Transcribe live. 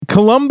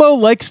Columbo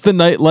Likes the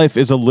Nightlife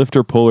is a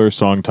Lifter Puller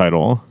song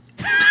title.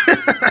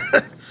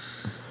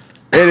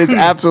 It is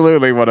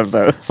absolutely one of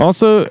those.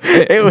 Also,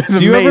 it was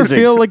do you ever amazing.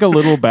 feel like a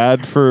little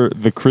bad for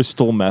the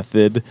Crystal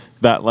Method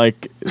that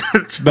like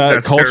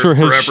that culture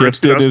has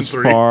shifted as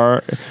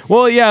far?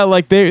 Well, yeah,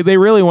 like they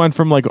really went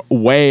from like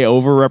way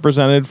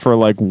overrepresented for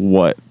like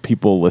what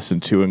people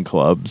listen to in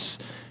clubs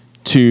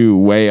to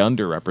way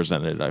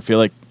underrepresented. I feel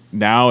like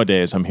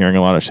nowadays I'm hearing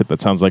a lot of shit that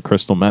sounds like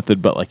Crystal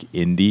Method, but like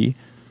indie.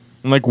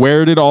 And like,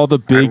 where did all the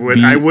big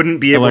I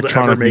wouldn't be able to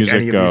ever make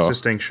any of go? these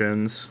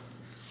distinctions.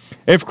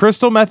 If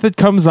Crystal Method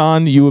comes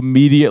on, you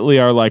immediately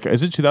are like,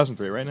 is it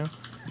 2003 right now?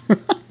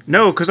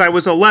 No, because I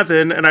was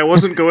 11 and I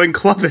wasn't going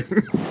clubbing.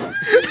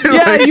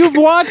 Yeah, you've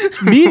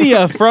watched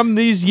media from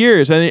these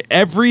years, and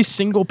every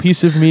single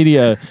piece of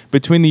media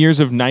between the years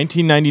of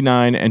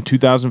 1999 and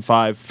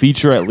 2005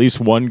 feature at least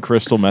one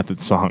Crystal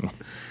Method song.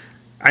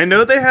 I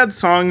know they had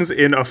songs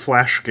in a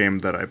Flash game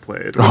that I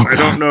played. Oh, I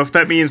don't know if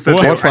that means that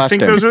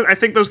I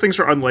think those things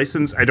are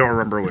unlicensed. I don't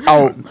remember which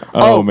one.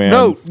 Oh man.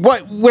 No,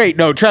 what? Wait,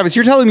 no, Travis,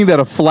 you're telling me that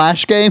a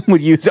Flash game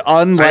would use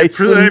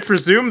unlicensed? I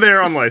presume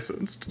they're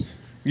unlicensed.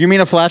 You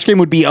mean a Flash game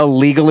would be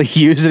illegally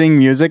using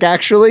music,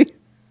 actually?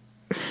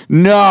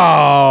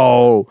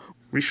 No.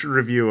 We should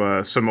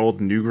review some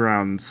old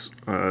Newgrounds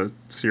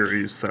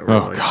series that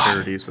were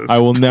parodies of. I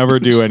will never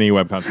do any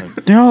web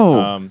content.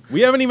 No.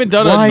 We haven't even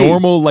done a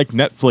normal like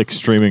Netflix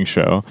streaming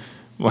show.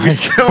 Like, we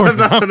still have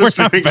not done a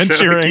streaming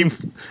venturing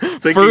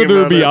show.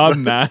 further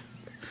beyond that.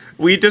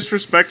 We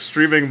disrespect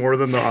streaming more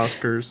than the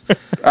Oscars.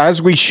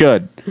 As we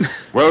should.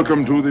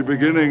 Welcome to the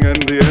beginning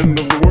and the end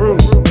of the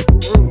world.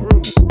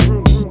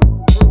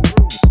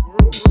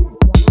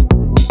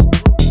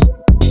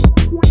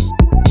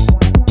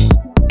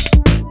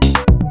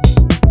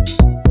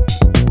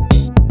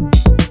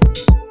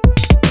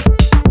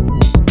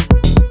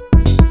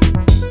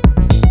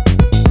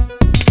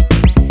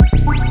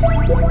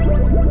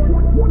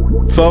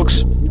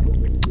 Folks,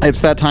 it's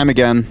that time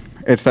again.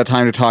 It's that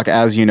time to talk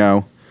As You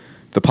Know,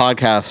 the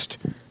podcast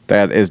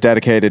that is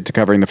dedicated to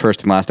covering the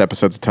first and last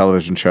episodes of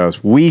television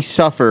shows. We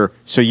suffer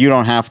so you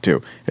don't have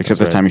to, except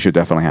this time you should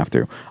definitely have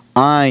to.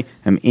 I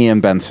am Ian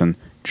Benson.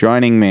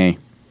 Joining me,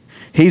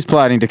 he's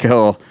plotting to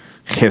kill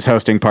his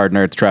hosting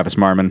partner. It's Travis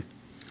Marmon.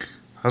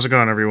 How's it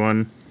going,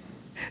 everyone?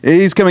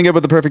 He's coming up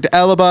with the perfect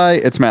alibi.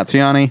 It's Matt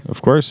Ciani.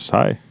 Of course,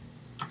 hi.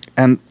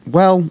 And,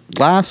 well,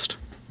 last,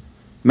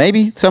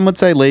 maybe some would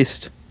say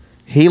least,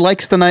 he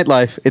likes the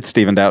nightlife. It's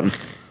Stephen Doughton.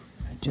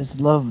 I just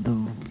love the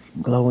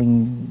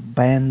glowing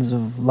bands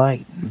of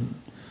light.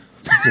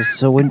 It's just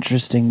so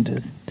interesting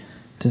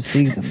to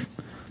see them.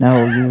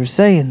 Now, you were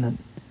saying that...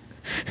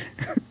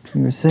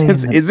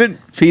 Isn't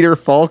Peter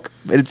Falk?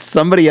 It's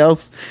somebody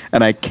else,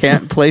 and I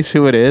can't place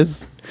who it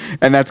is,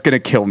 and that's going to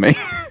kill me.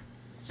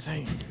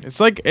 It's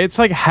like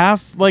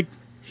half like...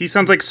 He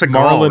sounds like Seagal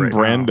Marlon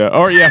right Brando.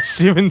 Oh, yeah,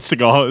 Steven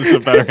Seagal is the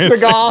better answer.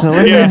 Seagal. So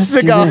let me ask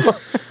you Seagal. this.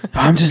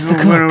 I'm just the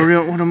cook.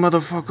 When a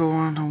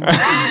motherfucker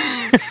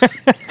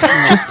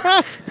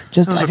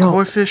Just There's I a don't,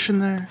 koi fish in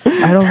there.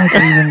 I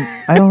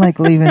don't like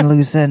leaving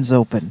loose ends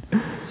open.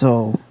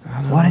 So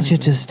why don't you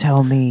just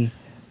tell me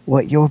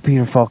what your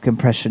Peter Falk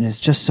impression is,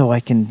 just so I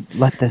can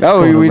let this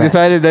go to we rest.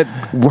 decided that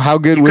how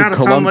good You would gotta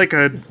sound like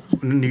a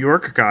New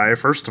York guy,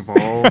 first of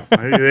all.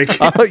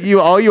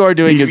 all you are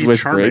doing You is be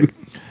whispering. charming.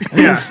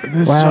 Yeah.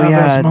 Wow,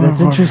 yeah,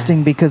 that's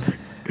interesting because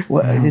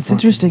it's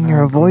interesting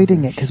you're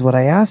avoiding it because what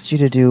I asked you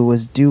to do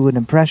was do an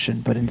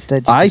impression, but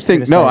instead you I just think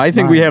criticized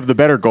we mine. have the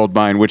better gold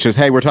mine, which is,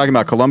 hey, we're talking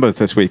about Columbus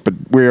this week, but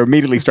we're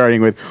immediately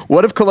starting with,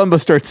 what if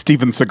Columbus starts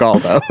Steven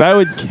Seagal, though? That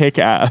would kick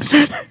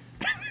ass.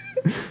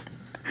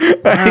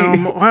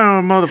 Why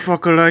a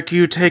motherfucker like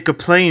you take a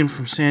plane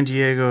from San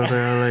Diego to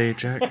LA,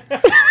 Jack?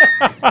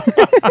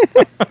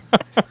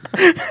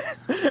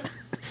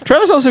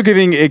 Travis also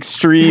giving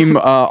extreme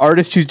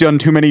artist who's done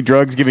too many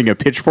drugs giving a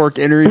pitchfork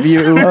interview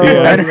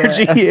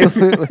energy.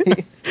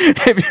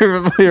 If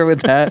you're familiar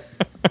with that.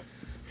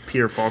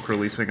 Peter Falk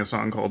releasing a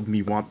song called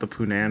Me Want the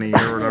Punani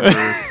or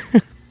whatever.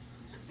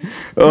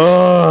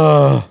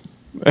 Oh.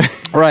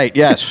 Right,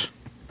 yes.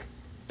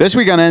 This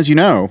week on As You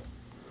Know,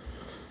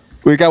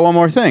 we got one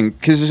more thing,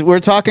 because we're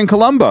talking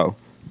Columbo.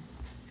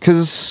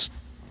 Because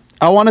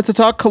I wanted to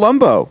talk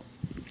Columbo.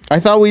 I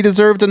thought we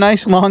deserved a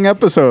nice long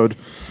episode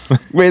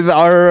with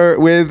a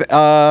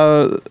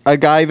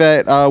guy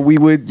that we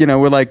would,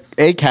 we're like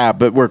ACAB,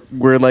 but we're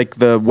like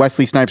the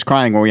Wesley Snipes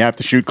crying when we have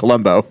to shoot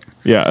Columbo.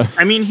 Yeah.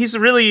 I mean, he's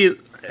really...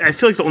 I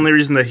feel like the only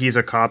reason that he's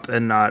a cop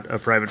and not a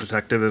private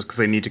detective is because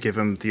they need to give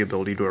him the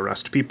ability to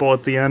arrest people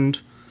at the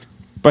end.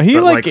 But he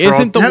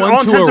isn't the one to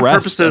all intents and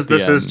arrest purposes, at the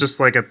this is end. just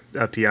like a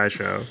PI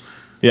show.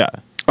 Yeah.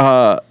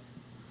 How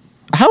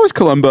is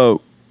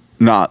Columbo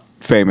not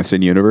famous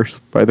in universe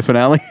by the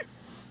finale?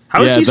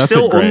 How is Yeah, he that's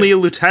still great- only a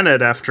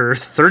lieutenant after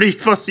 30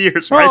 plus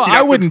years? Why Well, has he not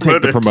I been wouldn't take the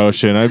promoted?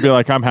 promotion. I'd be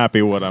like, I'm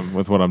happy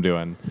with what I'm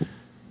doing.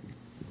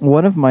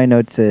 One of my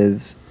notes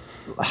is,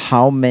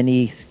 how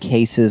many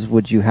cases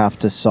would you have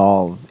to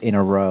solve in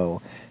a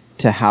row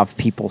to have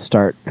people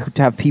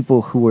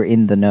who are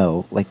in the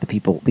know, like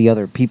the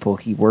other people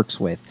he works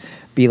with,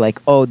 be like,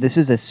 oh, this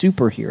is a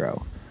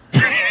superhero.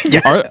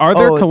 Are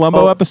there Oh,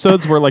 Columbo oh.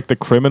 episodes where like the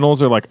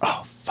criminals are like,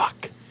 oh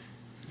fuck,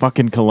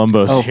 fucking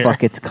Columbo's Oh here?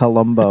 fuck, it's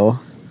Columbo.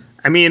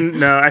 I mean,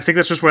 no, I think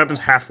that's just what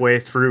happens halfway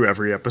through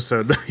every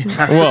episode that we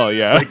have. Well, It's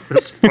yeah. like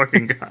this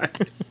fucking guy.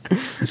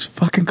 This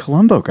fucking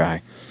Columbo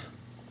guy.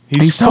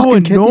 He's you so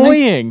fucking kidding me?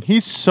 annoying.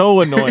 He's so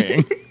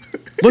annoying.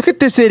 Look at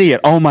this idiot.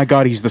 Oh my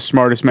god, he's the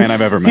smartest man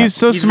I've ever met. He's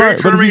so He's very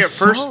smart, but charming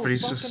he's at first, so but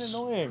he's fucking just-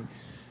 annoying.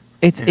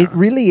 It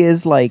really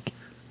is like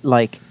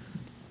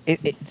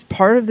it's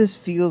part of this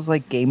feels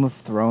like Game of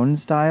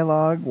Thrones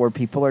dialogue where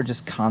people are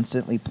just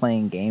constantly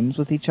playing games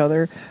with each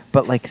other,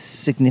 but like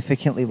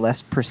significantly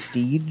less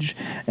prestige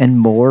and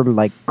more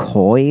like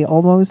coy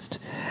almost.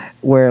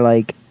 Where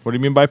like What do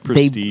you mean by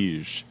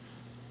prestige?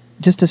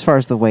 just as far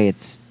as the way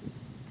it's,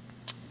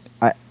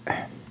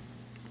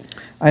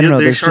 I don't know.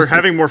 They There's are just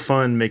having more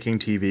fun making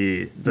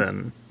TV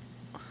than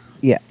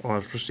yeah. a lot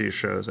of prestige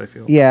shows, I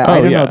feel. Yeah, Oh,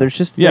 I don't yeah. know. There's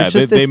just Yeah, there's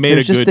just they this, made a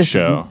there's just good this,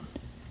 show.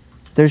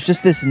 There's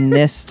just this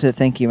ness to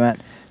thank you, Matt.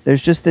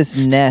 There's just this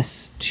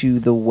ness to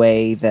the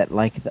way that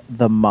like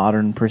the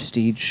modern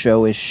prestige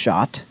show is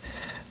shot.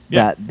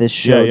 Yeah. That this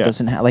show Yeah.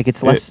 doesn't have. Like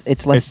it's less.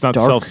 It's less. It's not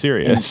dark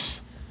self-serious.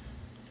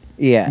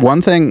 and- yeah.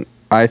 One thing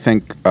I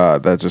think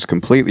that just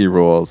completely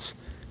rules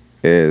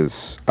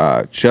is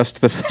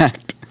just the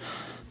fact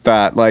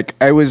that like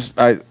I was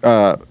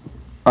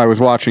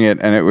watching it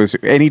and it was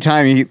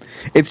anytime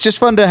it's just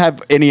fun to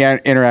have any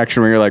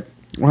interaction where you're like,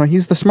 well,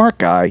 he's the smart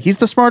guy. He's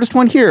the smartest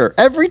one here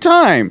every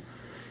time.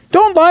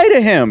 Don't lie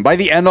to him. By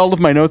the end, all of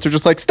my notes are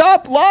just like,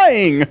 stop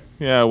lying.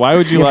 Yeah, why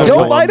would you Yeah, lie? but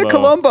Don't lie to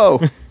Columbo.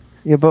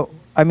 Yeah, but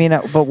I mean,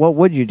 but what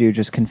would you do?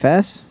 Just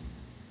confess?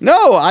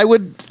 No, I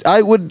would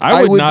I would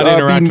not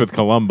interact with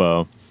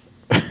Columbo.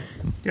 Yeah,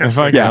 If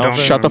I fucking Yeah, don't-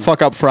 shut the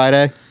fuck up,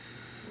 Friday.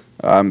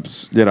 I'm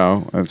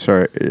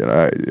sorry.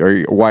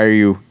 Why are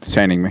you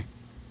sending me?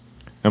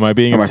 Am I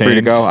being Am I free to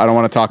obtained? go? I don't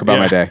want to talk about Yeah.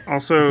 my day.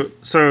 Also,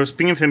 so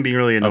speaking of him being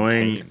really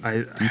annoying,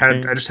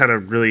 Obtained. I just had a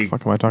really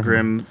Fuck am I talking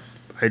grim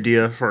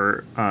idea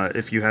for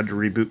if you had to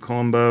reboot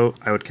Columbo,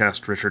 I would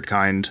cast Richard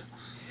Kind.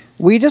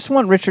 We just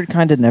want Richard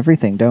Kind in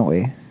everything, don't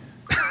we?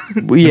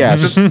 Well, yeah,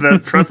 Just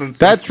that presence.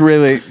 that's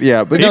really but He'd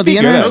no. be The good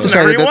internet's at it.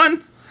 Doesn't decided that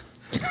everyone?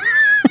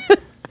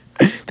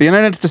 the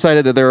internet's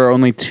decided that there are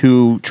only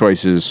two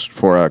choices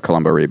for a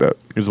Columbo reboot.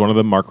 Is one of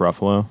them Mark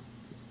Ruffalo?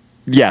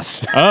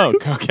 Yes, Oh,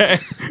 okay.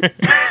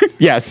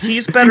 yes.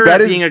 He's better That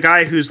at is- being a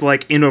guy who's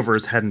like in over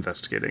his head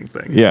investigating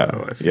things. Yeah,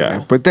 though, I feel.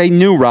 yeah. But they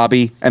knew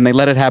Robbie, and they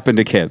let it happen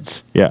to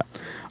kids. Yeah.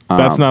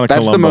 That's not a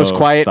That's the Columbo most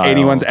quiet style.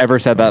 anyone's ever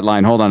said that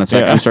line. Hold on a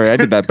second. Yeah. I'm sorry, I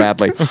did that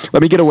badly.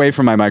 Let me get away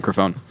from my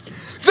microphone.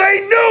 They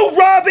knew,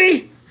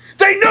 Robbie!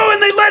 They knew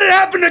and they let it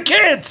happen to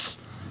kids!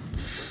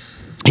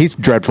 He's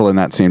dreadful in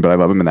that scene, but I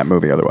love him in that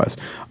movie otherwise.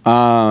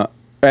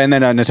 And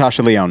then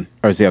Natasha Lyonne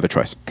is the other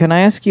choice. Can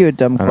I ask you a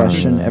dumb I don't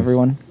question, know.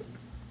 everyone?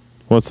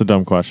 What's the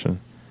dumb question?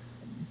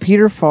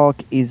 Peter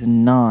Falk is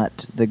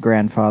not the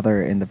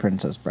grandfather in The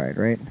Princess Bride,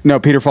 right? No,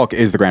 Peter Falk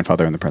is the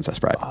grandfather in The Princess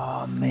Bride.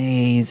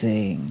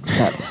 Amazing.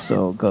 That's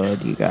so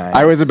good, you guys.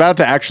 I was about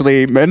to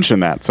actually mention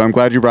that, so I'm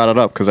glad you brought it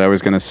up because I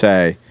was going to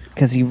say.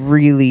 because he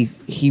really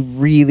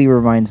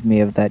reminds me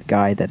of that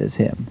guy that is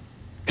him.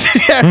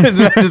 Yeah, I was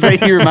about to say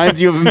he reminds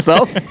you of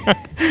himself.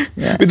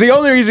 Yeah. But the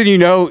only reason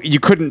you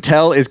couldn't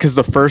tell is because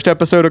the first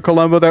episode of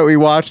Columbo that we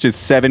watched is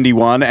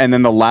 71, and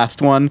then the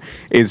last one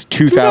is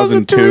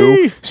 2002.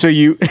 2003. So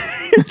you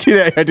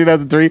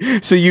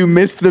 2003. So you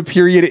missed the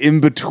period in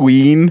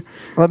between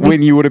Let me-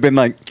 when you would have been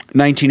like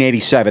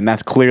 1987.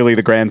 That's clearly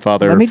the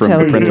grandfather Let me from tell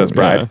The you- Princess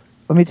Bride. Yeah.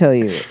 Let me tell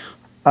you,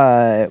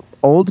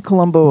 old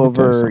Columbo Let me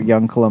tell you over something.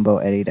 young Columbo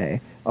any day.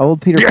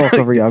 Old Peter Falk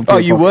over young Peter Oh,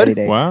 you Falk would? any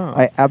day. Wow.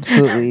 I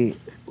absolutely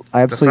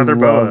feather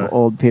love boa.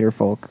 old Peter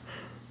Falk.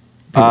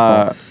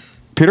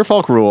 Peter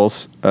Falk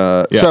rules.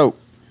 Yeah. So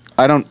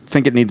I don't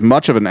think it needs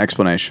much of an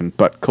explanation,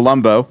 but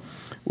Columbo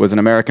was an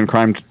American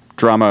crime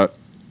drama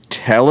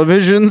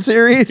television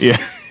series.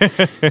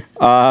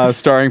 Yeah.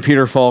 Starring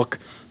Peter Falk,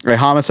 a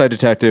homicide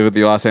detective at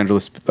the Los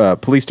Angeles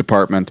Police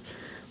Department.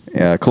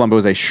 Columbo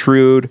is a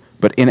shrewd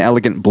but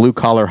inelegant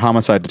blue-collar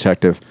homicide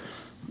detective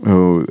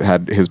who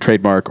had his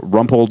trademark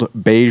rumpled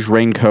beige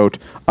raincoat,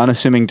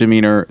 unassuming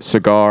demeanor,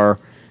 cigar,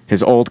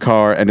 his old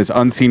car, and his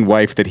unseen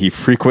wife that he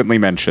frequently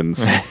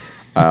mentions.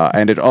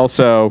 And it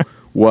also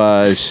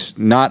was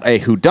not a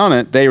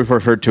whodunit. They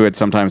referred to it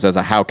sometimes as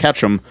a how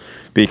catch 'em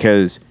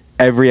because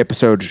every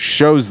episode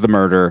shows the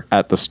murder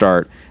at the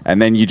start,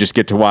 and then you just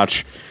get to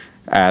watch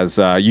as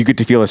you get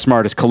to feel as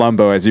smart as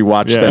Columbo as you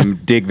watch Yeah. them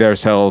dig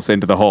themselves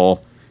into the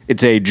hole.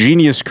 It's a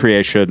genius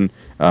creation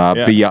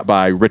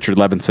by Richard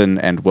Levinson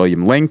and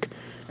William Link,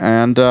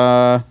 and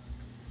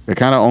it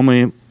kind of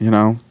only,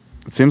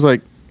 it seems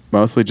like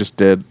mostly just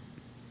did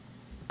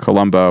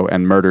Columbo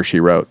and Murder, She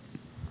Wrote.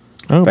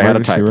 Oh, They had a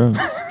Murder, She type. Wrote.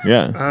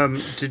 Yeah.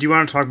 Did you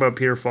want to talk about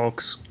Peter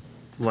Falk's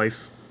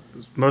life?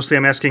 Mostly,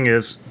 I'm asking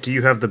is, do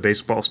you have the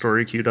baseball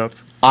story queued up?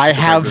 I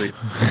Because have, really-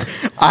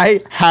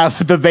 I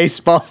have the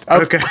baseball.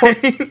 Okay.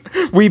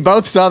 We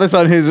both saw this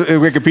on his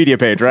Wikipedia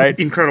page, right?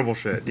 Incredible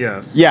shit.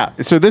 Yes. Yeah.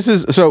 So this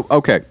is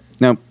okay.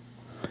 Now,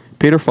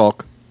 Peter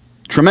Falk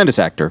tremendous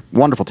actor,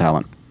 wonderful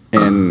talent.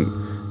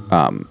 In,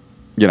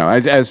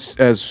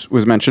 as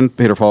was mentioned,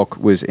 Peter Falk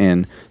was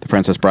in The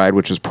Princess Bride,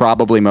 which was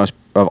probably most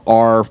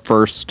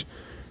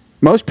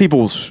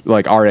people's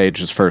like our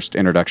age's first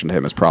introduction to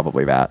him is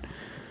probably that.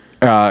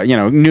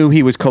 Knew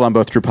he was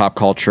Columbo through pop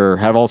culture.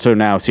 Have also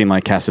now seen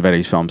like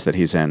Cassavetes films that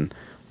he's in.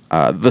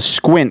 The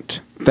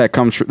squint that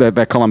comes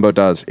that Columbo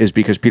does is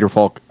because Peter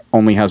Falk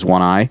only has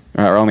one eye,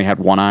 or only had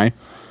one eye.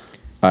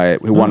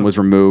 One was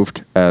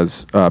removed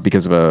as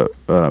because of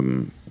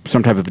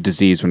some type of a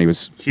disease when he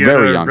was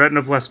very young.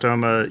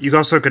 Retinoblastoma. You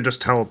also could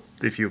just tell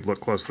if you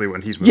look closely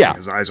when he's moving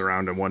his eyes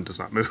around and one does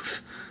not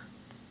move.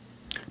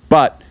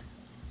 But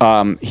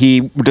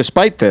he,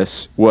 despite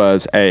this,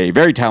 was a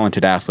very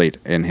talented athlete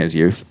in his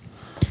youth.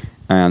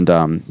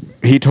 And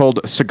he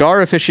told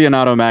Cigar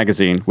Aficionado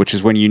magazine, which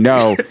is when you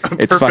know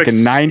it's fucking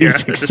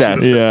 90s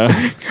success.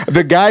 Yeah.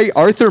 The guy,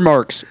 Arthur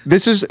Marks,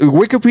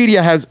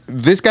 Wikipedia has,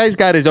 this guy's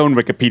got his own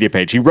Wikipedia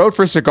page. He wrote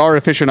for Cigar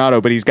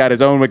Aficionado, but he's got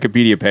his own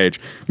Wikipedia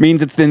page.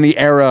 Means it's in the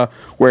era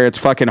where it's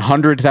fucking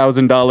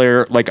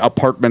 $100,000 like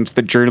apartments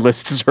that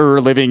journalists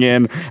are living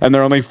in, and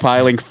they're only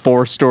filing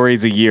 4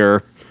 stories a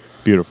year.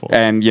 Beautiful.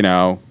 And,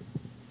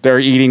 they're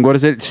eating, what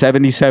is it,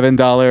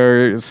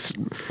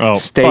 $77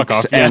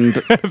 steaks and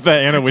the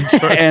Anna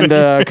Wintour and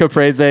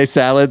caprese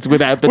salads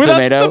without the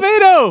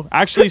tomato.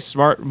 Actually,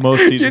 smart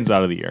most seasons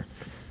out of the year.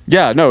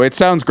 Yeah, no, it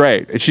sounds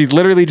great. She's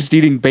literally just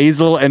eating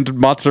basil and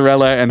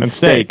mozzarella and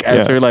steak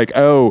as her like,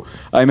 oh,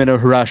 I'm in a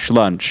rush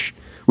lunch.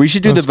 We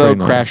should do the Vogue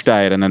crash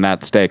diet and then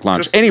that steak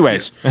lunch.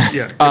 Anyways,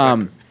 he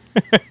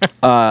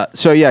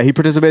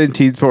participated in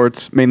team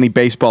sports, mainly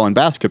baseball and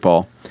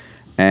basketball.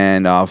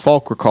 And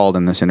Falk recalled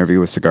in this interview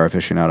with Cigar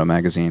Aficionado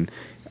magazine,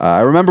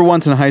 I remember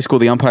once in high school,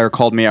 the umpire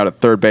called me out at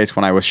third base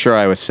when I was sure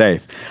I was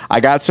safe. I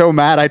got so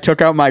mad, I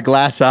took out my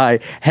glass eye,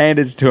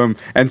 handed it to him,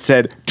 and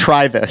said,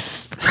 try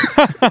this.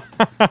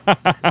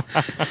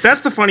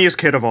 That's the funniest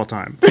kid of all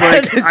time.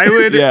 Like, I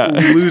would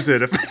lose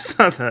it if I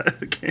saw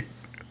that again.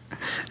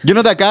 You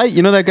know that guy?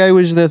 Who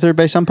was the third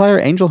base umpire?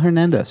 Angel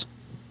Hernandez.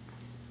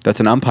 That's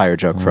an umpire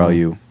joke for all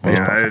you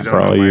baseball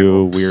for all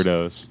you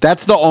weirdos.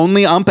 That's the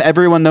only ump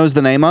everyone knows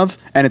the name of,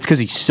 and it's because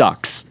he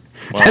sucks.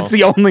 Well, that's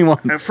the only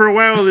one. For a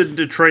while in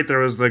Detroit, there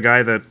was the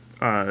guy that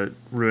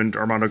ruined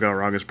Armando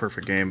Galarraga's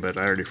perfect game, but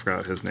I already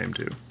forgot his name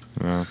too.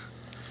 Yeah.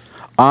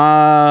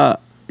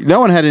 No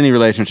one had any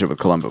relationship with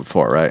Columbo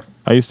before, right?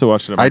 I used to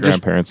watch it at my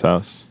grandparents'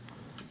 house.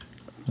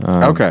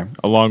 Okay.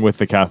 Along with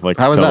the Catholic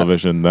How was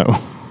television, that?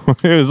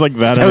 It was like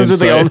that. Those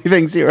are the only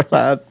things you were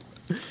allowed.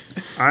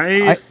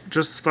 I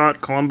just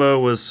thought Columbo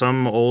was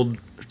some old,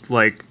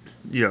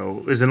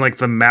 is in like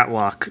the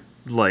Matlock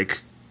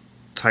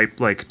type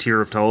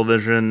tier of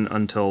television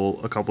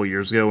until a couple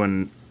years ago,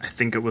 and I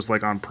think it was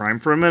like on Prime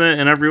for a minute,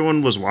 and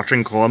everyone was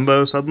watching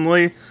Columbo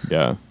suddenly.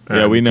 Yeah,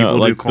 we know.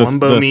 Like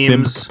Columbo the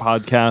memes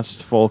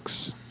podcast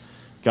folks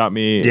got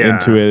me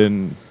into it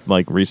in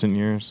like recent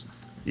years.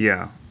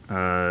 Yeah,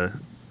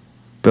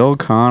 Bill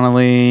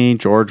Connolly,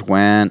 George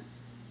Wendt,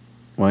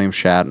 William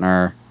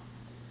Shatner.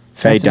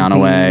 Faye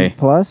Dunaway,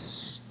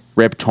 plus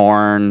Rip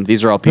Torn.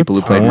 These are all people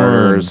who played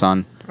murderers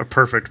on. A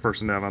perfect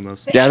person to have on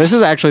this. Yeah, this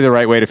is actually the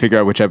right way to figure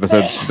out which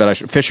episodes that I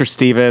should. Fisher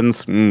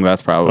Stevens.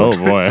 That's probably. Oh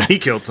boy, he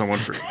killed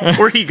someone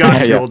or he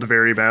got killed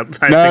very bad.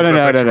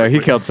 No. He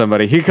killed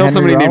somebody. He killed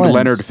somebody named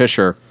Leonard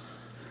Fisher.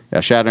 Yeah,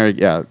 Shatner.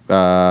 Yeah.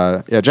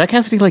 Jack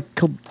Cassidy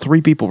killed 3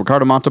 people: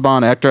 Ricardo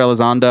Montalban, Hector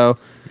Elizondo.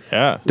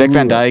 Yeah. Dick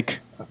Van Dyke.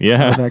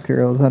 Yeah. Hector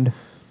Elizondo.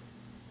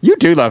 You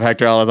do love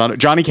Hector Elizondo.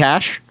 Johnny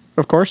Cash.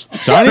 Of course.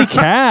 Johnny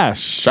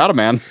Cash. Shot a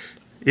man.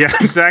 Yeah,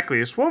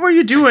 exactly. So what were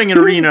you doing in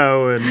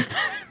Reno? And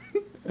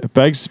it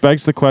begs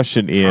the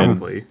question, Ian.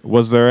 Probably.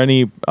 Was there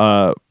any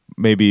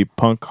maybe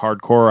punk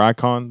hardcore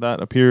icon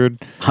that appeared?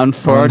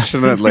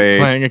 Unfortunately.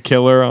 Playing a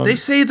killer on... They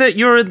say that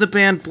you're in the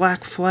band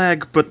Black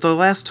Flag, but the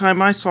last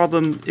time I saw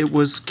them, it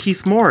was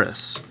Keith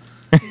Morris.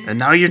 And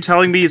now you're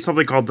telling me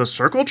something called the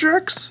Circle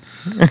Jerks?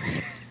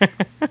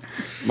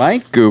 My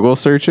Google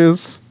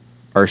searches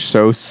are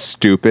so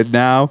stupid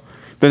now.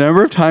 The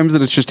number of times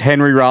that it's just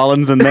Henry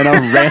Rollins and then a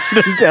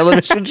random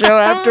television show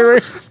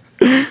afterwards.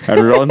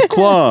 Henry Rollins'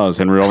 claws,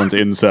 Henry Rollins'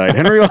 inside,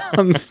 Henry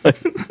Rollins.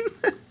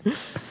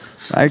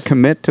 I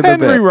commit to the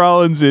Henry bit.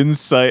 Rollins'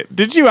 insight.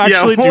 Did you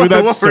actually do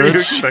that what search? Were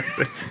you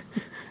expecting?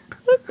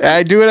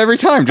 I do it every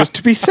time just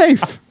to be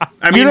safe.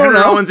 I mean, Henry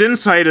Rollins'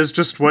 insight is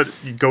just what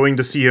going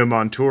to see him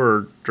on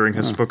tour during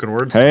his spoken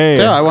words. Hey,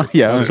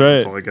 that's right.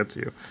 That's all it gets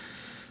you.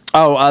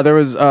 Oh, there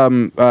was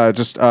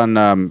just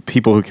on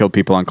people who killed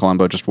people on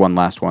Columbo. Just one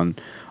last one.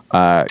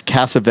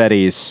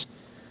 Cassavetes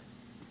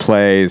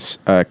plays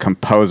a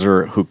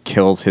composer who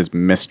kills his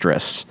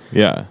mistress.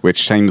 Yeah,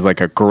 which seems like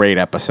a great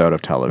episode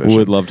of television.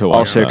 Would love to watch.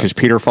 Also, because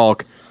Peter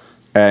Falk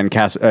and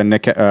John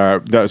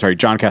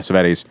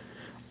Cassavetes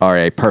are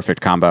a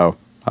perfect combo.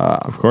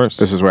 Of course,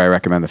 this is where I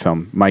recommend the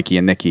film Mikey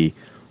and Nicky,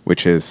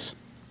 which is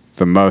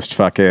the most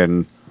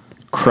fucking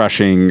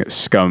crushing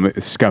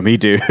scummy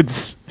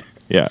dudes.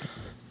 Yeah.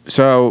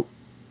 So,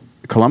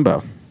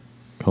 Columbo.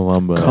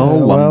 Well,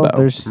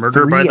 there's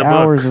Murder 3 by the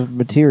hours book. of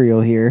material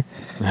here.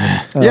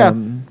 Yeah.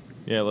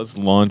 Yeah, let's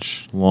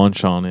launch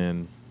on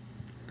in.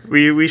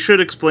 We should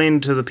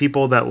explain to the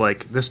people that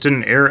like this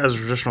didn't air as a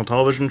traditional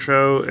television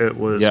show. It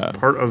was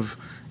part of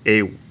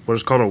what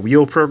is called a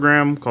wheel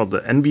program called the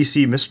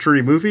NBC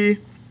Mystery Movie.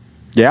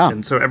 Yeah.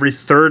 And so every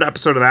third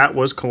episode of that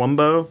was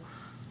Columbo.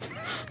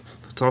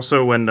 It's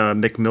also when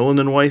McMillan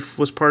and Wife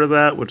was part of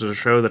that, which is a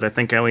show that I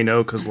think I only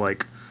know because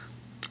like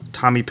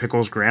Tommy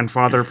Pickles'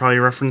 grandfather probably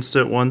referenced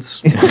it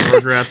once on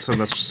Rugrats,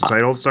 and that's just the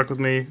title that stuck with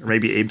me. Or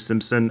maybe Abe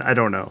Simpson. I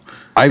don't know.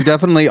 I've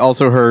definitely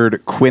also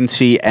heard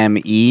Quincy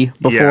M.E.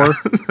 before. Yeah,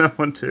 that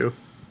one too.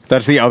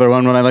 That's the other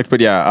one I liked.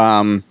 But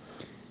yeah,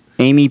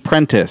 Amy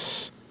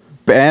Prentice,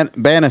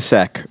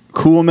 Banasek,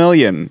 Cool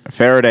Million,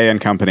 Faraday and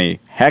Company,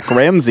 Heck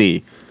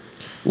Ramsey,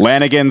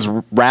 Lanigan's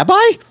Rabbi?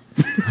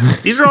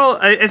 These are all,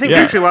 I think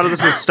actually a lot of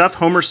this is stuff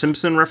Homer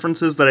Simpson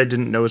references that I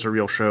didn't know was a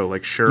real show,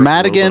 like Sheriff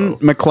Madigan,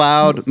 Lobo.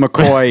 McLeod,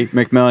 McCoy,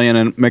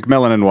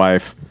 McMillan and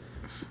Wife,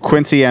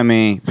 Quincy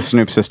M.E., the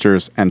Snoop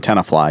Sisters, and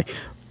Tenafly.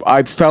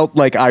 I felt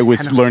like I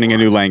was learning a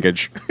new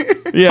language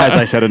as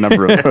I said a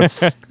number of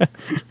those.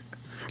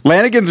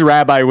 Lanigan's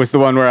Rabbi was the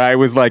one where I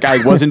was like,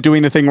 I wasn't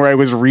doing the thing where I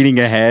was reading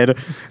ahead,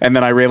 and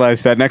then I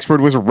realized that next word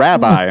was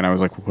rabbi, and I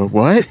was like,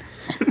 what?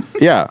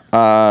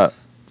 Yeah,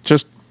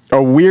 just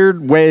a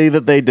weird way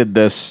that they did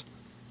this.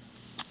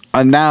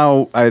 And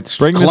now it's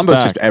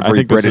Columbo's just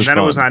every British. And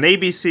then it was on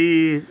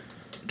ABC,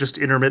 just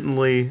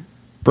intermittently.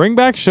 Bring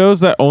back shows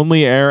that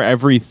only air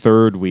every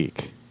third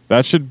week.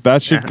 That should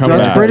come back.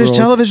 That's British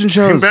television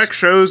shows. Bring back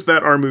shows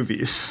that are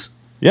movies.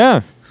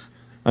 Yeah.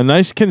 A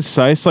nice,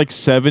 concise, like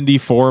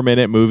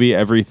 74-minute movie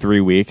every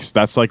 3 weeks.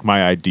 That's like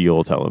my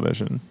ideal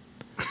television.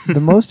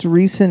 The most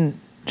recent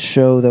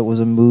show that was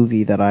a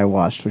movie that I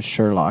watched was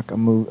Sherlock,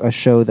 a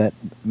show that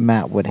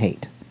Matt would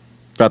hate.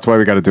 That's why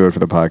we got to do it for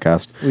the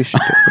podcast. We should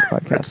do it for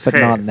the podcast, but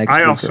not next week.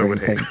 I also would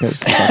hate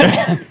it.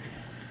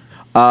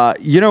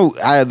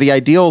 The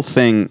ideal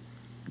thing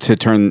to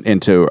turn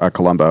into a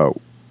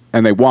Columbo,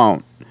 and they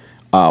won't,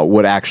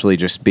 would actually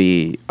just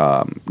be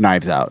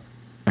Knives Out.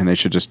 And they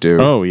should just do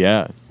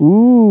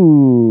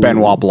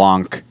Benoit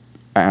Blanc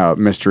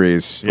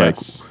mysteries.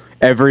 Yes. Like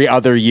every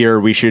other year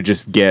we should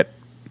just get...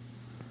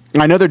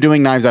 I know they're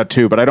doing Knives Out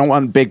too, but I don't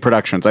want big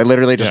productions. I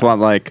literally just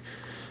want like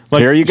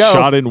here you go.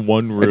 Shot in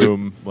one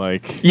room,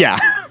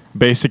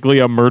 basically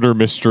a murder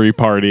mystery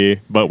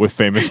party, but with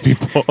famous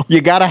people. You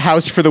got a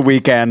house for the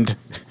weekend.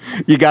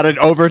 You got an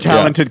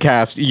over-talented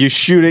cast. You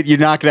shoot it. You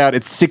knock it out.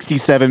 It's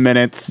 67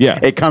 minutes. Yeah.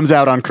 It comes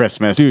out on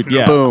Christmas. Dude,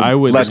 yeah. Boom. I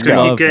would Let's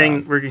go. We're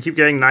going to keep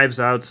getting Knives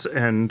Outs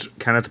and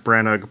Kenneth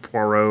Branagh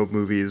Poirot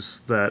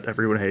movies that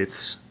everyone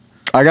hates.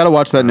 I got to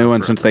watch that new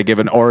one since they give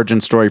an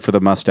origin story for the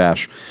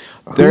mustache.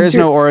 There is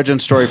no origin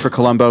story for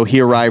Columbo.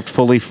 He arrived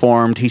fully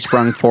formed. He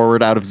sprung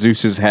forward out of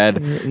Zeus's head,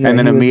 and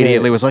then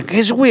immediately was like,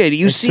 "It's weird.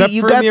 You see,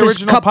 you got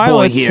this cup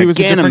boy here, he was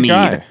a different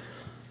Ganymede." guy.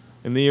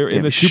 In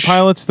the two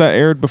pilots that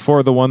aired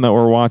before the one that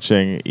we're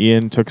watching,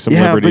 Ian took some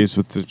liberties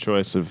with the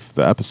choice of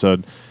the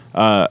episode.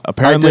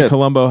 Apparently,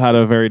 Columbo had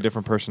a very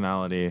different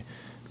personality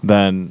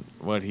than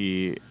what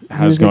he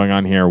has going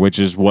on here, which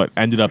is what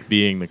ended up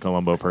being the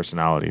Columbo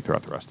personality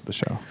throughout the rest of the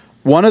show.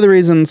 One of the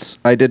reasons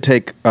I did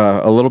take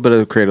a little bit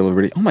of creative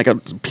liberty. Oh my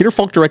God, Peter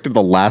Falk directed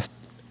the last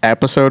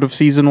episode of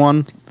season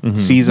one. Mm-hmm.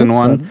 Season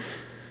one. Fun.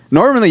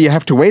 Normally, you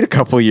have to wait a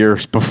couple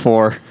years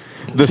before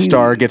the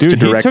star gets to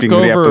directing the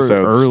episodes. He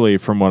took over early,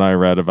 from what I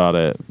read about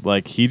it.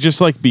 Like he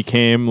just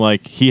became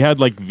he had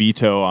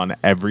veto on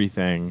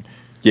everything.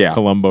 Yeah.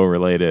 Columbo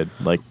related.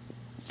 Like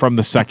from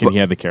the second he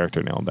had the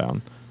character nailed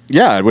down.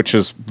 Yeah, which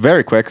is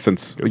very quick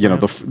since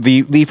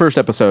the first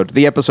episode,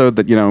 the episode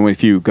that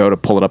if you go to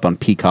pull it up on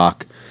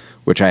Peacock,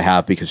 which I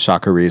have because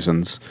soccer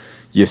reasons,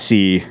 you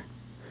see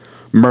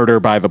Murder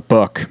by the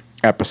Book,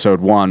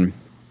 episode 1.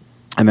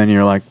 And then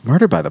you're like,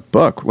 Murder by the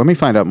Book? Let me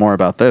find out more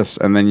about this.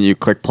 And then you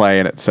click play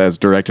and it says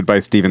directed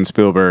by Steven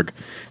Spielberg.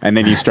 And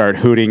then you start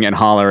hooting and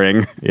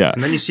hollering. Yeah.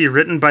 And then you see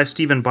written by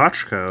Steven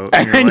Bochco.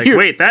 And you're like,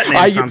 wait, that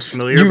name sounds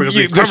familiar because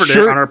we covered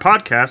it on our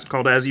podcast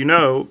called As You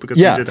Know because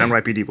we did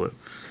NYPD Blue.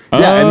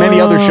 Yeah, and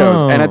many other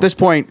shows. And at this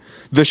point,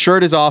 the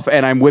shirt is off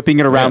and I'm whipping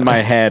it around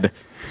my head.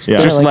 Yeah.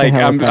 Just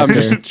I'm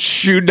just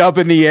shooting up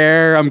in the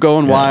air. I'm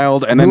going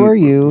wild. And Who are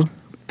you,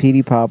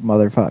 PD Pop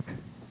motherfuck?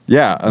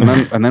 Yeah, and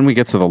then we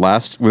get to the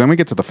then we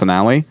get to the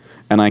finale,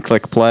 and I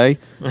click play,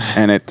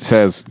 and it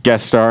says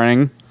guest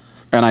starring,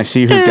 and I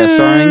see who's guest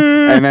starring,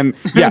 and then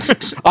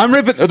I'm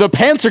ripping. The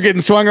pants are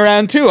getting swung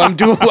around too. I'm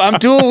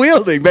dual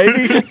wielding,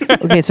 baby.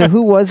 Okay, so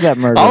who was that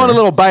murderer? I want a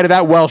little bite of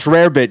that Welsh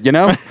rarebit,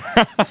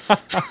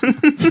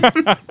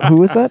 Who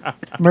was that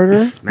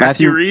murderer?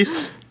 Matthew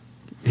Rhys.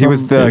 He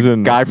was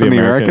the guy from the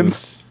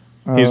Americans.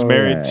 He's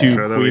married to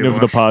Queen of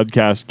the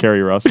podcast,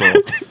 Carrie Russell.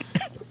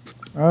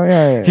 Oh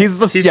yeah.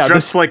 He's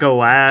dressed like a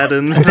lad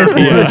and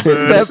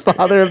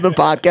stepfather of the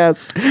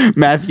podcast,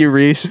 Matthew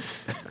Rhys.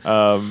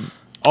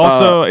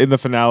 Also in the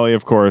finale,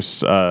 of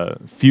course,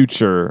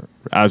 future,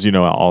 as you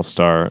know,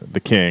 all-star, the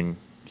King,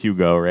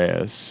 Hugo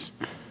Reyes.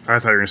 I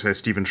thought you were going to say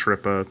Steven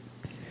Shrippa.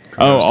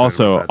 Oh,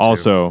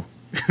 also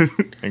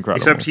incredible.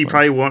 Except he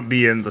probably won't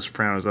be in the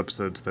Sopranos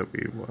episodes that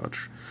we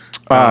watch.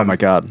 Oh my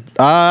god.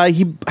 I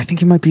think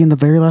he might be in the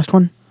very last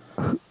one.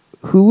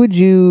 Who would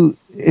you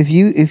if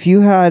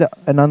you had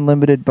an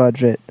unlimited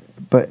budget,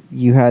 but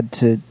you had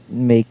to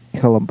make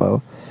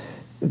Columbo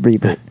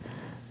reboot?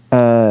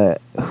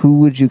 Who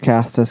would you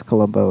cast as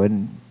Columbo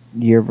in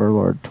Year of Our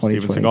Lord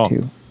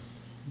 2022?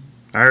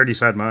 I already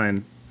said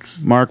mine.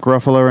 Mark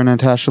Ruffalo or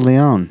Natasha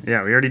Lyonne.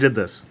 Yeah, we already did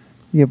this.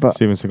 Yeah, but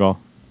Steven Seagal.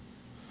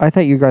 I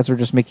thought you guys were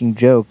just making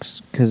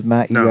jokes because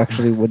Matt, you No.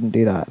 actually wouldn't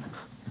do that.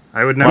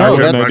 I would never Well,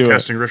 joke that's- about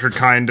casting Richard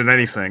Kind in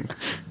anything.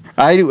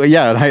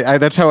 I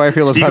that's how I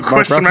feel Do you about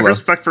Mark question my Ruffalo.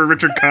 respect for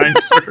Richard Kind,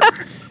 sir?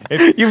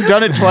 You've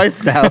done it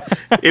twice now.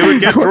 It would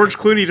get George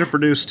Clooney to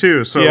produce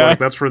too, so Yeah. like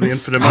that's where the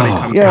infinite money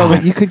comes Yeah, from.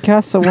 but you could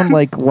cast someone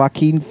like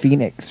Joaquin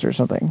Phoenix or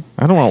something.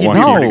 I don't want He'd to be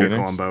watch a No. pretty it. good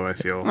Columbo, I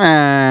feel.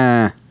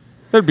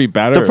 That'd be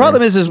better. The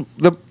problem is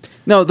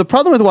the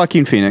problem with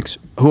Joaquin Phoenix,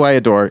 who I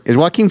adore, is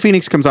Joaquin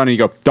Phoenix comes on and you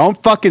go,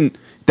 don't fucking,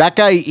 that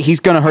guy, he's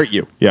going to hurt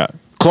you. Yeah.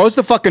 Close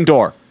the fucking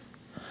door.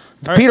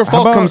 All right, Peter how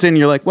Falk about- comes in and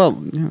you're like, well,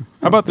 yeah,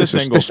 How about this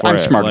angle for I'm it?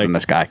 smarter Like, than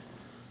this guy.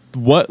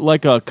 What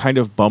like a kind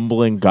of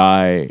bumbling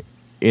guy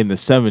in the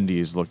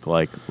 70s looked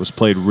like was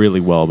played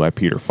really well by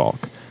Peter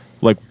Falk.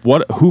 Like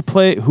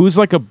who's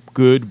like a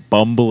good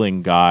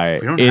bumbling guy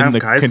We don't in have the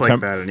guys like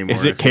that anymore,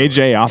 Is it I feel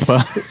KJ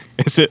Apa?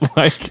 Is it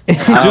like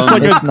just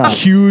like It's a not.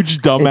 huge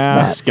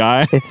dumbass It's not.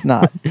 guy? It's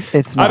not.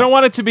 It's not. I don't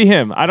want it to be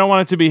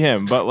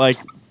him. But like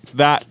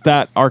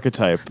that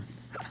archetype.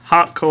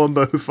 Hot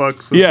Columbo who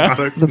fucks. Yeah. Not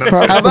a, The no.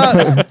 pro- How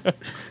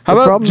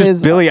about problem just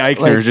is, Billy Eichner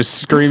like- just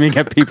screaming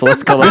at people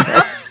as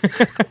Columbo?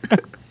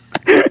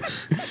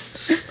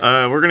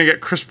 We're gonna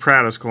get Chris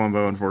Pratt as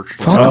Columbo,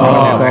 unfortunately. Fuck Oh,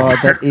 off. God,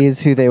 that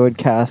is who they would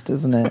cast,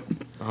 isn't it?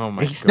 Oh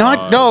my He's god.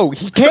 not. No,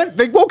 he can't.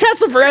 They won't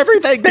cast him for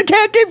everything. They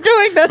can't keep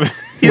doing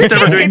this. He's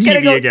never doing Keep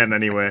getting TV go- again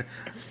anyway.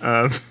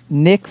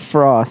 Nick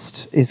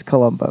Frost is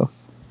Columbo.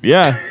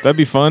 Yeah, that'd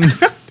be fun.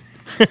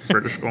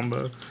 British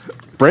Columbo.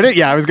 British.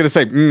 Yeah, I was gonna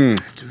say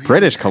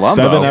British Columbo.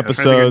 7 I'm trying to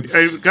think episodes.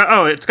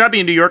 it's got to be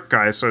a New York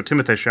guy, so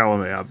Timothée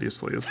Chalamet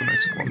obviously is the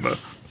next Columbo.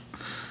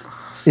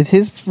 Is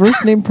his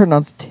first name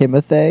pronounced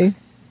Timothy?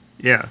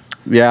 Yeah,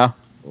 Yeah.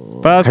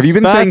 That's, Have you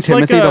been saying that's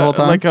like Timothy the whole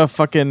time? Like a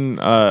fucking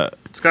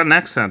it's got an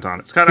accent on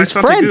it. It's got He's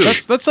accent French.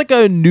 French. that's like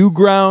a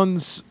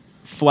Newgrounds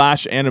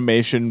Flash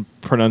animation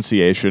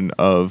pronunciation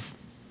of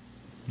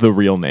the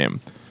real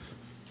name.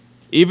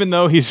 Even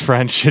though he's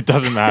French, it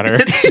doesn't matter.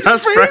 He's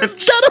That's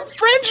French. got a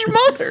French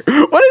mother.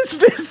 What is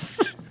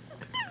this?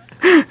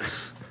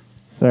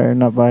 Sorry, I'm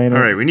not buying it.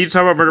 All right, we need to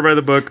talk about Murder by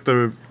the Book,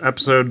 the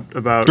episode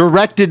about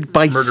Directed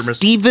by Murder Mystery.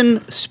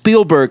 Steven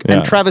Spielberg. Yeah.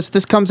 And Travis,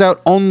 this comes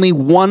out only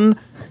one.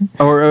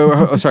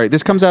 Sorry,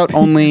 this comes out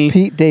only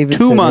Pete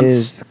Davidson 2 months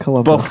is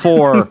Columbo.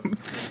 before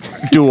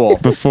Duel.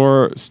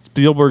 Before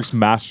Spielberg's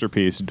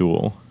masterpiece,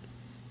 Duel.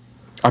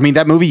 I mean,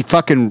 that movie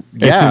fucking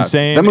It's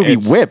insane. That movie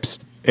It's- whips.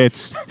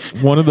 It's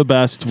one of the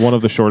best, one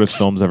of the shortest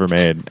films ever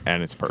made,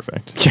 and it's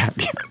perfect.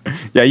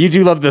 Yeah. You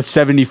do love the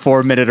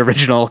 74-minute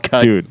original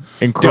cut, Dude,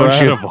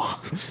 incredible.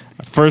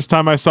 First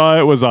time I saw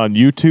it was on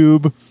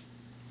YouTube.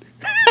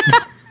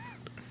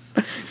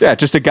 Yeah,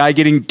 just a guy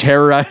getting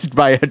terrorized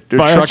by a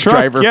truck truck,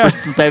 driver yeah. for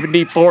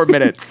 74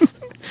 minutes.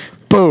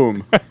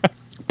 Boom.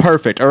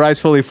 Perfect. Our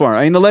eyes fully formed.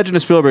 I mean, the legend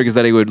of Spielberg is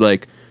that he would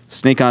like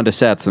sneak onto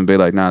sets and be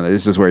like, "No,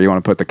 this is where you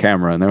want to put the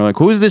camera." And they're like,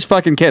 "Who is this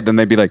fucking kid?" Then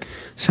they'd be like,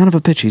 "Son of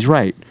a bitch, he's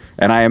right."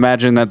 And I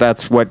imagine that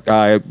that's what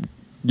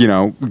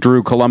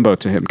drew Columbo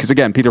to him. Because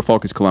again, Peter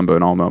Falk is Columbo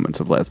in all moments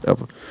of his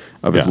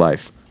Yeah.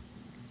 life.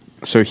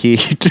 So he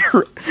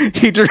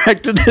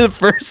directed the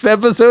first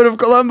episode of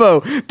Columbo.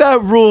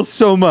 That rules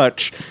so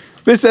much.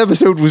 This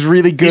episode was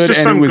really good. he's just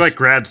and some it was, like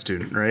grad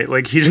student, right?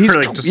 Like he's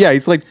like just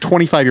he's like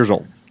 25 years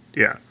old.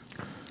 yeah.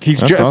 He's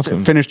That's just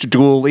awesome. finished a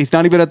Duel. He's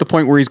not even at the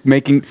point where he's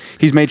made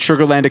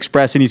Sugarland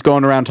Express and he's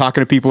going around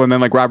talking to people, and then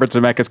like Robert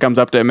Zemeckis comes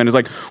up to him and is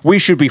like, "We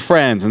should be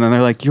friends." And then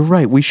they're like, "You're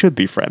right, we should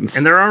be friends."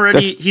 And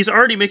That's- he's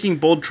already making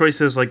bold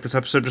choices, like this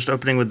episode just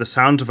opening with the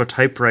sounds of a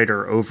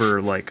typewriter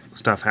over like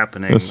stuff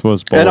happening. This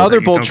was bold. and other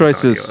you bold don't get the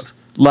audio choices of.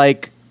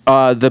 like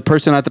the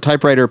person at the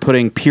typewriter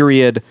putting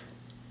period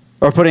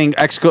or putting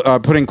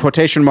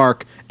quotation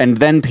mark and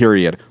then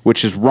period,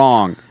 which is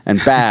wrong and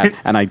bad.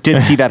 And I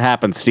did see that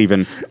happen,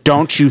 Stephen.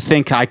 Don't you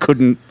think I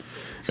couldn't?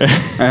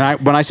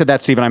 And when I said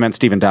that, Stephen, I meant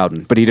Stephen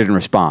Dowden, but he didn't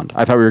respond.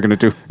 I thought we were going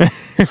to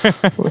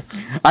do.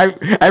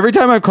 Every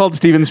time I've called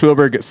Steven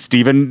Spielberg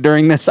Stephen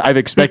during this, I've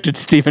expected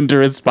Stephen to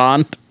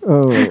respond.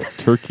 Oh,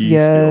 Turkey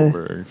Yeah.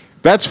 Spielberg.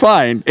 That's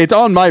fine. It's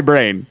on my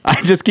brain.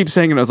 I just keep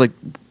saying it. I was like,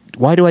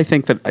 why do I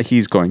think that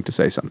he's going to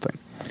say something?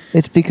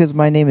 it's because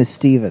my name is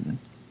Steven.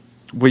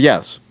 Well,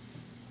 yes.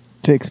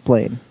 To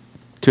explain.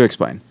 To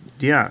explain.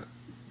 Yeah,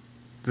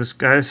 this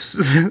guy's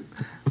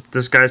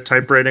this guy's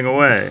typewriting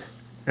away,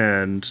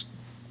 and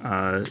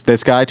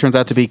This guy turns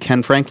out to be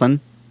Ken Franklin.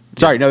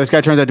 Sorry, no, this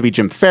guy turns out to be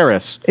Jim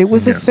Ferris. It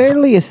was a Yes.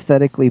 fairly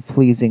aesthetically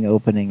pleasing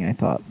opening, I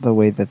thought. The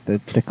way that the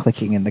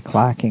clicking and the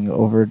clacking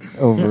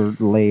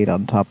overlaid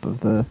on top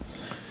of the.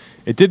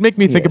 It did make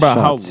me think Yeah, about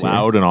how shots here.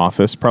 loud an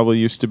office probably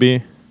used to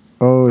be.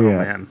 Oh oh yeah.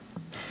 man,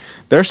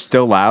 they're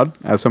still loud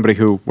as somebody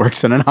who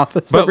works in an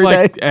office But every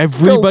like day.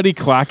 everybody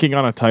clacking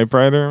on a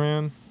typewriter,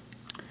 man.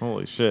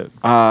 Holy shit.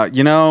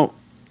 You know,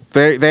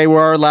 they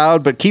were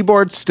loud, but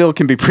keyboards still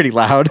can be pretty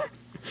loud.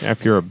 Yeah,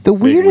 if you're a The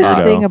big weirdest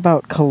weirdo. thing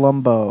about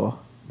Columbo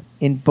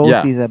in both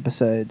Yeah. these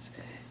episodes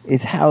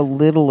is how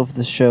little of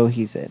the show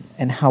he's in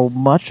and how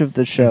much of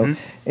the show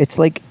it's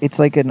like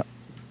an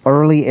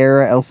early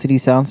era LCD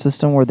sound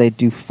system where they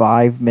do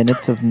 5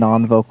 minutes of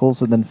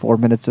non-vocals and then 4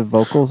 minutes of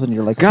vocals, and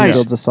you're like, Guys, who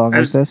builds a song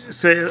like this?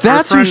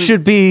 That's who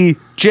should be.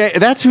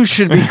 That's who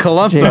should be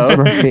Columbo. James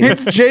Murphy.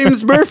 It's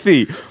James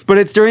Murphy. But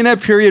it's during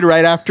that period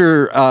right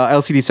after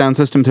LCD Sound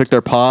System took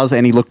their pause,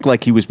 and he looked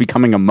like he was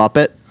becoming a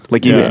Muppet.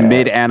 Like he was Yeah.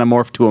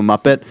 mid-anamorph to a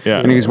Muppet, Yeah.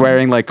 and he was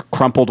wearing like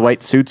crumpled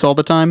white suits all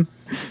the time.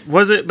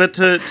 Was it? But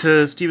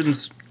to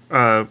Steven's,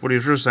 what he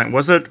was just saying,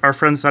 was it our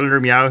friend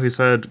Senator Meow who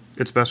said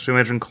it's best to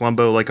imagine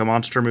Columbo like a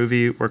monster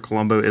movie where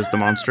Columbo is the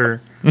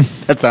monster?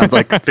 That sounds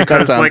like Because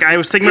that sounds, like I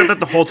was thinking about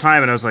that the whole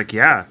time, and I was like,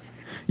 yeah,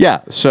 yeah.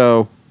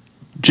 So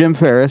Jim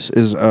Ferris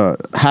is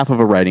half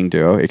of a writing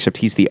duo, except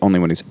he's the only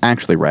one who's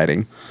actually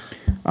writing.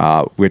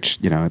 Which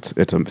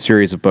it's a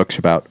series of books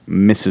about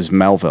Mrs.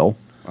 Melville,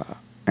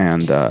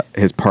 and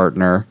his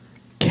partner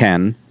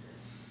Ken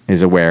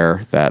is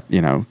aware that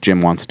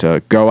Jim wants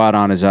to go out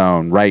on his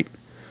own, write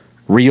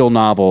real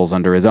novels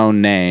under his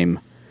own name,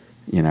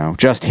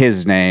 just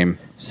his name.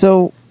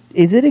 So,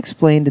 is it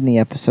explained in the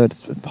episode?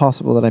 It's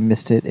possible that I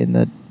missed it in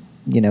the,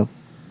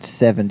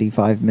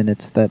 75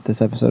 minutes that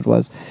this episode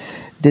was.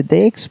 Did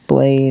they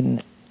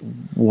explain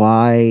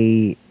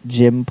why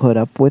Jim put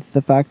up with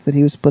the fact that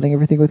he was splitting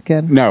everything with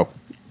Ken? No,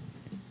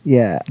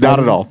 Yeah. not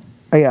at all.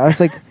 I was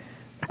like,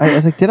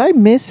 did I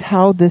miss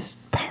how this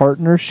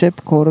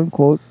partnership, quote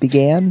unquote,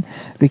 began?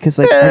 Because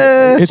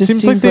It just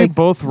seems like they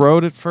both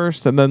wrote it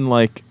first, and then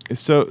like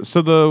so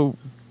the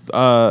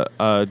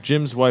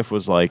Jim's wife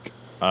was like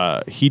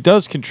he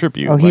does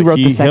contribute. Oh, he Like, wrote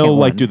the second he'll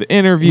like one. do the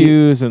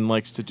interviews and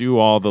likes to do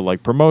all the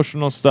like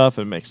promotional stuff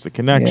and makes the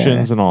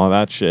connections Yeah. and all of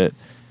that shit.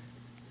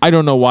 I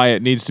don't know why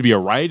it needs to be a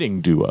writing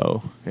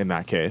duo in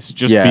that case.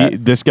 Just Yeah.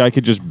 this guy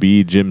could just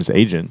be Jim's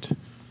agent,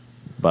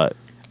 but.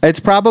 There's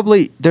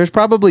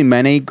probably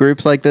many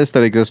groups like this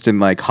that exist in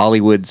like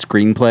Hollywood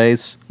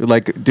screenplays,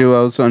 like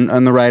duos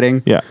on the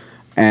writing. Yeah.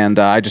 And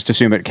I just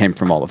assume it came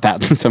from all of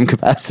that in some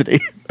capacity.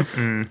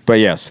 But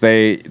yes,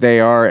 they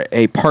are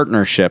a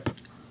partnership,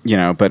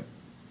 but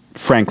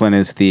Franklin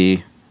is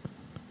the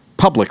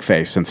public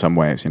face in some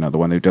ways, the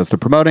one who does the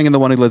promoting and the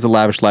one who lives a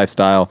lavish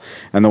lifestyle,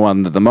 and the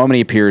one that the moment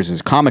he appears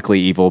is comically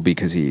evil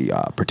because he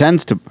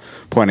pretends to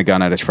point a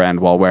gun at his friend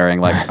while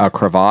wearing like a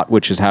cravat,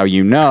 which is how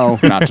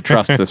not to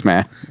trust this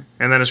man.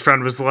 And then his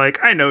friend was like,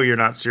 I know you're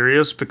not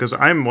serious because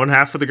I'm one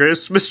half of the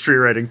greatest mystery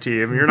writing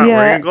team. You're not Yeah.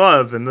 wearing a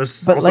glove, and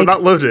this is But, also like,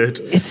 not loaded.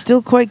 It's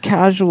still quite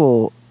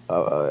casual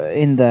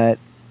in that,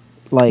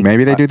 like...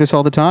 Maybe they do this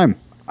all the time.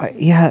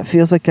 it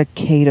feels like a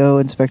Cato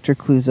Inspector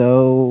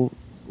Clouseau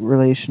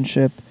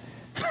relationship.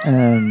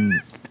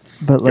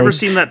 But You ever like,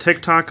 seen that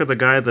TikTok of the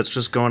guy that's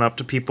just going up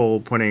to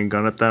people, pointing a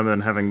gun at them, and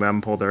then having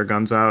them pull their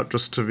guns out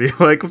just to be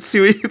like, let's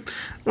see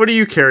what are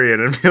you carrying?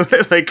 And be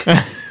like,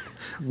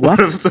 what?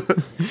 of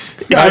the...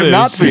 I've is-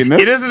 not seen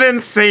this. It is an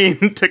insane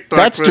TikTok.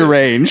 That's but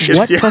deranged.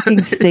 What Yeah.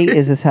 fucking state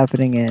is this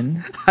happening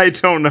in? I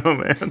don't know,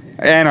 man.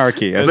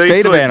 Anarchy. A They-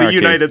 state of like, anarchy. The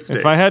United States.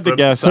 If I had to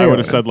That's- guess, I would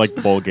have said like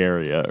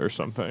Bulgaria or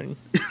something,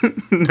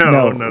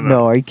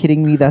 no. Are you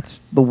kidding me? That's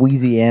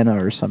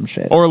Louisiana or some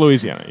shit. or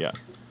Louisiana. Yeah,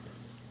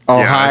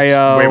 Ohio,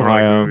 Yeah, it's way more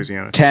like Ohio.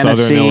 Louisiana.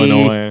 Tennessee, Southern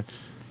Illinois.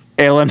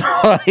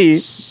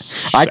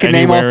 Illinois. I can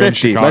name all Anywhere in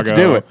 50. Let's do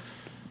Chicago. it.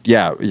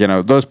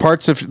 Yeah, those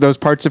parts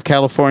of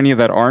California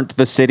that aren't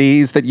the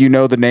cities that you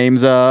know the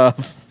names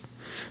of.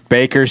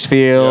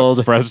 Bakersfield,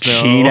 Yep, Fresno.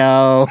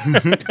 Chino,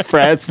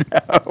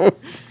 Fresno,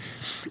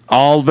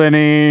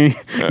 Albany,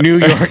 New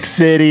York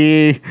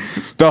City,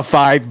 the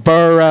 5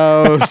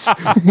 boroughs,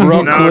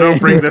 Brooklyn. No, don't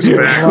bring this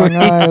back. Long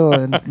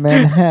Island, God, he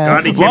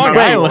Manhattan, came out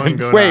Island.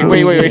 with one Wait,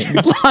 going wait,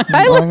 out.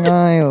 wait. Long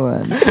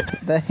Island,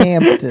 the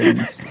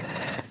Hamptons,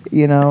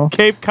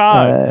 Cape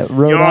Cod,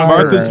 Rhode Yo, Island,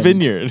 Martha's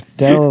Vineyard.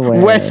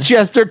 Delaware.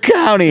 Westchester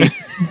County.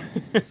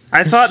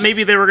 I thought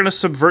maybe they were going to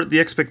subvert the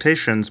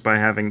expectations by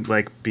having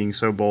being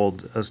so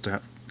bold as to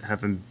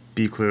have him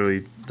be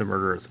clearly the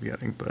murderer at the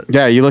beginning. But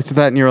Yeah, you looked at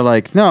that and you were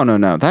like, no.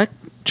 That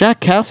Jack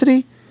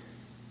Cassidy?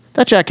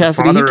 That Jack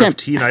Cassidy, he father of can't...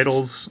 teen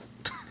idols,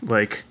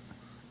 I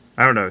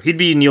don't know. He'd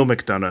be Neil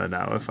McDonough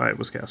now if I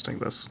was casting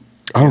this.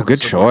 Oh, Yeah, good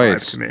this is a vibe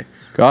choice. to me.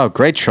 Oh,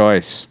 great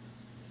choice.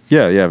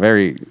 Yeah,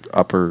 very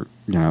upper,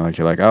 you're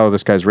like, oh,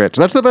 this guy's rich.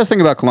 That's the best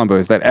thing about Columbo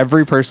is that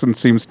every person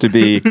seems to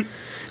be,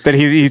 that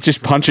he's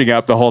just punching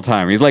up the whole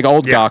time. He's like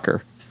old Yeah.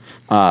 Gawker.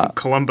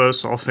 Columbo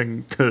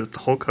solving the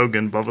Hulk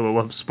Hogan Bubba the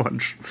Love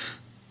Sponge.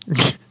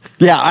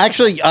 Yeah,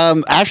 actually,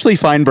 Ashley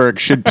Feinberg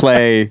should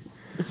play,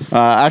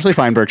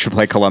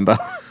 Columbo.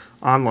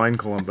 Online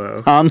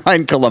Columbo.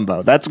 Online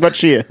Columbo. That's what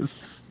she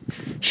is.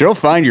 She'll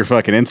find your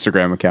fucking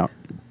Instagram account.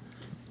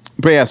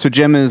 But yeah, so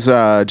Jim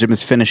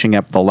is finishing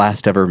up the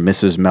last ever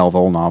Mrs.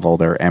 Melville novel,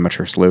 their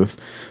amateur sleuth,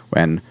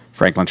 when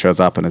Franklin shows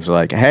up and is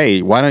like,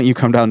 hey, why don't you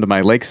come down to my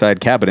lakeside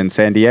cabin in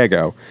San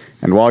Diego?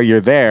 And while you're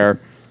there,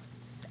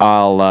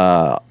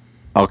 I'll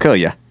kill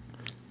you.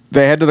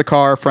 They head to the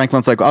car.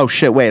 Franklin's like, oh,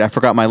 shit, wait, I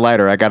forgot my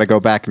lighter. I got to go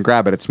back and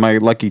grab it. It's my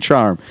lucky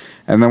charm.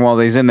 And then while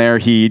he's in there,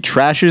 he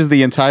trashes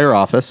the entire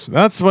office.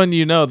 That's when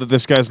you know that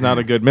this guy's not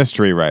a good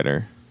mystery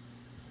writer.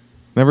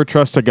 Never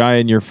trust a guy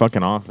in your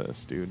fucking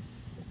office, dude.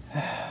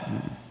 But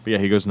yeah,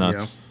 he goes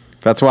nuts. Yeah.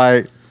 That's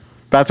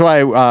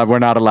why we're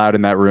not allowed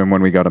in that room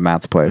when we go to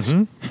Matt's place.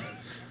 Mm-hmm.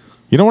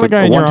 You don't want a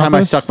guy in your office? One time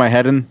I stuck my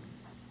head in.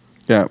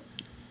 Yeah.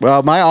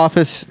 Well, my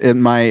office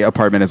in my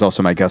apartment is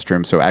also my guest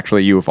room, so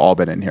actually you have all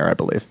been in here, I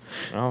believe.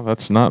 Oh,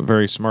 that's not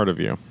very smart of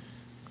you.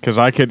 Because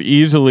I could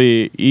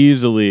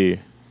easily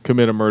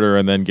commit a murder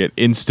and then get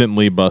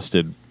instantly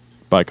busted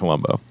by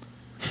Columbo.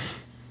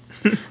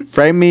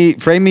 Frame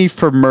me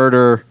for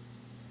murder.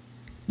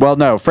 Well,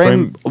 no,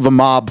 frame the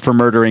mob for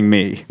murdering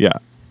me. Yeah.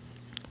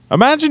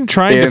 Imagine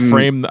trying to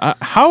frame...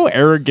 how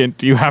arrogant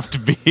do you have to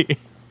be?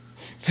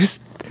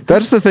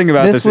 That's the thing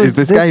about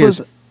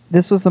this.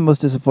 This was the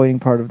most disappointing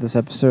part of this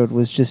episode,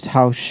 was just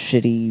how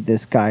shitty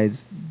this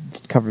guy's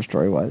cover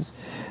story was.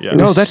 Yeah.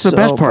 No, that's the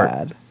best part.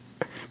 Bad.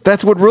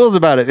 That's what rules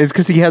about it, is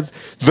because he has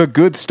the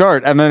good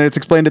start, and then it's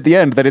explained at the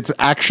end that it's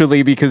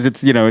actually because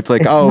it's, it's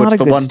like, it's not it's a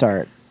the good one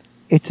start.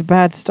 It's a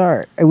bad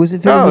start.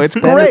 It's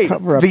great.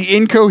 The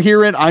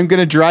incoherent, I'm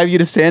going to drive you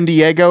to San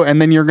Diego, and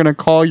then you're going to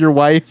call your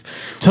wife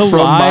to from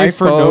lie my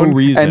for phone, no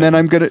reason. And then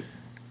I'm going to...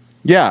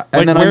 Yeah,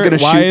 and then I'm going to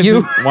shoot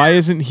you. Why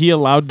isn't he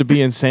allowed to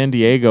be in San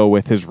Diego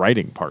with his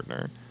writing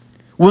partner?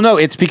 Well, no,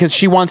 it's because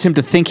she wants him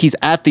to think he's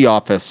at the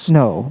office.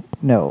 No.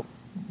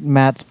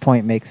 Matt's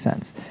point makes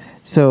sense.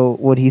 So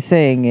what he's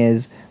saying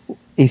is,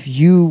 if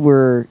you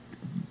were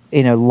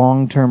in a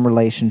long-term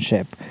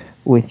relationship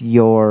with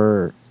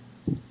your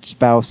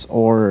spouse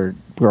or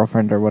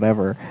girlfriend or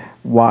whatever,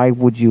 why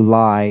would you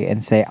lie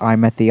and say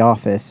I'm at the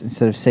office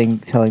instead of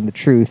telling the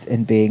truth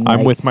and being I'm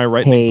like, with my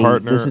writing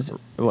partner.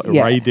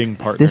 writing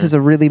partner. This is a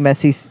really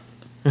messy.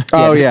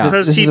 Because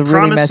this he is a really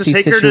promised to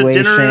messy take her to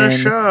dinner and a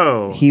situation.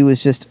 show. He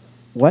was just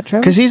what,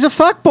 Trevor? Because he's a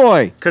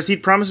fuckboy. Because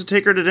he'd promised to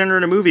take her to dinner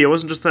and a movie. It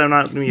wasn't just that I'm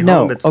not going to be No,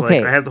 home. It's okay.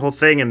 like I had the whole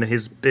thing, and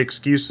his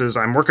excuses: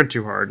 I'm working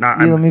too hard. Not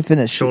let me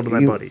finish. Show to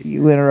my buddy.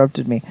 You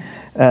interrupted me,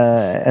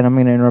 and I'm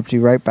going to interrupt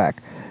you right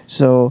back.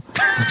 So,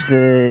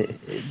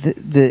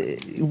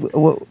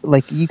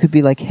 like you could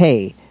be like,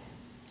 hey,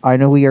 I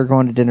know we are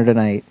going to dinner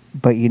tonight,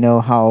 but you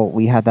know how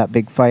we had that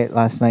big fight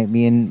last night,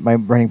 me and my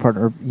writing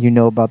partner, you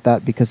know about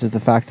that because of the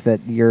fact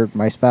that you're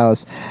my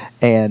spouse,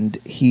 and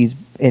he's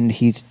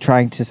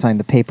trying to sign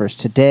the papers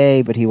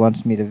today, but he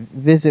wants me to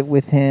visit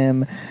with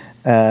him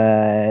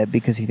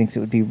because he thinks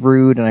it would be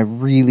rude, and I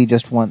really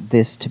just want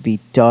this to be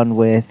done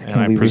with. And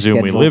I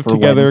presume we live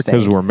together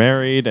because we're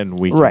married, and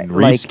we can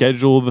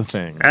reschedule the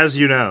thing. As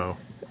you know.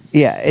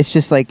 Yeah, it's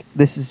just like,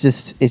 it's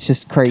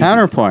just crazy.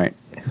 Counterpoint.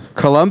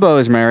 Columbo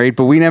is married,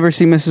 but we never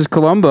see Mrs.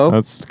 Columbo.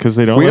 That's because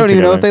they don't. We don't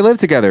even know if they live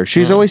together.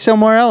 She's always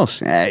somewhere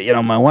else.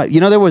 My wife.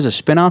 There was a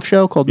spin-off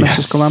show called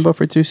Mrs. Columbo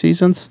for 2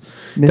 seasons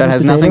that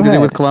has nothing to do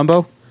with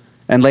Columbo.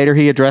 And later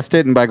he addressed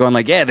it and by going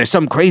like, "Yeah, there's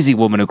some crazy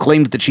woman who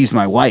claims that she's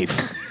my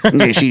wife.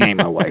 Yeah, she ain't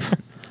my wife.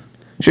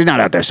 She's not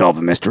out there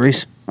solving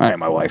mysteries. I ain't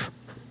my wife,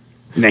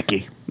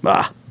 Nikki."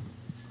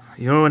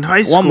 In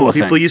high school,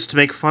 people used to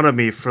make fun of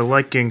me for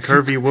liking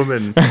curvy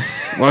women.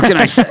 What can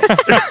I say?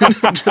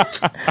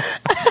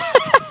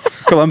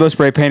 Columbo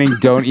spray painting.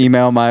 Don't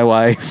email my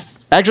wife.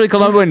 Actually,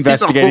 Columbo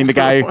investigating the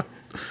guy.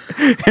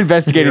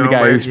 Investigating the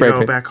guy who spray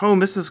painted. Back home,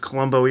 Mrs.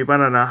 Columbo, we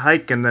went on a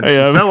hike and then she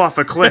fell off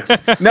a cliff.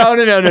 No.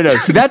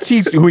 That's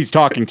who he's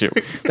talking to.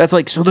 That's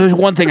like, so there's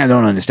one thing I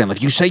don't understand.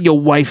 Like, you say your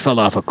wife fell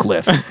off a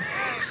cliff,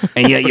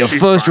 and yet your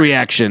first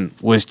reaction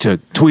was to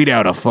tweet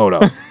out a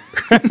photo.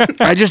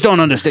 I just don't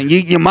understand.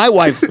 My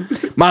wife,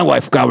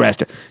 God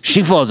rest her,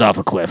 she falls off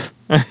a cliff.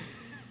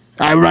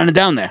 I run it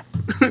down there.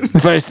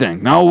 First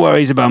thing, no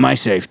worries about my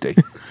safety.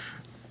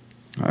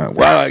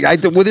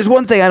 There's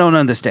one thing I don't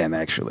understand,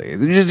 actually.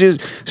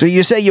 So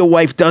you say your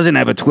wife doesn't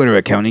have a Twitter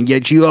account, and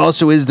yet she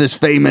also is this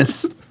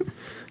famous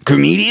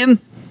comedian?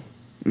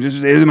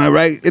 Am I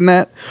right in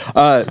that?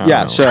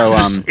 Yeah, so...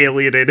 just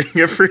alienating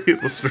every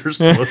listener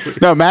slowly.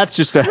 No, Matt's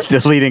just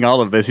deleting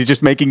all of this. He's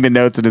just making the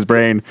notes in his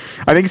brain.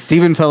 I think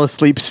Steven fell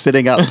asleep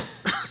sitting up.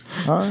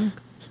 Can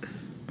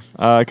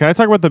I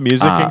talk about the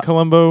music in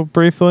Columbo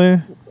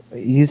briefly?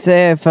 You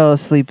say I fell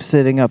asleep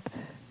sitting up.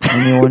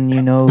 Anyone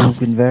you know who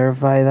can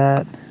verify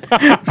that?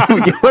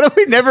 What if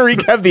we never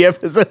recap the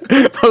episode,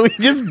 but we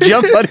just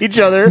jump on each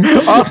other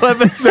all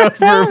episode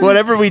for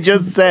whatever we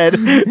just said,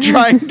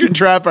 trying to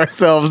trap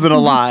ourselves in a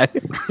lie?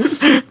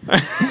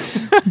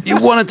 You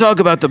want to talk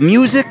about the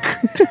music?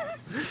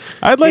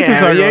 I'd like to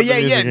talk about the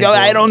music. No,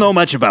 I don't know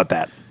much about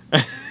that.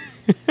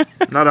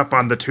 Not up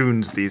on the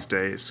tunes these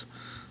days.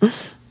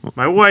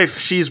 My wife,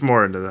 she's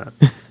more into that.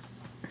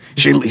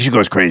 She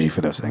goes crazy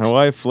for those things. My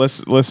wife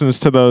listens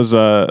to those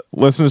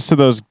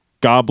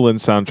Goblin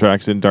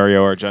soundtracks in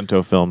Dario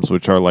Argento films,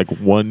 which are like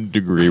 1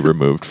 degree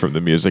removed from the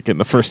music in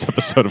the first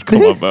episode of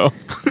Columbo.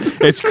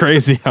 It's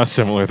crazy how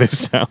similar they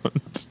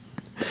sound.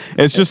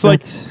 It's just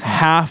like That's-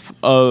 half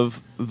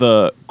of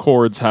the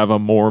chords have a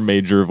more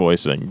major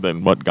voicing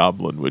than what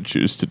Goblin would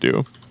choose to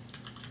do.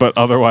 But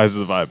otherwise,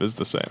 the vibe is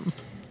the same.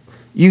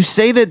 You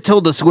say that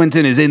Tilda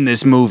Swinton is in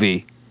this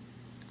movie,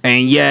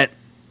 and yet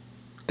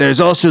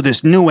there's also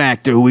this new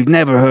actor who we've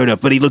never heard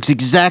of, but he looks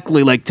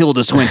exactly like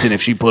Tilda Swinton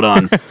if she put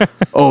on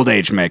old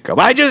age makeup.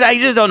 I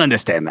just don't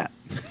understand that.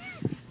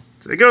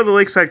 So they go to the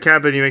lakeside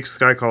cabin. He makes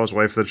the guy call his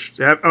wife.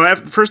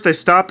 First, they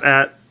stop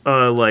at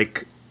a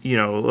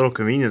little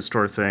convenience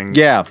store thing.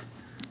 Yeah.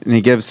 And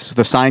he gives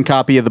the signed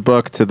copy of the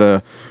book to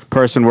the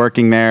person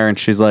working there, and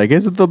she's like,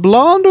 "Is it the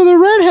blonde or the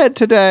redhead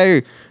today?"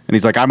 And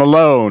he's like, "I'm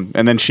alone."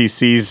 And then she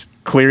sees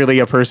clearly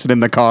a person in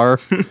the car.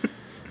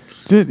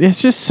 Dude,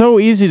 it's just so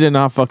easy to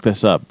not fuck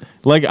this up.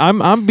 Like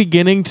I'm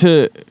beginning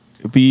to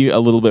be a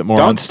little bit more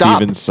Don't on stop.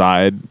 Steven's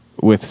side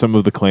with some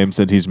of the claims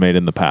that he's made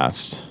in the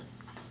past.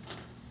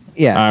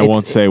 Yeah, I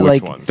won't say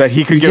which ones. That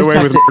he could you get just away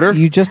have with to- murder?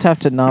 You just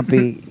have to not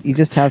be. You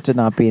just have to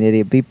not be an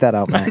idiot. Beep that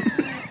out, Matt.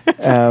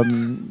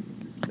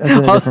 That's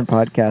in a different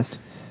podcast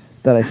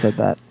that I said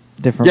that.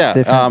 Different,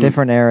 Yeah,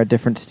 different era,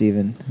 different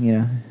Steven. You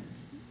know.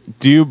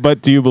 Do you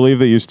believe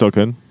that you still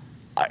could?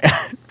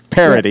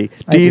 Parody.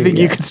 I Do you do, think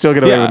you yeah. could still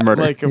get away with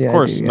murder? Like of Yeah, I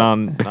course, do, yeah.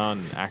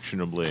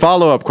 non-actionably.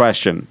 Follow-up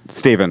question,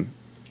 Steven.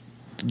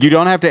 You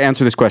don't have to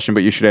answer this question,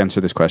 but you should answer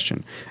this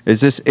question.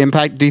 Is this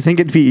impact? Do you think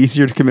it'd be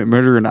easier to commit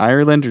murder in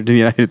Ireland or the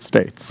United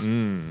States?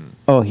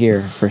 Oh,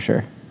 here for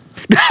sure.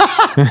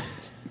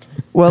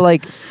 Well,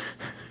 like,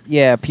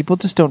 yeah, people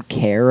just don't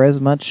care as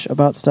much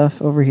about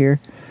stuff over here.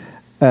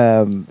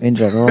 In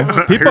general,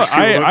 People- Irish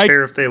don't I-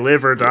 care if they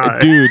live or die.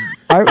 Dude,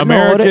 no, what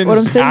Americans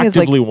I'm saying is,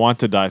 like- actively want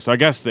to die, so I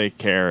guess they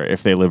care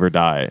if they live or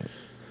die.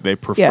 They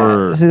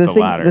prefer yeah. So the the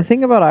thing, latter. the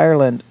thing about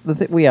Ireland,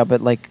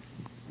 but like,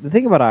 the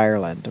thing about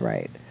Ireland,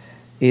 right,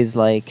 is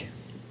like,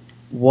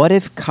 what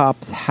if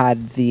cops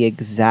had the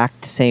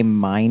exact same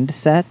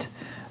mindset,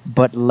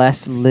 but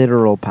less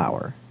literal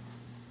power?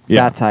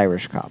 Yeah. That's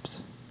Irish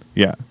cops.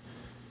 Yeah.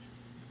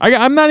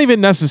 I'm not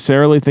even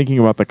necessarily thinking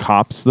about the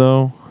cops,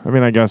 though. I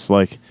mean, I guess,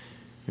 like,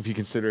 if you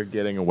consider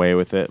getting away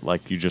with it,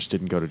 like, you just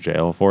didn't go to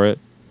jail for it.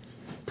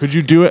 Could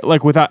you do it,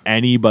 like, without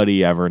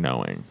anybody ever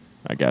knowing,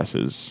 I guess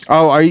is...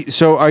 Oh, are you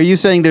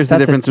saying there's the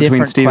That's difference a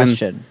between different Steven?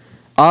 question.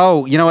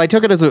 Oh, I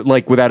took it as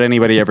like without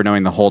anybody ever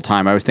knowing the whole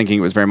time. I was thinking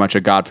it was very much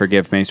a God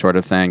forgive me sort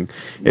of thing.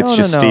 It's No,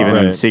 just no, no. Steven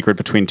and Right. secret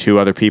between two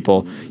other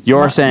people.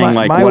 You're saying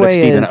like, my what if way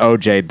Steven is-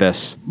 OJ'd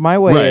this? My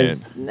way Right.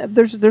 is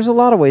there's a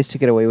lot of ways to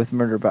get away with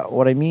murder, but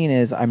what I mean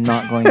is I'm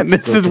not going And to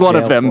this go is to one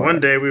of jail them. for One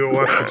it. day we will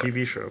watch the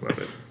TV show about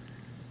it.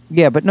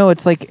 Yeah, but no,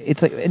 it's like,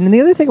 and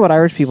the other thing about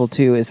Irish people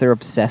too is they're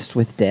obsessed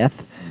with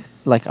death,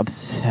 like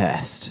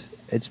obsessed.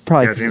 It's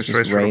probably Yeah, because James it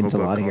Joyce just wrote a rains a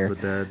whole lot book here. called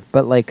The Dead.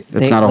 But like,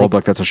 That's not a whole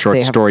book. That's a short they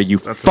have- story. You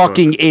That's a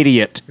fucking book.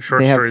 idiot.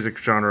 Short They have- stories, a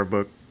genre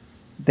book.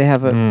 They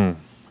have a. I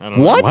don't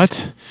know. What?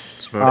 What?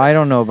 It's about I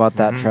don't know about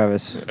that,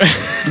 Travis.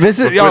 This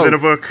is within a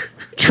book.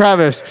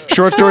 Travis.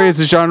 Short story is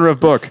a genre of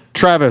book.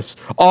 Travis.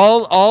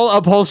 All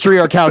upholstery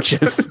are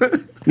couches.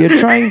 You're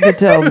trying to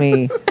tell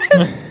me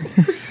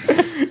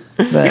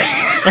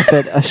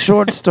that a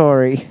short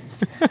story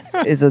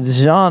is a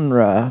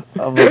genre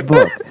of a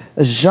book.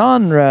 A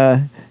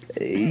genre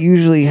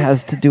usually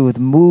has to do with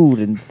mood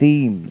and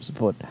themes,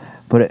 but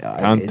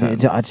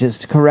Content.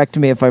 just correct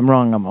me if I'm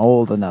wrong. I'm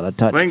old and out of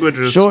touch. Language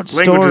is- short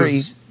language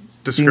is stories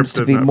seems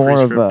to descriptive, be not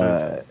more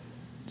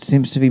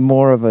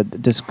of a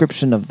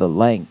description of the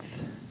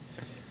length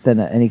than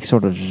any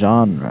sort of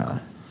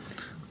genre.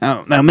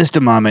 Now,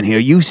 Mr. Marmon here,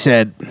 you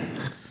said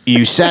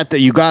you sat there,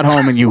 you got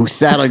home and you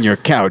sat on your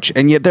couch,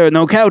 and yet there are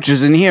no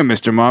couches in here,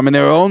 Mr. Marmon.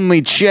 There are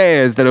only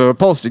chairs that are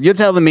upholstered. You're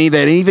telling me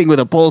that anything with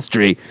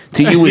upholstery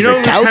to you is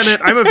a couch?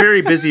 Lieutenant, I'm a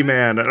very busy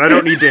man, and I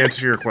don't need to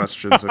answer your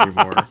questions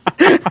anymore.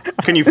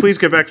 Can you please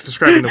get back to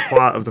describing the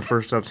plot of the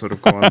first episode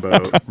of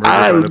Columbo?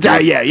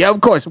 Yeah,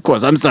 of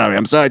course. I'm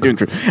sorry to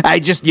intrude. I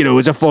just, it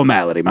was a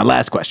formality. My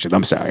last question.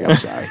 I'm sorry.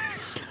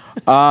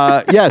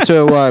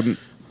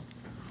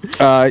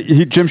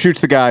 Jim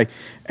shoots the guy,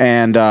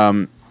 and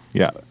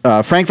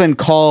Yeah. Franklin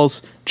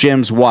calls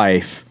Jim's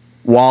wife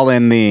while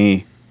in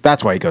the...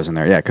 That's why he goes in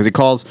there, yeah, because he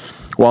calls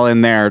while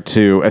in there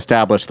to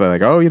establish that,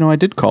 like, I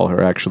did call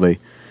her, actually,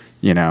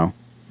 so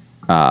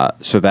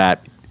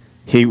that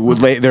he would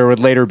there would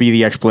later be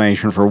the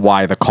explanation for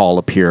why the call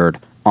appeared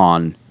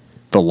on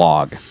the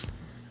log.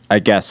 I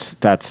guess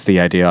that's the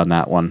idea on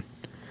that one.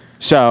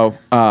 So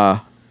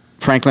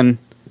Franklin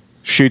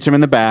shoots him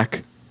in the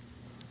back,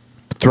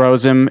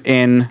 throws him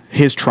in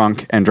his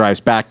trunk, and drives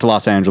back to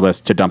Los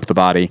Angeles to dump the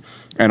body,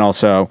 and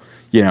also,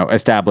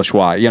 establish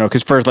why.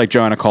 Because first, like,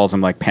 Joanna calls him,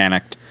 like,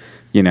 panicked.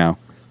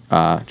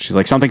 She's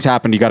like, something's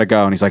happened. You got to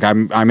go. And he's like,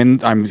 I'm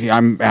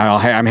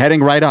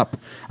heading right up.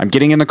 I'm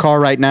getting in the car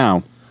right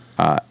now.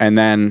 And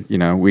then,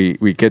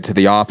 we get to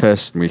the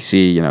office and we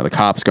see, the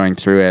cops going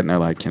through it, and they're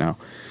like,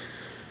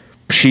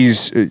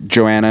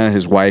 Joanna,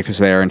 his wife, is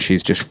there, and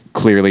she's just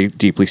clearly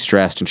deeply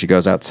stressed, and she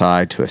goes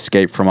outside to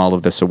escape from all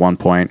of this at one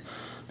point.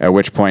 At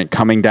which point,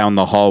 coming down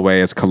the hallway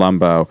is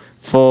Columbo,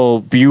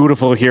 full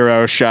beautiful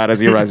hero shot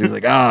as he arrives. He's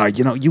like,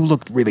 you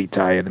look really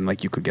tired and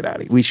like you could get out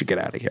of here. We should get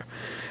out of here.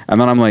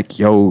 And then I'm like,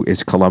 yo,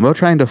 is Columbo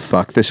trying to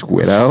fuck this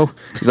widow?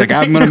 He's like,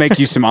 I'm going to make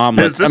you some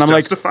omelets. And I'm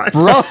justified?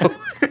 like,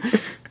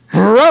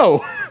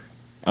 bro.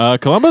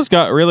 Columbo's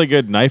got really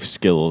good knife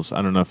skills.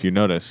 I don't know if you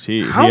noticed.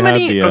 He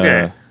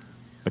had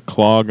the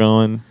claw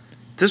going.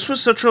 There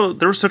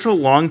was such a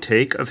long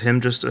take of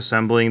him just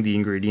assembling the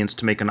ingredients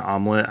to make an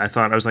omelet.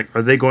 I was like,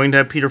 are they going to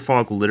have Peter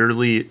Falk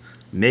literally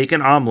make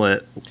an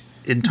omelet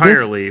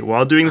entirely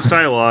while doing this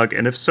dialogue?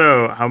 And if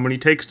so, how many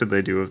takes did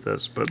they do of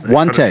this? But they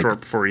one cut take it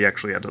short before he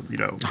actually had to,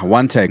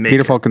 one take.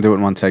 Peter Falk can do it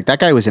in one take. That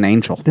guy was an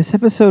angel. This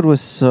episode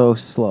was so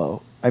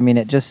slow. I mean,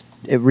 it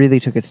really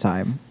took its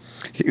time.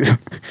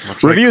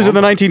 Reviews in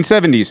the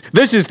 1970s.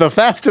 This is the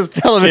fastest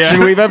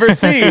television we've ever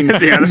seen.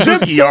 This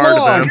is ER to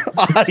them.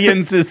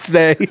 Audiences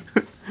say.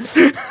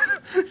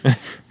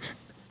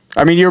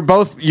 I mean,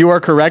 you are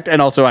correct,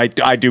 and also I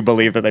do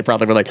believe that they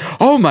probably were like,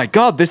 oh my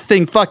god, this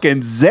thing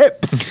fucking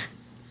zips.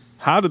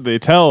 How did they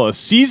tell a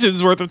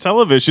season's worth of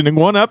television in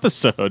one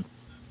episode?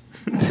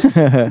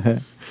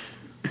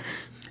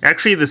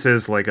 Actually, this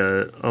is like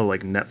a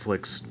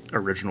Netflix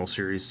original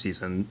series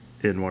season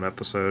in one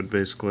episode,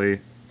 basically.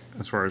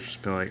 As far as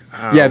just being like,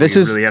 this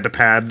is really had to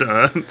pad.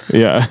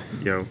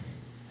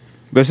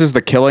 This is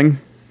The Killing,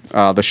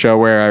 the show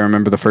where I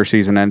remember the first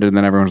season ended, and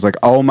then everyone was like,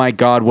 "Oh my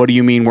god, what do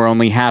you mean we're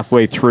only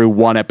halfway through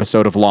one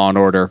episode of Law and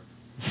Order?"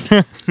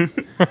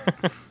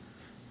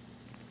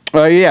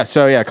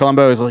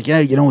 Columbo is like,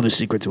 the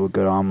secret to a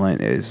good omelet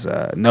is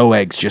no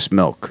eggs, just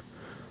milk,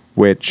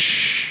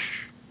 which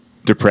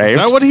depraved. Is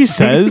that what he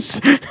says?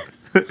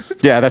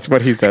 Yeah, that's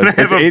what he says. Can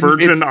I have a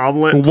virgin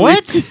omelet?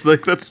 What? Please?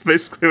 Like, that's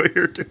basically what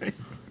you're doing.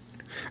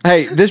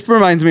 Hey, this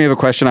reminds me of a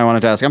question I wanted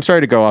to ask. I'm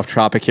sorry to go off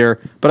topic here,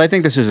 but I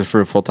think this is a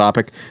fruitful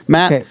topic.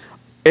 Matt,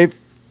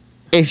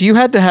 if you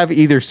had to have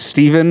either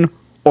Steven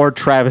or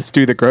Travis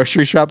do the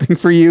grocery shopping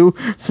for you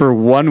for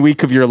 1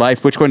 week of your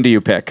life, which one do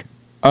you pick?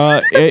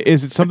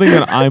 Is it something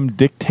that I'm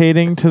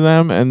dictating to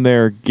them and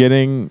they're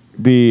getting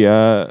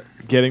the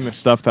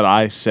stuff that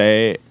I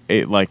say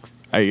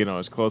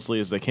as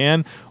closely as they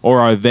can, or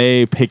are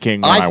they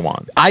picking what I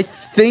want? I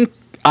think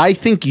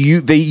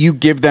you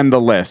give them the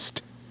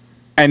list.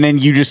 And then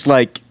you just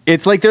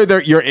it's like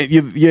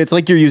it's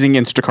like you're using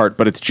Instacart,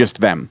 but it's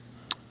just them.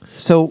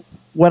 So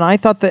when I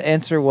thought the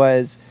answer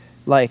was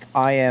like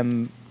I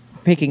am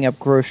picking up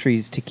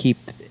groceries to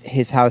keep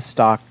his house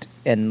stocked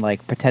and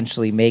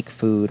potentially make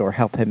food or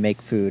help him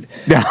make food,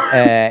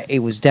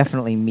 it was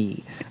definitely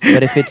me.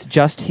 But if it's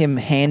just him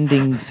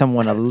handing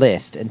someone a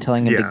list and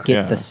telling him to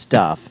get the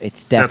stuff,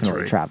 it's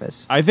definitely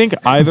Travis. I think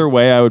either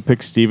way I would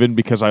pick Steven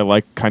because I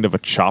like kind of a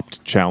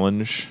chopped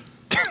challenge.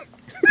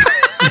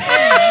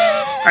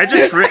 I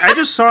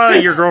just saw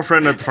your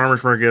girlfriend at the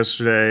farmer's market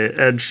yesterday,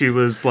 and she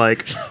was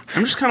like,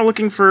 "I'm just kind of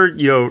looking for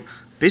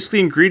basically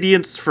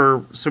ingredients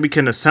so we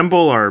can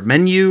assemble our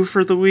menu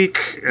for the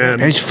week."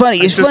 And it's funny.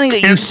 It's funny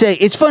that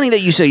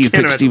you say you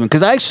picked Steven,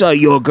 because I saw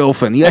your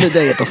girlfriend the other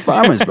day at the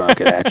farmer's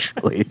market.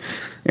 Actually,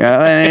 she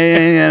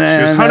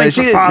was hunting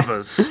for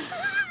favas.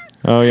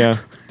 Oh yeah,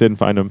 didn't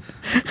find them,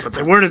 but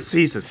they weren't in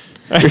season.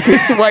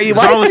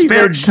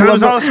 It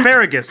was all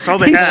asparagus. All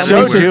they had. He's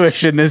so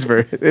Jewish in this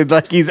version.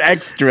 He's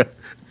extra.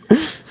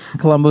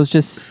 Columbo's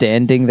just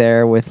standing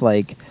there with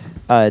a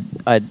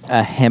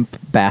hemp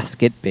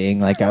basket,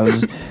 being like, I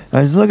was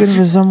looking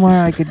for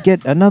somewhere I could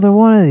get another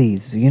one of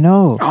these.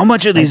 How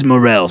much are these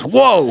morels?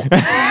 Whoa.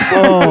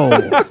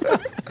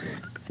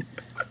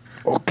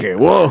 Okay,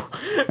 whoa.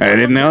 I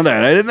didn't know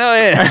that.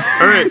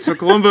 All right, so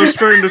Columbo's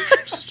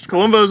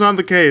on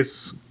the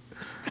case.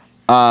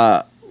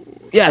 I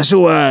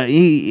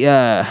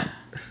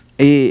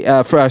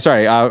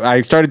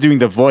started doing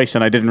the voice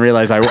and I didn't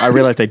realize I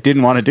realized I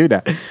didn't want to do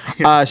that.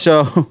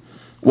 So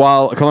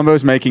while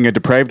Columbo's making a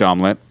depraved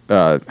omelet,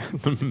 the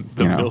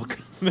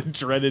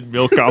dreaded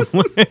milk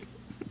omelet.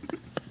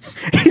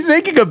 He's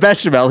making a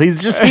bechamel.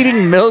 He's just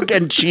eating milk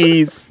and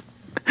cheese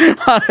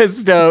on a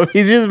stove.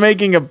 He's just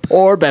making a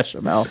poor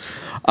bechamel.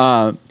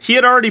 He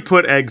had already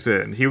put eggs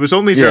in. He was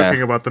only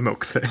joking about the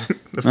milk thing.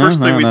 The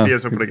first thing we see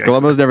is him putting eggs in.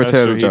 Columbo's never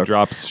said a joke. He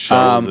drops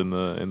shells in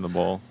the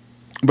bowl.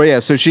 But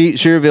yeah, so she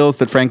reveals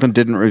that Franklin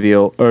didn't write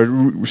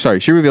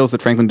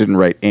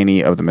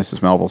any of the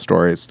Mrs. Melville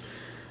stories,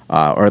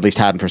 or at least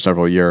hadn't for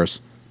several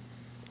years.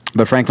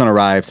 But Franklin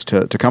arrives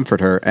to comfort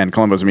her, and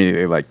Columbo's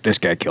immediately like, this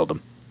guy killed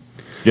him.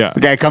 Yeah.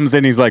 The guy comes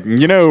in, he's like,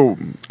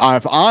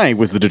 if I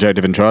was the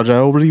detective in charge, I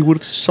already would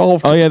have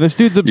solved it. Oh yeah, this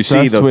dude's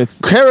obsessed with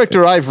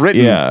character I've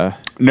written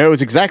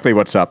knows exactly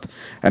what's up,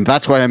 and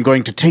that's why I'm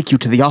going to take you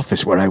to the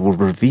office where I will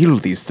reveal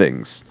these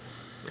things.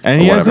 And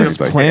he has this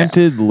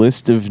planted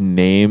list of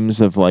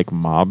names of like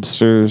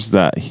mobsters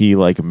that he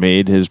like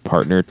made his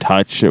partner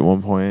touch at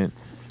one point.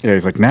 Yeah,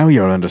 he's like, now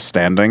you're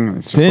understanding.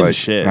 It's just like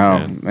shit,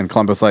 man. And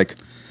Columbo's like,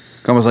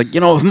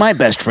 if my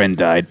best friend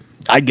died,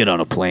 I'd get on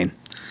a plane.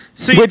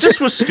 So Which this is-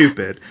 was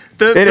stupid.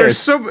 It There's is.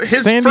 so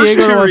his San first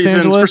Diego to two Los reasons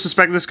for Angeles?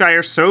 suspecting this guy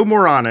are so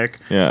moronic.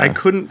 Yeah. I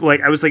couldn't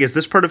I was like, is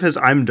this part of his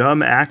 "I'm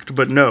dumb" act?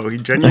 But no, he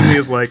genuinely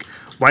is like,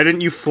 why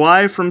didn't you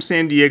fly from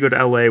San Diego to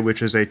L.A.,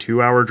 which is a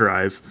 2-hour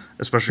drive,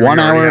 especially when 1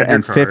 you already hour had your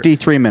and car?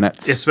 53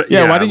 minutes.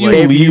 Yeah, why didn't you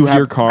like, leave you have-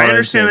 your car? I in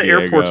understand San that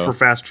airports Diego? were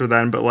faster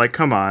then, but like,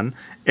 come on.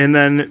 And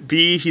then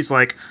B, he's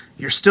like,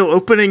 you're still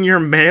opening your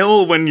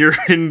mail when you're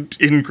in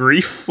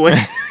grief.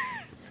 Like,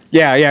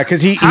 Yeah,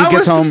 because he how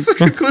gets is home. this a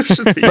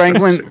conclusion that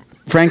you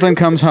Franklin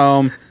comes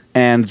home,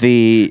 and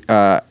the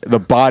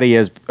body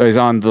is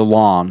on the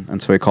lawn,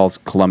 and so he calls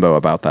Columbo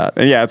about that.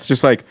 And yeah, it's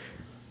just like,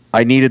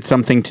 I needed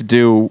something to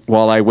do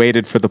while I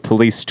waited for the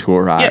police to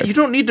arrive. Yeah, you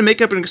don't need to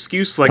make up an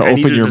excuse like To I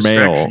need open a your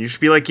distraction. mail. You should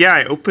be like, yeah,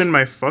 I open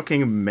my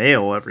fucking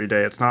mail every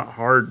day. It's not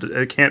hard.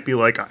 It can't be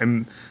like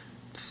I'm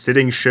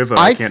sitting Shiva.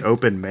 I can't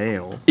open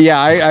mail. Yeah,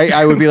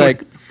 I would be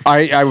like,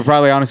 I would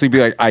probably honestly be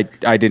like, I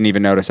didn't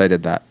even notice I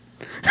did that.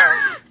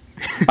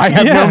 I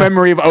have no Yeah.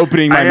 memory of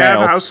opening my I mail.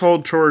 have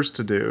household chores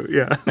to do.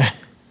 Yeah,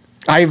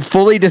 I'm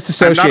fully I'm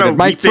disassociated. not a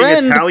My weeping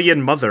friend,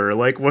 Italian mother.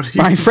 Like, what? Do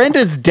you my friend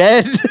is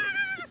dead.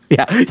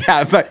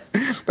 yeah, but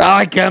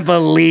I can't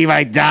believe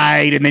I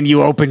died, and then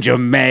you opened your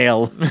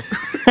mail.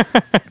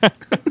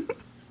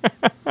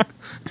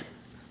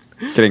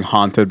 Getting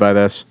haunted by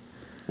this.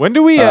 When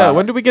do we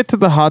get to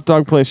the hot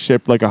dog place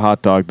shaped like a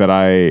hot dog that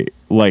I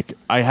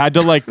had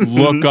to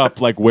look up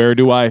where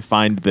do I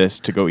find this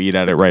to go eat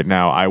at it right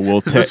now? I will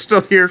Is take this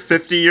still here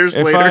 50 years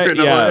later in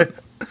LA?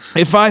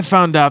 If I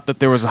found out that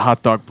there was a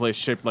hot dog place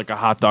shaped like a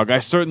hot dog, I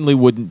certainly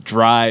wouldn't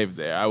drive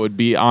there. I would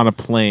be on a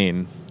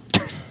plane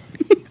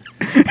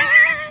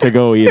to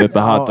go eat at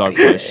the hot dog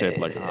place shaped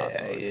like a hot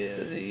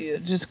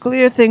dog. Just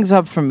clear things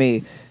up for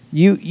me.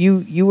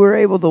 You were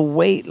able to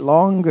wait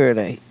longer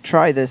to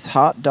try this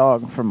hot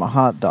dog from a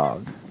hot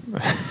dog.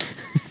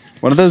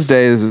 One of those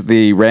days,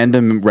 the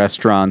random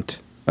restaurant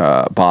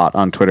bot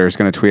on Twitter is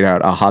going to tweet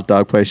out a hot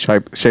dog place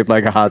shaped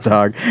like a hot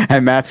dog,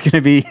 and Matt's going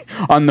to be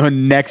on the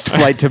next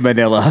flight to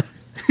Manila.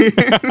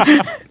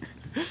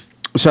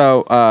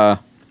 So,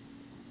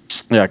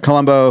 yeah,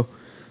 Columbo,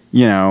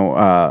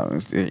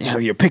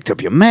 you picked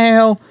up your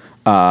mail,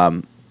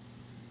 and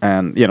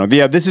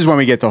this is when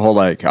we get the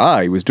whole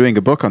he was doing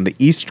a book on the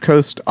East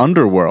Coast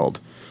underworld.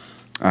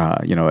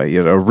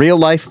 A real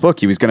life book.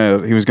 He was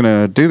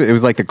gonna do that. It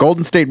was like the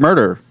Golden State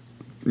Murder.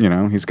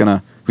 He's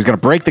gonna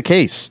break the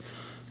case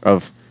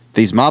of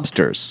these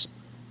mobsters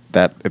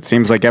that it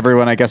seems like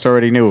everyone, I guess,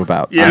 already knew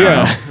about.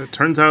 Yeah. It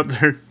turns out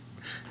they're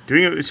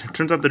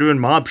doing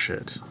mob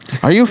shit.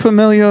 Are you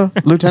familiar,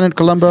 Lieutenant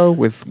Columbo,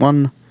 with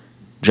one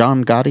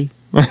John Gotti,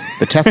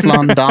 the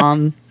Teflon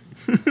Don?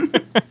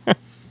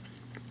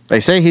 They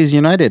say he's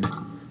united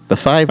the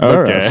 5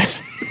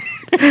 boroughs.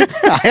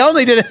 I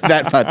only did it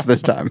that much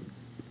this time.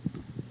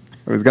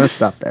 I was going to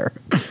stop there.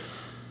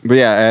 But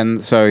yeah,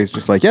 and so he's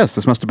just like, yes,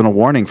 this must have been a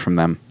warning from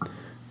them.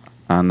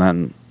 And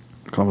then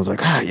Columbo's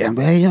like,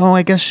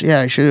 I guess,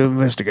 I should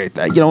investigate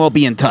that. I'll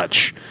be in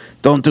touch.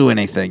 Don't do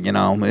anything,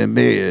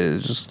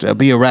 just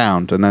be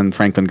around. And then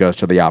Franklin goes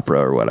to the opera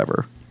or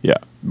whatever. Yeah.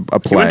 A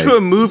He play. went to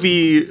a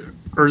movie,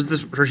 or is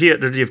this? Or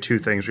did he have two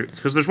things?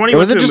 Because there's one he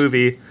went to a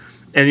movie,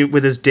 and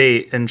with his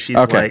date, and she's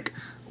like,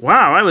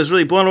 "Wow, I was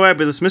really blown away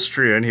by this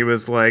mystery," and he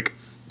was like,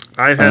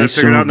 "I had it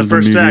figured out in the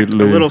first act. A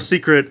little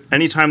secret: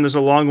 anytime there's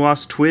a long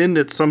lost twin,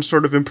 it's some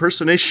sort of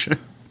impersonation."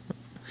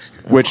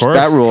 Which that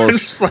I'm rules.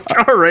 just like,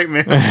 all right,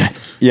 man.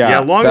 Yeah,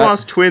 long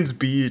lost twins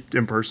be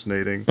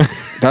impersonating.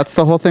 That's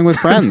the whole thing with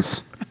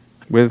Friends,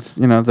 with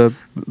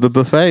the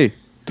buffet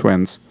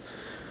twins.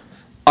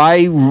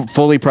 I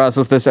fully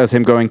process this as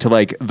him going to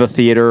the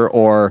theater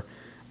or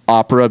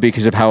opera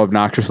because of how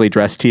obnoxiously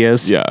dressed he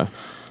is. Yeah.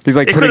 He's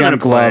putting on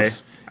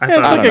gloves.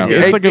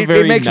 It's like a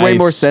very it makes nice way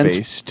more sense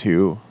space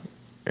too,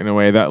 in a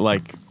way that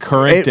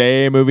current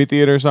day movie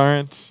theaters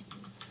aren't.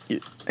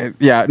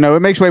 Yeah, no,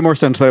 it makes way more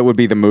sense that it would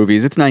be the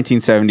movies. It's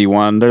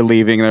 1971. They're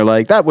leaving. They're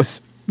like,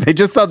 they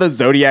just saw the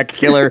Zodiac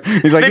Killer.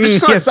 He's like, they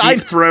just yes, saw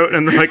Deep Throat,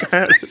 and they're like,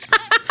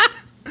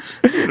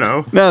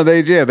 No,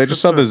 they just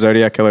saw the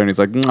Zodiac Killer, and he's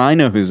like, I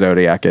know who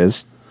Zodiac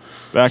is.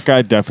 That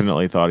guy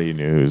definitely thought he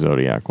knew who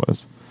Zodiac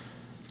was.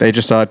 They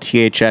just saw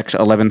THX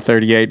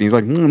 1138, and he's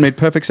like, it made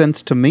perfect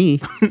sense to me.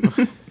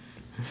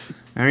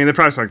 I mean, they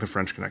probably saw the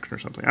French Connection or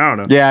something. I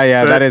don't know.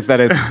 Yeah, that is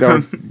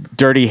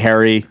Dirty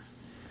Harry,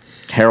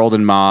 Harold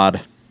and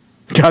Maude,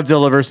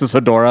 Godzilla versus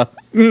Hedorah.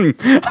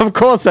 Of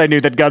course, I knew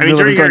that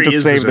Godzilla was going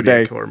to save the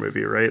day. Killer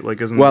movie, right?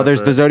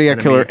 There's the Zodiac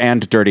Killer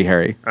and Dirty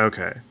Harry.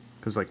 Okay,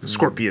 because the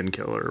Scorpion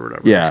Killer or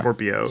whatever. Yeah,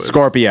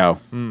 Scorpio.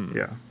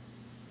 Yeah,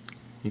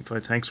 he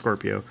fights Hank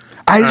Scorpio.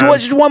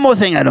 Just one more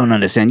thing I don't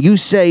understand. You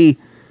say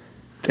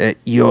that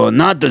you're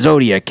not the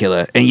Zodiac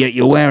Killer, and yet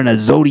you're wearing a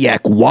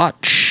Zodiac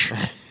watch.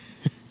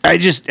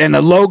 And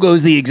the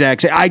logo's the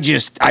exact same. I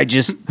just,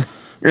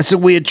 it's a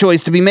weird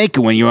choice to be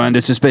making when you're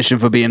under suspicion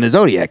for being the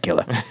Zodiac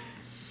Killer.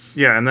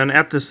 Yeah, and then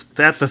at the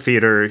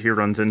theater, he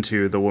runs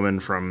into the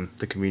woman from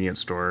the convenience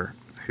store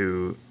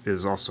who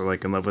is also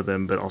in love with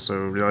him, but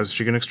also realizes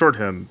she can extort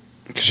him.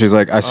 She's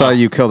like, I saw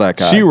you kill that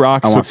guy. She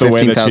rocks I want with the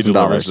way that she $15,000.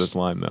 delivers this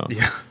line, though.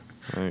 Yeah,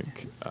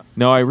 Like,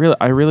 no, I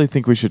really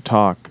think we should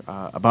talk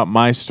about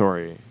my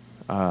story.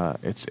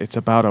 It's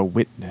about a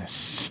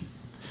witness,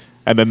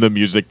 and then the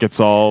music gets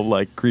all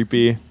like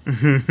creepy.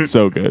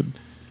 So good.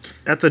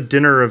 At the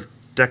dinner of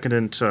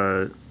decadent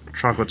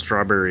chocolate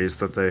strawberries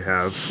that they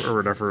have, or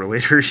whatever.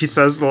 Later, he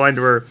says the line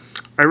to her,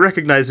 "I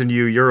recognize in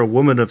you, you're a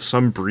woman of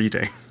some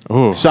breeding."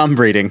 Oh, Some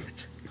breeding.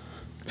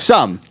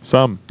 Some.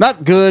 some.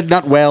 Not good,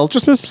 not well,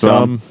 just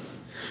some.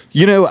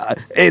 You know,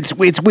 it's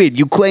weird.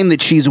 You claim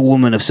that she's a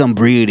woman of some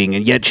breeding,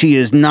 and yet she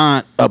is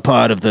not a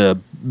part of the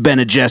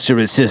Bene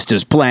Gesserit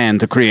sisters' plan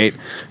to create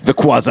the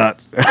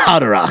Quasat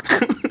Haderach.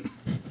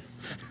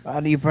 How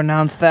do you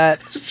pronounce that?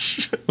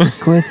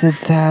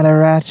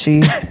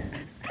 Quasitadarachi.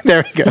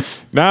 There we go.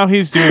 Now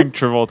he's doing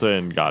Travolta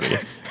and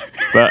Gotti.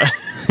 But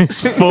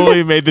he's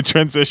fully made the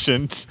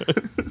transition.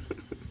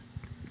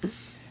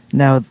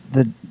 Now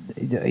the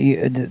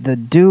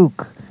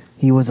Duke,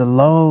 he was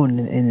alone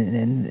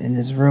in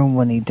his room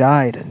when he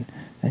died,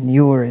 and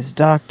you were his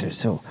doctor.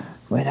 So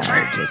when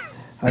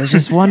I was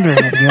just wondering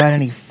if you had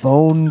any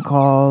phone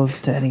calls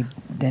to any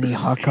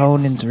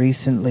Harkonnens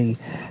recently,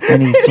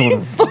 any sort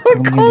of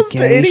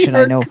communication.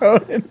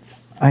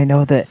 I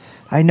know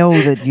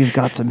that you've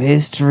got some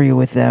history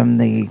with them.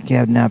 They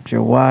kidnapped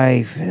your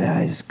wife.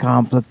 It's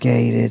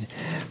complicated,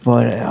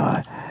 but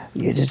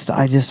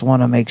I just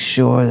want to make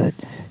sure that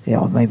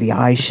maybe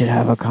I should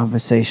have a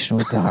conversation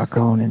with the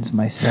Harkonnens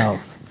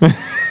myself.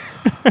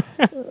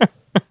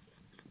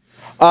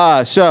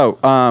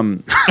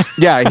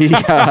 Yeah, he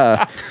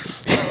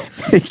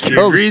He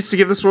agrees to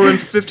give this woman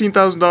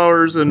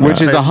 $15,000, and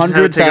which is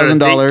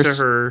 $100,000 to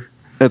her.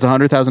 That's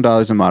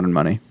 $100,000 in modern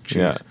money. Jeez.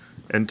 Yeah.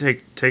 And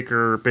take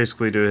her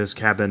basically to his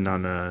cabin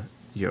on a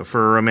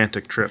for a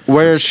romantic trip.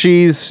 Where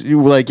she's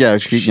like,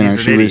 She's an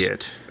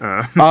idiot.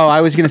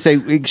 I was gonna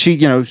say she,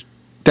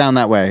 down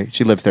that way.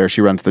 She lives there.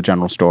 She runs the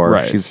general store.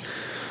 Right. She's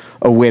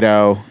a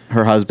widow.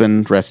 Her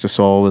husband, rest his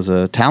soul, was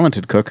a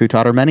talented cook who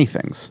taught her many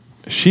things.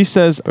 She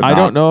says, But I not-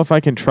 don't know if I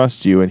can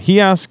trust you. And he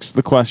asks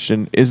the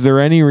question, is there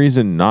any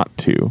reason not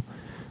to?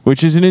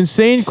 Which is an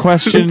insane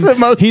question. The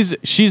most-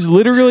 She's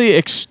literally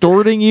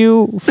extorting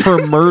you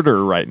for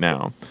murder right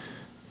now.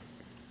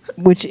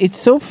 Which it's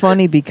so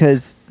funny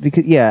because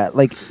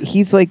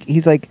he's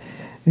like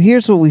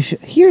here's what we should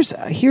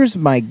here's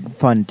my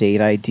fun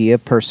date idea,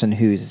 person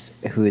who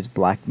is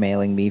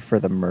blackmailing me for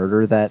the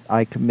murder that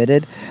I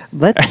committed.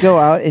 Let's go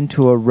out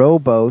into a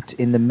rowboat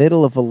in the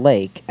middle of a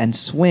lake and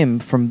swim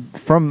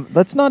from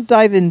let's not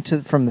dive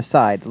into from the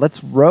side.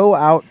 Let's row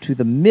out to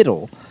the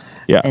middle.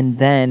 Yeah. And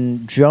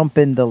then jump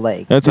in the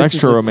lake. That's This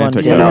extra is a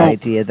romantic, fun date though.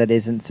 idea that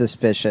isn't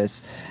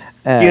suspicious.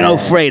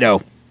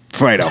 Fredo.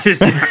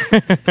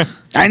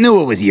 I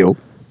knew it was you.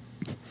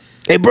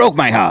 It broke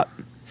my heart.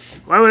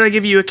 Why would I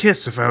give you a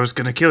kiss if I was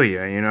going to kill you?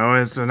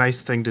 It's a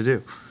nice thing to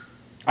do.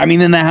 I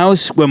mean, in the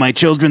house where my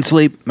children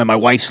sleep and my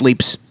wife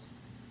sleeps.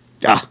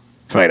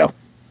 Fredo.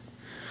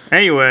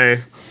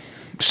 Anyway,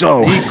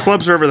 So, he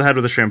clubs her over the head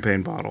with a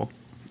champagne bottle,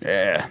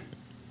 yeah.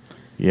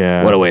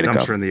 Yeah. What a way to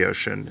dumps go. her in the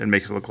ocean, and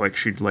makes it look like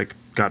she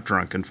got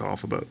drunk and fell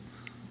off a boat.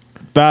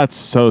 That's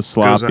so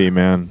sloppy, up.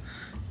 man.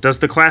 Does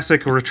the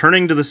classic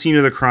returning to the scene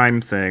of the crime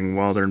thing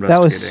while they're That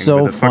investigating. was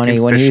so with a funny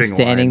fucking when he was fishing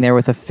standing line. there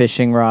with a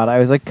fishing rod. I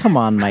was like, "Come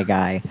on, my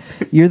guy,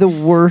 you're the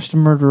worst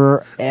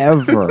murderer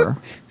ever."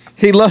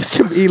 He loves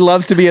to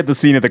be at the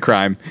scene of the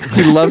crime.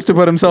 He loves to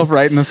put himself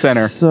right in the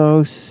center.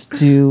 So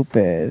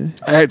stupid.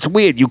 It's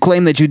weird. You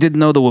claim that you didn't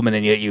know the woman,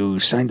 and yet you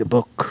signed a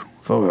book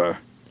for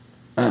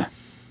her.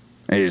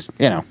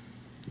 Yeah,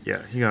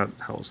 he got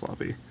hella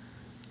sloppy.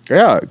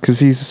 Yeah, because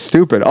he's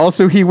stupid.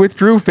 Also, he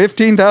withdrew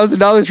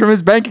 $15,000 from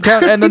his bank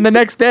account, and then the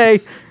next day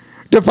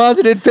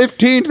deposited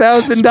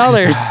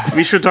 $15,000.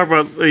 We should talk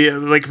about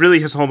really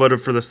his whole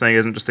motive for this thing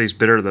isn't just that he's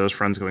bitter that his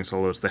friend's going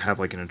solo. It's they have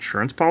like an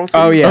insurance policy.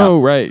 Oh yeah, Oh,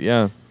 right.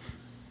 Yeah.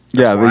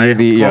 Why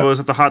the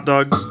Columbo's at the hot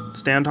dog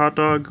stand, hot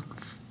dog,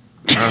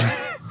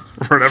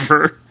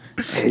 whatever.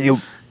 so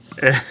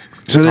Talk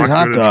to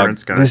an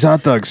insurance guy. this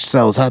hot dog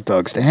sells hot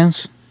dog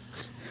stands.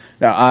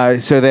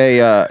 So they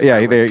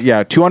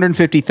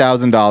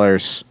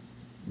 $250,000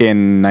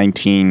 in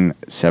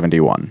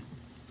 1971.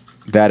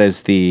 That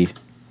is the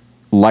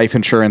life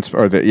insurance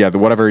or the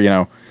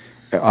whatever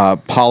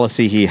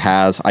policy he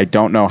has. I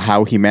don't know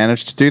how he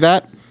managed to do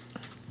that.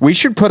 We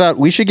should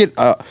get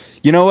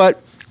you know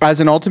what? As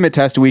an ultimate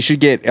test, we should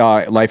get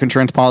life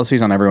insurance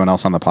policies on everyone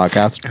else on the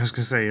podcast. I was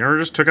gonna say, you ever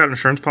just took out an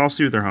insurance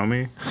policy with their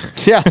homie?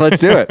 Yeah, let's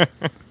do it.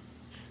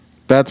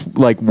 That's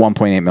like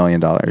 $1.8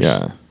 million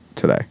Yeah.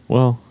 today.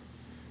 Well,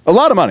 A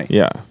lot of money.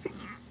 yeah.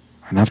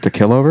 Enough to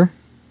kill over?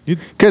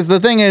 Because the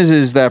thing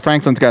is that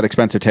Franklin's got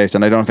expensive taste,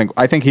 and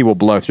I think he will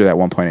blow through that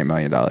 $1.8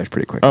 million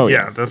pretty quick. Oh,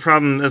 Yeah, the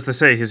problem, as they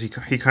say, is he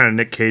kind of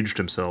Nick Caged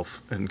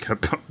himself and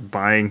kept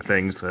buying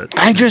things that.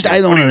 I don't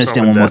putting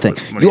understand himself one more in thing.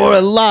 debt with money. You're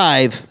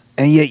alive,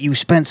 and yet you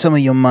spent some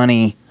of your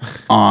money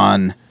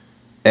on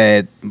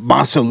a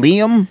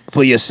mausoleum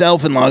for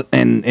yourself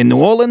in New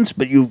Orleans,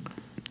 but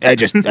I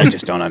just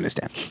don't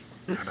understand.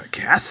 A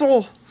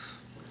castle?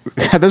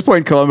 At this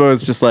point, Columbo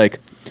is just like,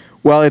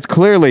 well, it's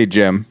clearly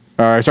Jim.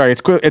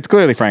 It's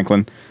clearly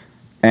Franklin.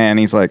 and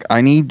he's like,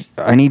 I need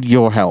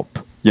your help.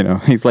 You know,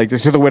 he's like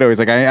to the widow. He's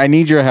like, I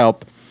need your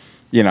help.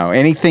 You know,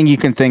 anything you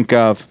can think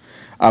of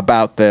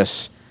about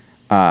this.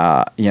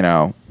 You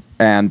know,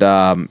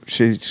 and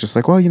she's just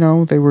like, well, you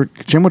know,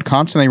 Jim would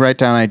constantly write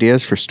down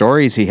ideas for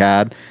stories he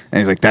had, and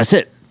he's like, that's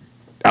it.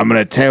 I'm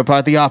gonna tear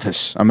apart the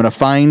office. I'm gonna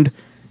find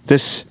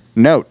this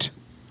note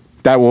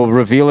that will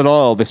reveal it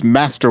all, this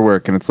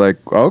masterwork. And it's like,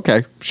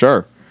 okay,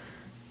 sure.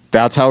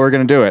 That's how we're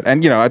going to do it.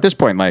 And, you know, at this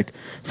point, like,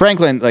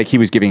 Franklin, like, he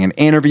was giving an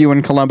interview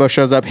when Columbo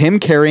shows up. Him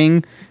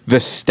carrying the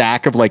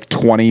stack of, like,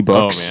 20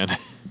 books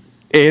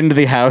into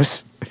the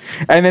house.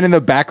 And then in the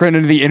background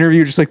of the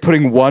interview, just, like,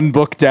 putting one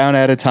book down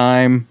at a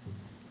time.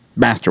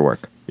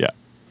 Masterwork. Yeah.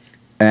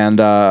 And,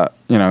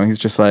 you know, he's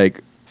just like,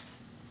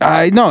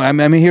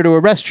 I'm here to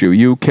arrest you.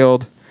 You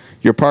killed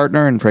your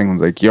partner. And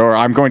Franklin's like,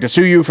 I'm going to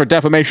sue you for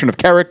defamation of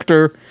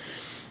character.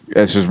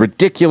 This is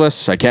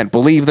ridiculous. I can't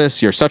believe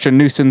this. You're such a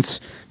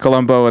nuisance,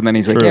 Columbo. And then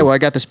he's like, yeah, well, I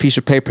got this piece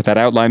of paper that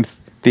outlines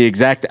the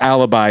exact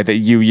alibi that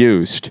you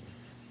used.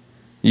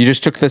 You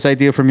just took this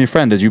idea from your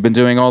friend, as you've been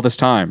doing all this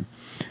time.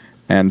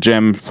 And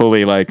Jim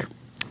fully like,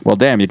 well,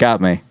 damn, you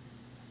got me.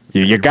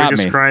 You got me. Your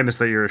biggest crime is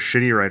that you're a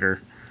shitty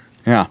writer.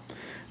 Yeah.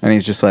 And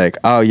he's just like,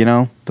 oh, you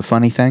know, the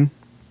funny thing?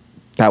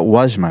 That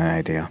was my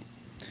idea.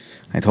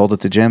 I told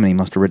it to Jim, and he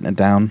must have written it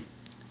down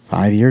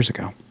 5 years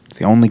ago. It's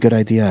the only good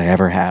idea I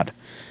ever had.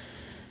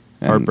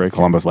 And Heartbreaking.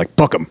 Columbo's like,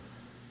 book him.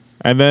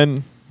 And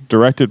then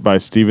directed by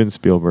Steven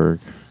Spielberg.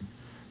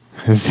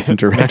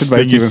 Directed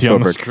by Steven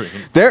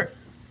Spielberg.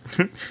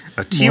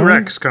 A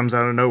T-Rex comes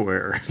out of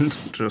nowhere and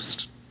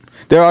just...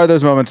 There are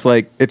those moments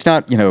like, it's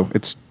not, you know,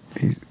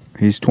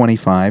 he's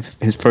 25.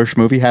 His first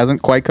movie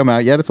hasn't quite come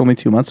out yet. It's only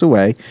 2 months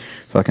away.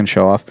 Fucking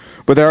show off.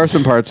 But there are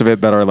some parts of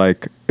it that are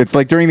like, it's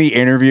like during the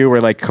interview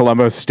where like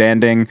Columbo's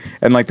standing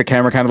and like the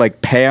camera kind of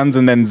like pans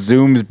and then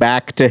zooms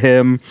back to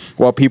him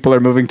while people are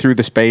moving through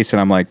the space. And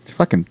I'm like,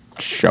 fucking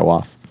show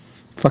off.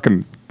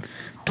 Fucking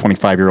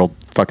 25-year-old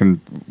fucking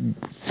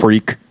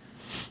freak.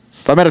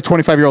 If I met a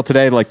 25-year-old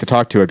today like to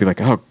talk to, I'd be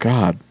like, oh,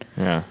 God.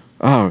 Yeah.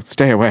 Oh,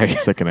 stay away.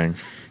 Sickening.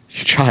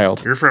 You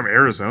child. You're from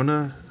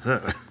Arizona?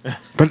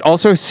 But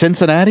also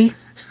Cincinnati?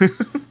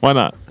 Why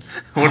not?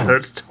 What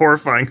a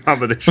horrifying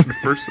combination of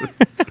person.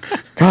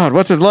 God,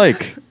 what's it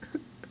like?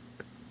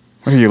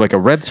 What are you, like a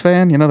Reds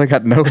fan? You know, they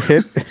got no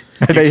hit.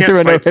 They threw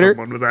a no-hitter.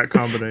 Someone with that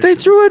combination. They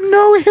threw a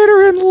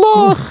no-hitter and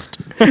lost.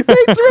 They threw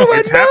a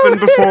It's happened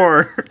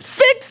before.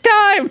 6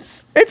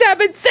 times. It's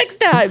happened 6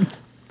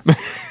 times.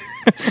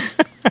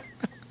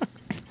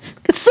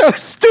 It's so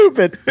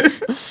stupid.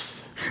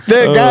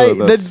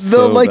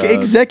 The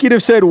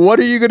executive said, what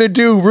are you going to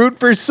do? Root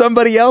for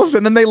somebody else?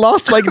 And then they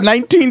lost like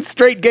 19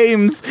 straight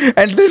games.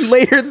 And then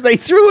later they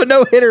threw a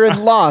no-hitter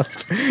and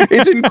lost.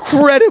 It's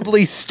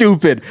incredibly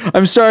stupid.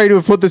 I'm sorry to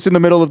have put this in the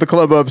middle of the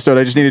Columbo episode.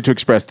 I just needed to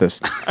express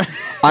this.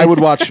 I would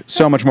watch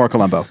so much more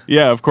Columbo.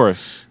 Yeah, of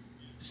course.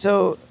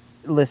 So,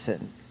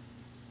 listen.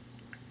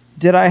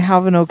 Did I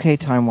have an okay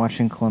time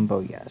watching Columbo?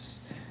 Yes.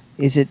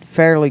 Is it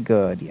fairly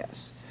good?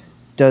 Yes.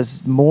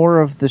 Does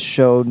more of the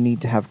show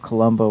need to have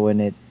Columbo in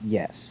it?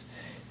 Yes.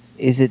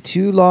 Is it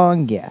too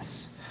long?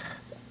 Yes.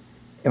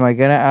 Am I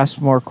going to ask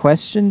more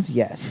questions?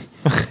 Yes.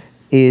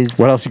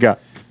 What else you got?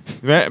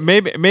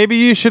 Maybe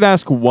you should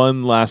ask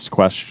one last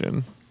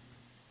question.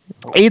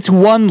 It's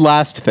one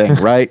last thing,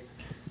 right?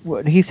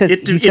 What he says.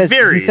 It He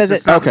varies. says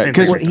It's it. not the same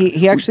Because thing.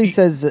 he actually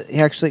says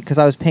because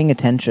I was paying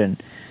attention.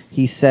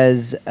 He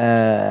says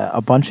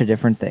a bunch of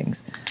different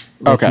things.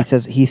 Like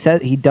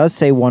he does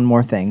say one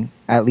more thing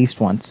at least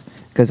once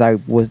because I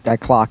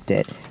clocked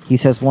it. He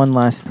says one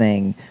last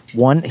thing.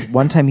 One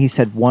time he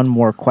said one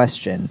more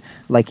question.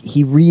 Like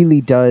he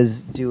really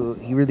doesn't.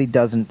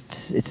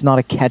 It's not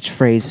a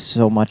catchphrase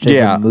so much as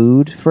a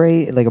mood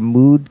phrase, like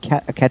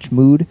a catch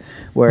mood,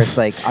 where it's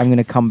like I'm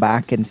gonna come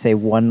back and say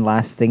one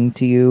last thing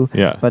to you.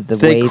 Yeah. But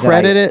They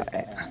credit it.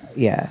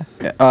 Yeah.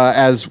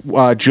 As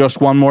just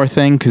one more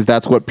thing, because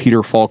that's what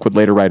Peter Falk would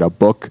later write a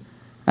book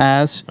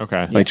as.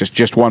 Okay. Like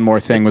just one more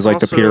thing was like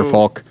the Peter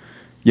Falk,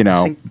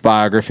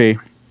 biography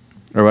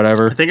or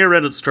whatever. I think I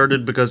read it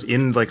started because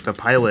in like the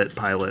pilot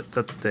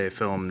that they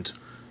filmed,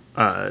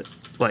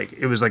 like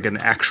it was like an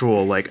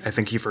actual like I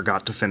think he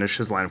forgot to finish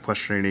his line of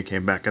questioning and he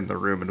came back in the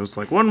room and was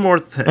like one more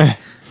thing,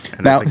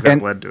 and I think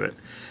that led to it.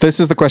 This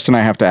is the question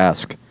I have to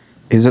ask.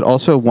 Is it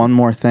also one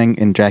more thing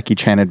in Jackie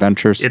Chan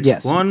Adventures?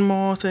 It's one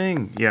more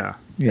thing. Yeah.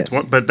 Yes.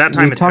 But that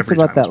time we talked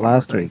about that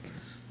last week.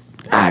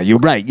 You're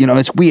right. You know,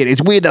 it's weird.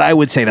 It's weird that I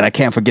would say that I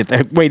can't forget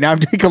that. Wait, now I'm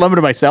doing Columbo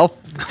to myself?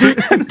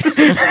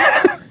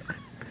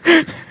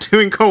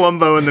 Doing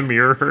Columbo in the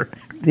mirror.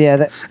 Yeah,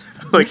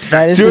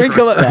 that is doing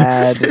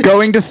sad.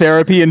 Going to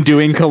therapy and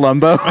doing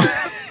Columbo.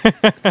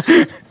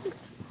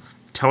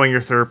 Telling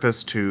your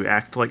therapist to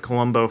act like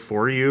Columbo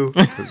for you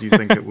because you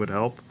think it would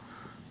help.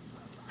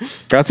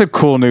 That's a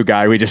cool new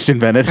guy we just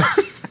invented.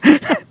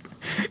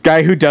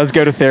 Guy who does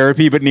go to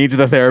therapy but needs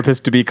the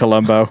therapist to be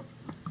Columbo.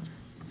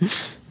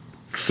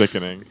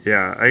 Sickening.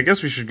 Yeah, I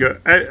guess we should go.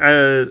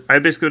 I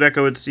basically would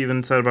echo what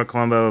Steven said about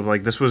Columbo. Of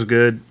like, this was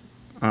good.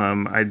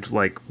 I'd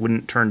like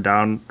wouldn't turn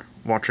down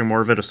watching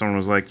more of it if someone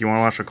was like, you want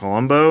to watch a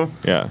Columbo?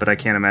 Yeah. But I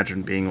can't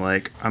imagine being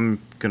like, I'm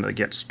going to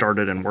get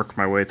started and work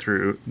my way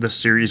through the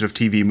series of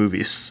TV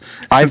movies.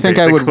 I think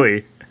I would.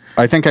 basically.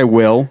 I think I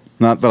will.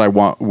 Not that I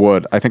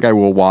would. I think I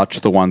will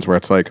watch the ones where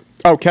it's like,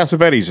 oh,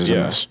 Cassavetes is in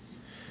Yeah. this.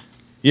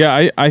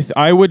 Yeah,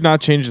 I would not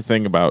change a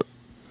thing about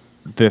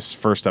this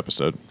first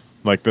episode.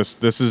 Like this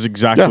is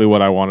exactly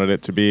what I wanted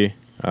it to be.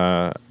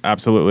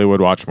 Absolutely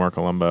would watch more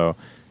Columbo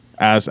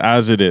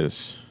as it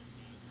is.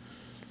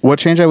 What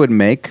change I would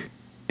make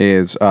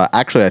is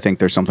actually I think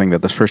there's something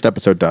that this first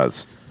episode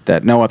does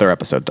that no other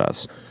episode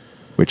does,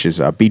 which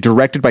is be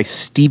directed by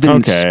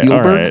Steven Spielberg.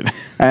 all right.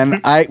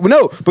 And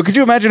but could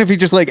you imagine if he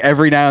just like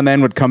every now and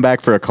then would come back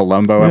for a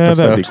Columbo Yeah,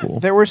 episode? that'd be cool.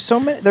 There were so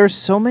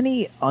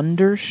many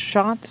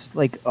undershots,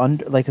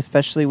 like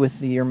especially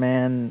with your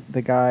man,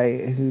 the guy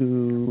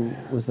who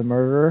was the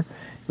murderer.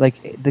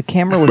 Like the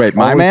camera was. Wait,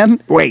 my always-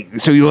 man? Wait,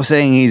 so you're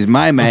saying he's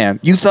my man?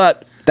 You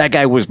thought that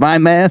guy was my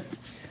man?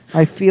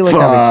 I feel like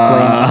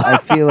I've explained. I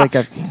feel like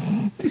I've.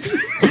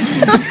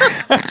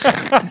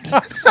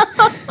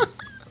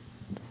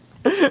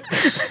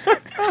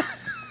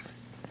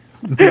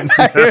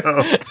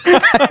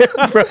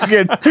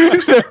 Broken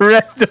the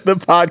rest of the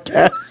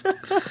podcast.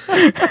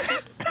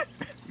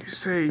 You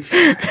say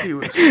he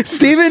was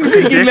Steven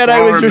thinking that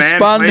I was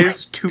responding.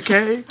 plays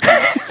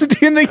 2K?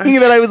 Steven thinking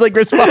that I was like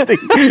responding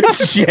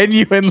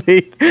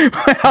genuinely when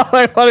all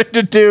I wanted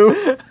to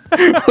do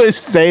was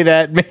say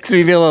that makes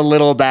me feel a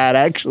little bad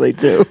actually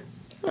too.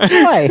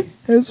 Why?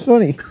 It was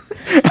funny.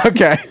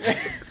 Okay.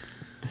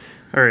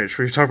 All right,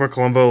 should we talk about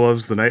Columbo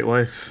loves the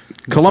nightlife?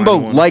 Columbo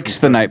Final one likes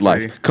the from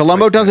nightlife. 2003.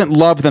 Columbo Likes the doesn't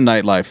love the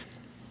nightlife.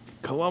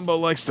 Columbo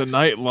likes the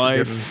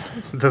nightlife.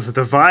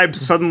 The vibes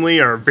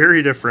suddenly are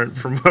very different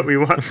from what we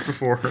watched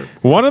before.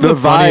 One of the, The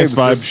funniest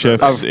vibes vibe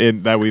shifts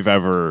of- that we've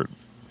ever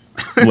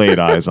laid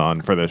eyes on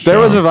for this show. There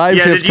was a vibe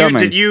Yeah, shift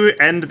coming. did you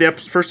end the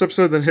first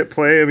episode then hit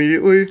play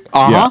immediately?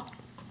 Uh-huh.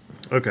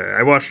 Okay,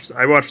 I watched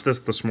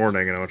this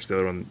morning and I watched the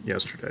other one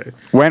yesterday.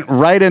 Went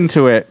right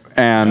into it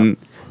and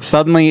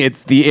suddenly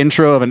it's the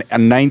intro of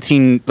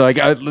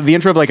the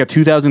intro of like a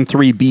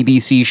 2003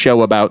 BBC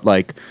show about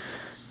like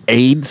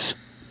AIDS.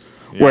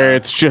 Where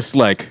it's just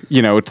like,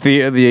 it's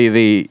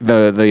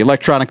the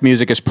electronic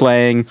music is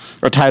playing,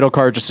 a title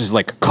card just is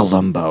like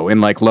Columbo in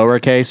like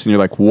lowercase, and you're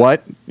like,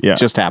 what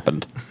just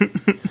happened?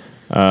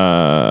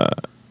 Yeah,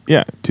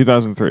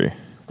 2003.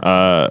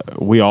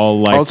 We all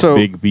liked Also-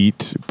 Big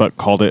Beat, but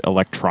called it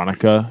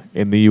electronica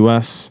in the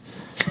U.S.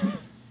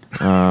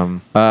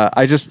 I'm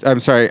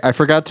sorry, I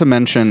forgot to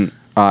mention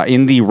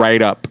in the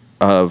write up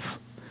of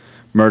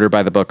Murder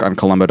by the Book on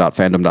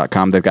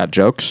columbo.fandom.com, they've got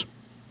jokes.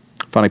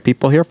 Funny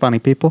people here,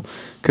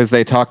 because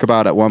they talk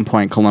about at one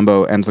point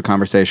Columbo ends the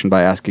conversation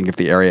by asking if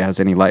the area has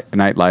any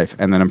nightlife,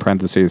 and then in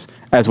parentheses,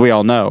 as we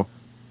all know,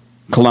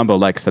 Columbo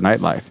likes the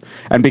nightlife.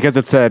 And because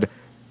it said,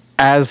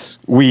 as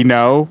we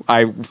know,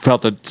 I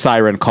felt a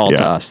siren call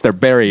to us. They're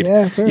buried.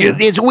 Yeah, fair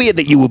enough. It's weird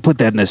that you would put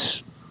that in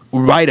this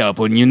write-up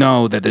when you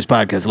know that this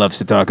podcast loves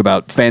to talk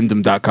about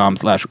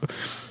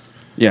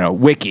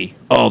fandom.com/wiki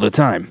all the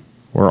time.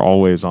 We're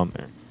always on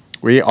there.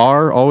 We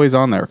are always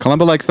on there.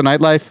 Columbo likes the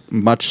nightlife.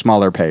 Much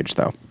smaller page,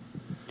 though.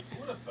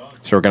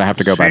 So we're going to have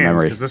to go by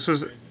memory.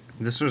 Because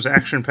this was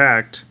action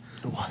packed.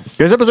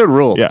 This episode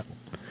ruled. Yeah.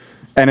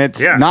 And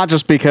it's Yeah. not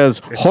just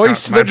because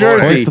hoist got the my jersey.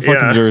 voice. Hoist the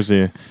fucking Yeah.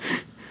 jersey.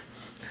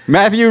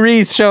 Matthew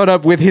Reese showed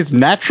up with his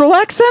natural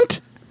accent.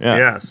 Yeah.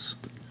 Yes.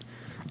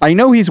 I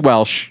know he's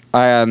Welsh,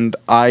 and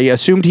I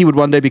assumed he would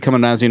one day become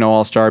an As You Know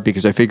All-Star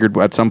because I figured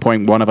at some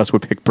point one of us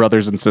would pick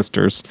brothers and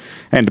sisters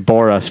and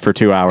bore us for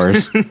 2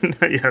 hours.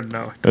 Yeah,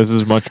 no. This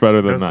is much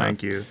better than No, that.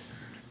 thank you.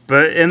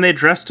 And they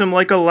dressed him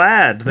like a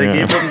lad. They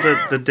Yeah. gave him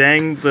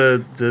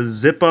the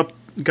zip up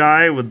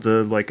guy with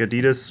the like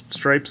Adidas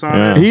stripes on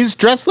Yeah. it. He's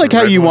dressed like The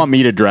how red you one. want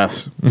me to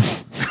dress.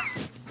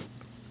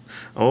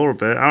 A little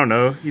bit. I don't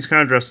know. He's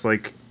kind of dressed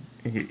like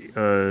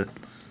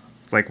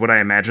what I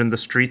imagine the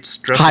streets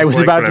dresses I was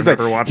like, about but to say, I've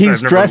never watched. he's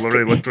I've never dressed-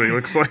 literally looked what he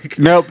looks like.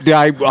 Nope,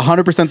 I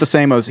 100% the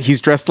same as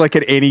he's dressed like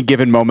at any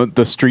given moment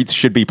the streets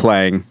should be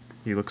playing.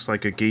 He looks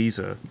like a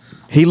geezer.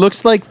 He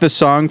looks like the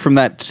song from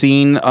that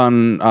scene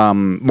on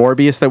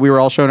Morbius that we were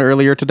all shown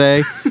earlier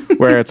today,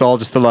 where it's all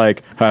just the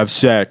like, have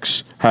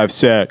sex, have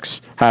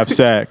sex, have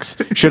sex.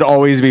 Should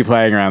always be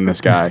playing around this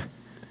guy.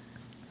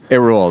 It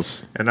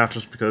rules. And not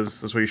just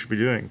because that's what you should be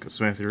doing, because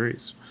Matthew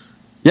Reese.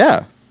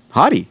 Yeah,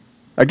 hottie.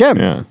 Again,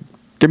 Yeah.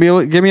 give me a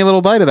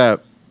little bite of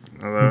that.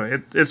 Although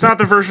it's not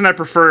the version I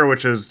prefer,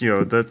 which is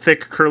the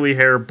thick curly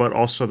hair, but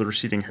also the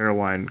receding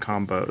hairline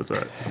combo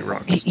that he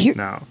rocks Here-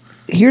 now.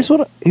 Here's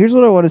what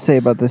I want to say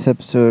about this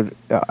episode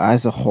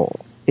as a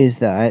whole is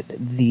that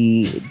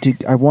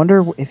I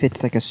wonder if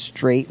it's like a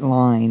straight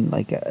line,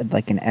 like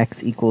an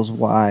x equals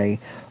y,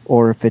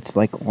 or if it's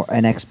like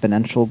an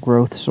exponential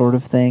growth sort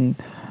of thing.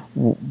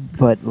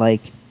 But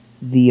like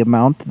the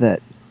amount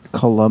that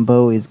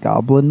Columbo is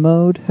goblin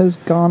mode has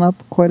gone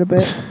up quite a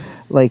bit.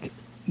 like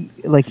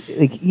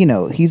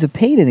he's a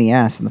pain in the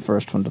ass in the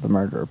first one to the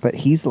murderer, but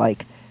he's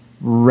like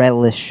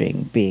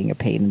relishing being a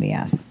pain in the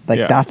ass. Like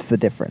Yeah. that's the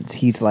difference.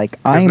 He's like,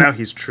 Because now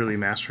he's truly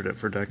mastered it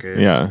for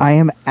decades. Yeah. I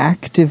am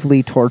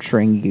actively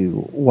torturing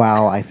you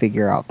while I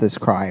figure out this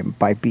crime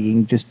by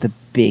being just the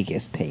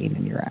biggest pain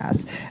in your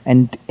ass.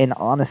 And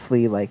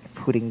honestly, like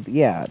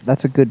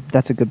that's a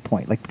good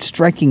point. Like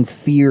striking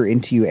fear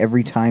into you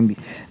every time,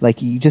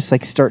 like you just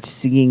like start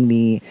seeing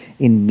me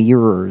in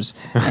mirrors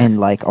and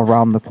like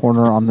around the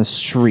corner on the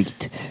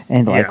street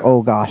and like, Yeah.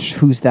 oh gosh,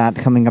 who's that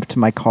coming up to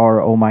my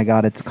car? Oh my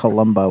god, it's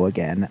Columbo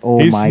again. Oh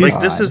He's- my Like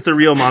god. this is the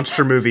real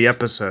monster movie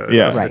episode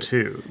Yeah. of Right. the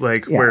two.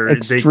 Like Yeah, where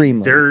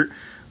extremely.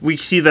 we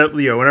see that,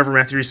 you know, whenever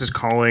Matthew Reese is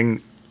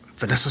calling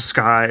Vanessa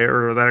Sky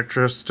or that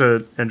actress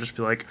and just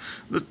be like,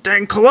 this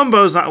dang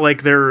Columbo's not,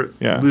 like they're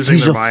Yeah. losing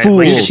He's their a mind. fool.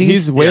 Like,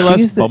 He's way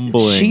less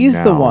bumbling She's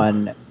the now.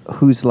 one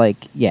who's like,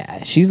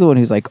 yeah, she's the one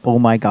who's like, oh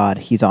my god,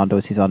 he's onto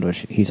us. He's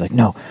like,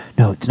 no,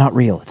 it's not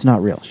real. It's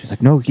not real. She's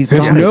like, no, he's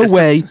There's got no it.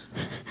 way.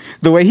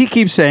 The way he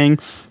keeps saying,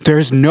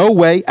 there's no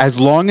way, as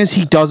long as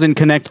he doesn't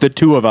connect the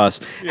two of us,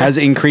 has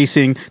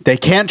increasing. They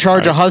can't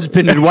charge a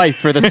husband and wife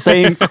for the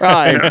same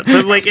crime. Yeah,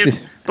 but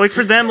like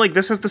for them, like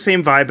this has the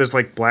same vibe as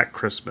like Black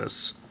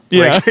Christmas.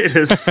 Yeah. Like it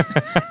is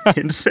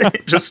insane,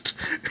 just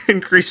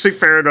increasing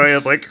paranoia.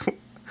 Like,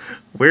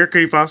 where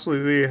could he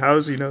possibly be? How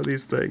does he know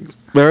these things?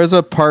 There is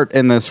a part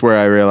in this where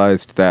I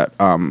realized that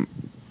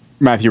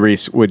Matthew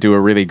Reese would do a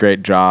really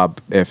great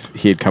job if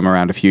he had come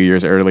around a few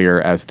years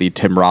earlier as the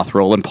Tim Roth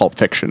role in Pulp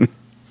Fiction.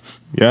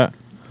 Yeah.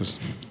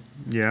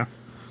 Yeah,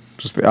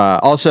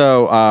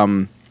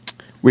 Also,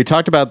 we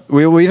talked about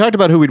we talked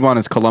about who we'd want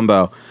as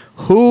Columbo.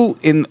 Who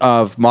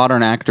of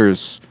modern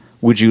actors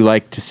would you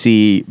like to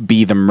see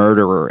be the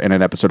murderer in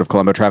an episode of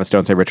Columbo? Travis,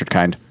 don't say Richard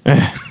Kind.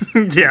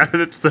 yeah,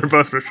 they're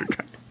both Richard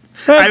Kind.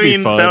 That'd I be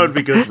mean, fun, that would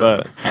be good.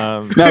 But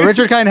No,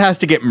 Richard Kind has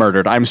to get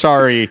murdered. I'm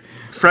sorry.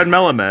 Fred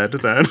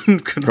Melamed, then.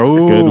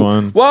 Oh, Good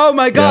one. Whoa,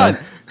 my God!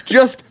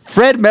 Just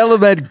Fred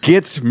Melamed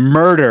gets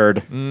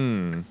murdered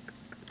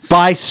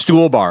by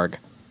Stuhlbarg.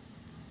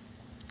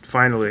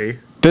 Finally,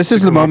 This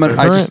is the moment.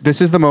 Current- This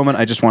is the moment.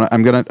 I just want to.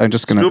 I'm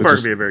just gonna. Spielberg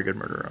just- would be a very good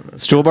murderer on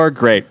this. Stuhlbarg,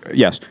 great.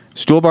 Yes,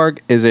 Stuhlbarg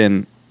is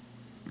in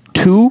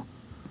 2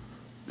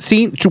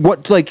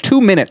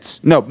 minutes?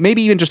 No,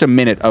 maybe even just a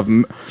minute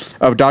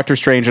of Doctor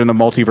Strange and the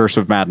Multiverse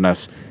of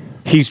Madness.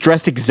 He's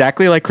dressed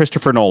exactly like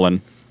Christopher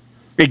Nolan.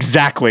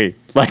 Exactly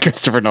like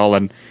Christopher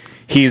Nolan.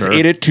 He's Sure.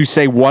 in it to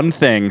say one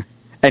thing,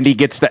 and he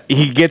gets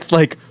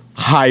like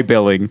high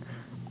billing.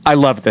 I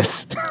love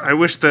this. I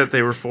wish that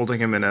they were folding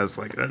him in as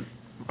like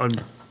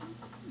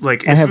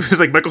like I if have- it was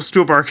like Michael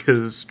Stuhlbarg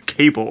is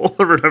Cable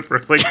or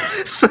whatever. Like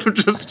so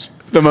just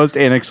The most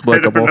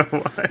inexplicable. I don't know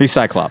why. He's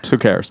Cyclops. Who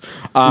cares?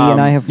 Ian,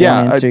 I have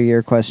yeah, one answer to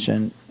your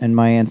question, and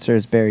my answer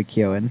is Barry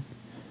Keoghan.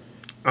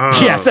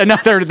 Yes,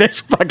 another this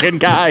fucking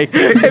guy.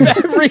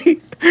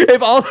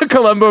 If all the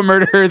Columbo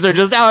murderers are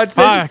just, it's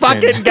this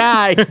fucking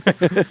guy.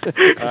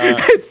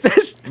 It's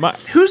this.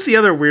 Who's the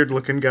other weird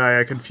looking guy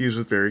I confuse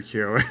with Barry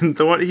Keoghan?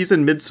 The one he's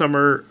in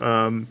Midsummer.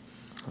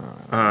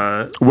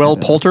 Will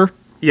Poulter.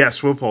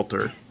 Yes, Will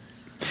Poulter.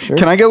 Sure.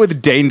 Can I go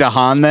with Dane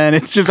DeHaan then?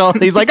 It's just all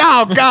he's like,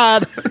 oh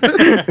god.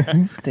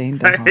 Who's Dane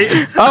I DeHaan?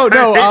 hate, Oh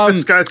no. I hate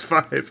this guy's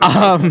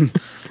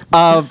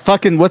vibe.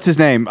 Fucking what's his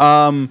name?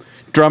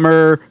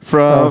 Drummer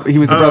from he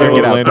was the brother in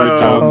Get Out. Landry but,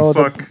 Jones.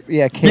 fuck.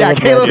 Yeah, yeah,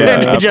 Caleb Yeah,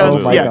 Landry absolutely.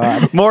 Jones. Oh my Yeah,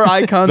 God. more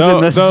icons No,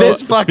 in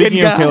this fucking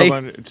speaking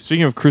guy.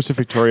 speaking of Crucifix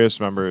Victorious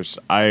members,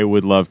 I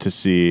would love to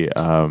see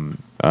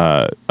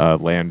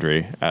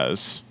Landry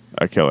as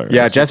a killer.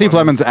 Yeah, Jesse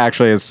Plemons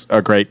actually is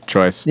a great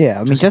choice. Yeah,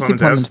 I mean Jesse Jesse Plemons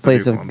has Plemons to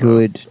plays be a Columbo.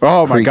 good.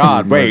 Oh my creepy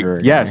god! Wait, murderer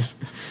in yes.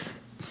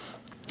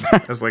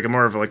 As like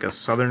more of like a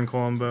Southern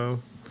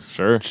Columbo.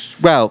 Sure.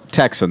 Well,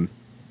 Texan.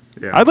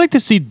 Yeah. I'd like to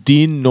see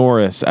Dean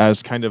Norris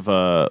as kind of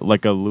a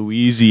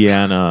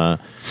Louisiana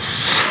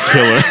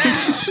killer.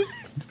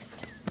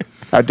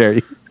 How dare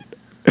you?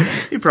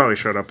 He probably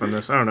showed up in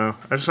this. I don't know.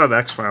 I just saw the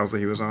X Files that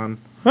he was on.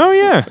 Oh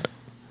yeah.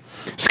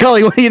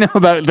 Scully, what do you know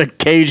about the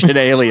Cajun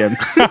alien?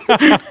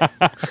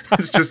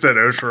 It's just Ed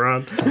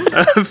Ogeron.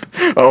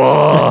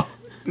 Oh,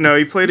 No,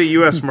 he played a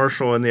U.S.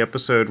 Marshal in the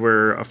episode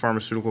where a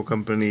pharmaceutical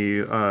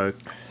company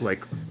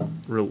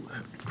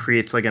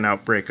creates like an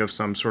outbreak of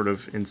some sort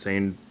of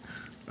insane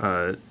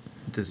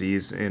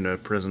disease in a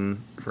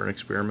prison for an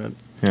experiment.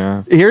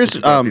 Yeah. here's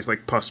These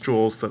like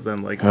pustules that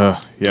then like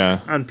Yeah.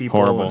 on people.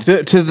 Horrible.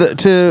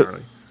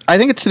 to I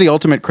think it's to the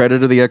ultimate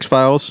credit of the X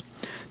Files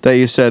that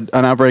you said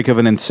an outbreak of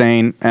an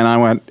insane, and I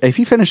went, if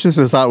you finish this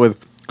thought with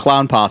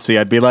clown posse,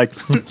 I'd be like,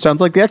 sounds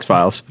like the X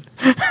Files.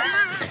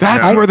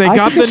 That's where they I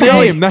got could the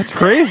say- name. That's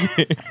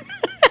crazy.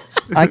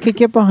 I could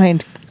get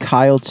behind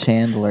Kyle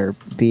Chandler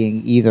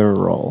being either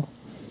role.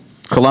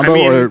 Columbo I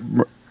mean,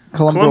 or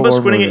Columbo or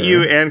squinting at murderer.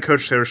 you and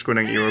Coach Taylor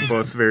squinting at you are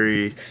both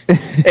very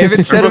if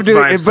instead of both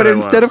vibes that I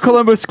instead love. of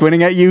Columbo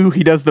squinting at you,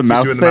 he does the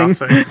mouth doing thing. the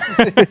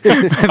mouth thing.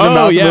 The Oh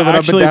mouth yeah, moving up and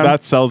actually down.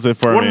 that sells it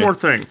for One me. more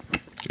thing.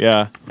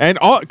 Yeah, and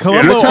Columbo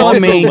You're telling also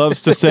me-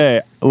 loves to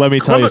say, "Let me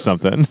tell you Columbo-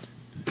 something."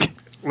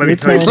 Let me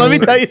tell you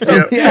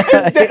something.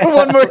 Yeah.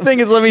 One more thing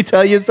is let me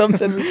tell you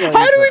something. How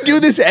do we do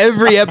this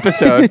every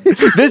episode?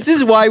 This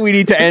is why we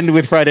need to end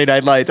with Friday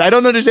Night Lights. I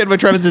don't understand why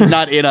Travis is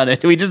not in on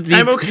it. We just need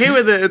I'm okay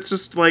with it. It's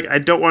just like I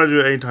don't want to do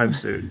it anytime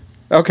soon.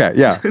 Okay,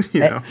 yeah. You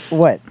know?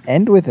 What?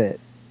 End with it.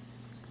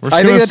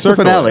 I think that's the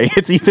finale.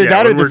 It's either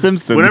that or The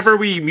Simpsons.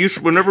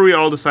 Whenever we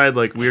all decide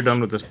like we're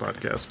done with this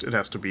podcast, it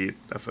has to be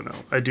FNL.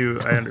 I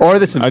understand. Or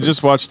The Simpsons. I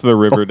just watched the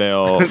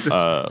Riverdale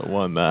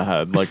one that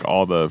had like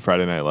all the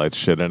Friday Night Lights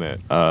shit in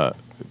it.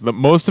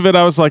 Most of it,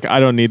 I was like,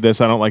 I don't need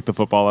this. I don't like the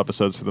football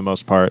episodes for the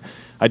most part.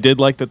 I did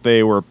like that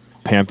they were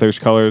Panthers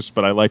colors,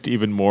 but I liked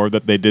even more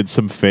that they did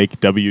some fake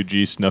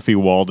WG Snuffy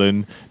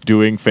Walden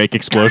doing fake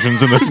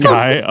explosions in the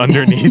sky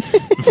underneath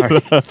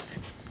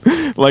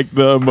like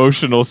the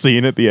emotional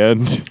scene at the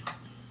end.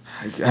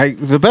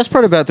 The best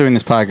part about doing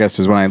this podcast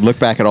is when I look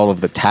back at all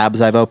of the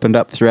tabs I've opened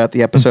up throughout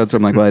the episodes.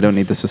 I'm like, well, I don't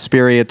need the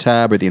Suspiria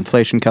tab or the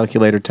inflation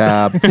calculator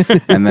tab,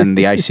 and then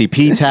the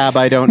ICP tab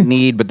I don't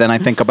need. But then I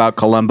think about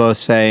Columbo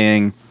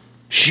saying,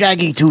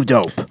 "Shaggy too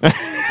dope,"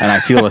 and I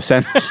feel a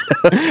sense.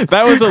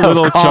 That was a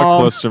little Chuck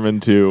calm.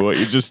 Klosterman too. What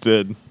you just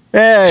did.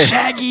 Hey.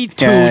 Shaggy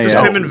too. Yeah, Just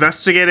yeah. him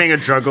investigating a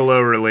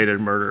Juggalo-related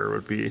murder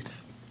would be.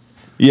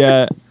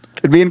 Yeah.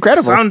 It'd be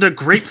incredible. Found a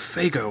great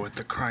Fago at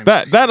the crime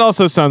scene. That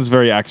also sounds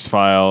very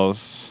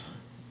X-Files.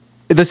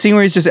 The scene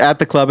where he's just at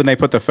the club and they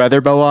put the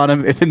feather bow on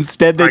him. If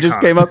instead they just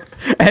Iconic. came up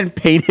and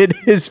painted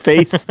his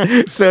face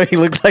so he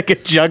looked like a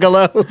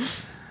juggalo.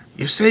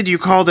 You said you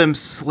called him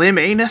Slim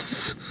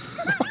Anus?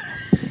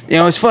 You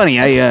know, it's funny.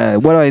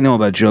 What do I know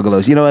about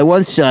juggalos? You know, I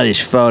once saw this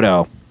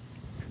photo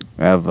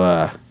of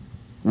a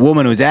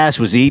woman whose ass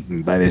was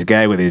eaten by this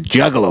guy with his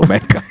juggalo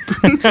makeup.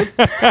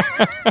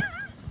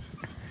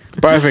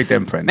 Perfect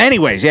imprint.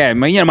 Anyways, yeah,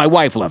 my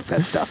wife loves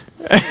that stuff.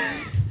 I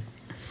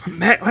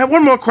have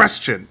one more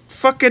question.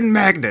 Fucking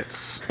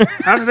magnets.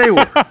 How do they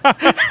work?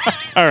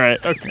 All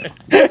right. Okay.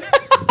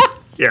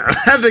 Yeah, I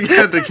had to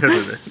get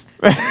it.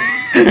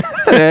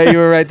 Yeah, you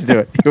were right to do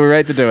it. You were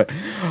right to do it.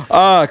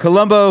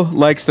 Columbo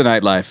likes the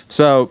nightlife.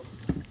 So,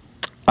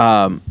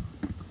 a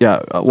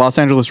Los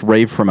Angeles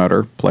rave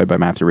promoter, played by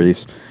Matthew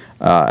Reese,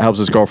 helps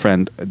his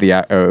girlfriend,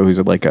 who's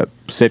like a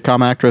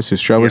sitcom actress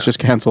whose show was just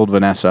canceled,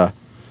 Vanessa.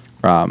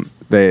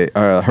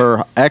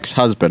 Her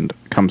ex-husband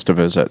comes to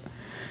visit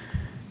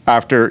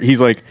after he's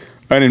like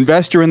an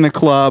investor in the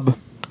club,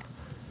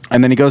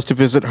 and then he goes to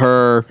visit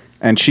her,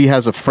 and she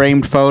has a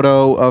framed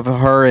photo of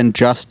her and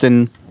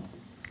Justin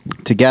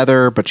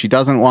together, but she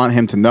doesn't want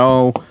him to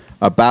know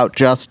about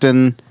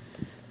Justin.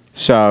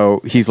 So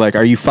he's like,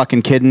 "Are you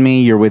fucking kidding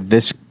me? You're with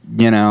this,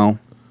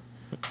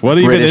 What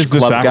even British is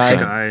this club guy?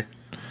 accent? Guy.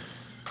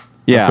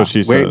 yeah." That's what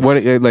she says.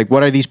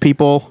 What are these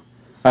people?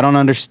 I don't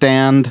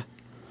understand.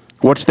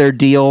 What's their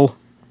deal?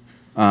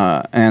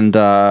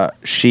 And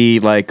she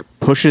like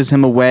pushes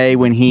him away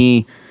when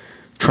he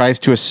tries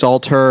to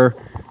assault her,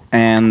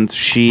 and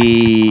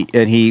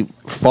he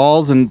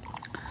falls and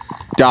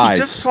dies.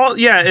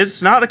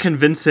 It's not a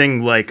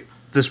convincing like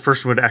this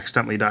person would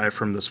accidentally die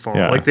from this fall.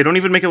 Yeah. Like they don't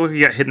even make it look like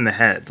he got hit in the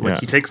head. Like Yeah.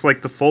 he takes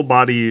like the full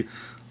body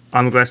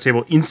on the glass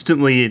table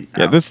instantly.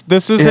 Yeah, out. this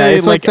is Yeah, a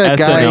it's like like that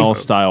guy- SNL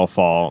style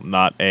fall,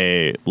 not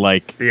a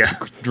like Yeah.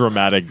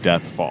 dramatic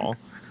death fall.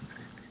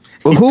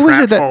 Who is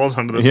Pratt it that falls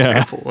onto this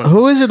Yeah. table.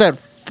 Who is it that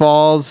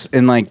falls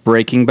in like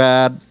Breaking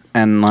Bad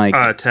and like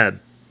Ted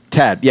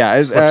Ted? Yeah,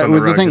 slips it on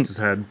was the the rug, thing. hits his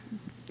head.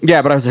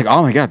 Yeah, but I was like,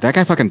 oh my god, that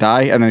guy fucking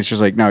died, and then it's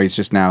just like, no, he's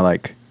just now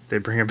like, They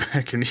bring him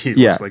back and he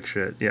Yeah. looks like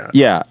shit. Yeah.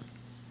 yeah,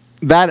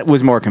 that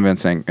was more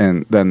convincing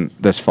than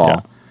this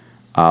fall.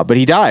 But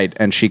he died,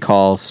 and she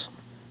calls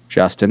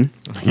Justin.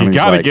 You and he's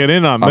gotta like, get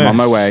in on I'm on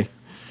this." my way.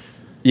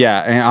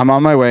 Yeah, and I'm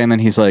on my way, and then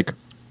he's like,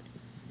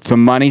 the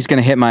money's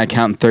gonna hit my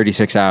account in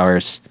 36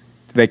 hours.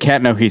 They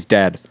can't know he's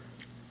dead.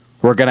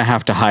 We're gonna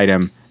have to hide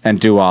him and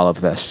do all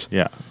of this.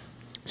 Yeah.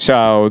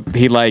 So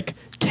he like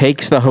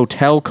takes the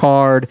hotel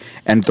card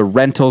and the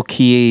rental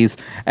keys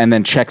and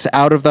then checks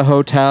out of the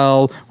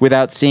hotel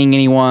without seeing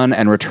anyone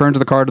and returns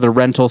the car to the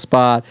rental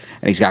spot,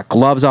 and he's got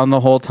gloves on the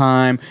whole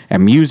time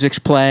and music's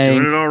Doing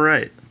playing. it all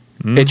right.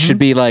 It should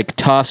be like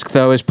Tusk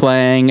though is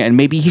playing, and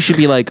maybe he should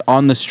be like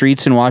on the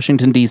streets in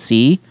Washington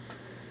DC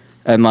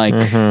and like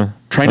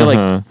trying to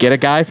like get a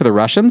guy for the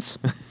Russians.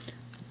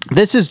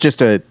 This is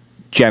just a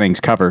Jennings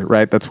cover,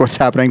 right? That's what's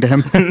happening to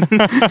him.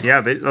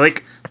 Yeah,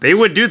 they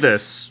would do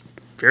this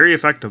very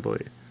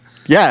effectively.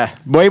 Yeah,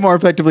 way more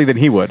effectively than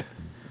he would.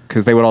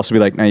 Because they would also be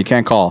like, no, you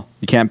can't call.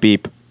 You can't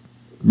beep.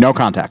 No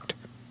contact.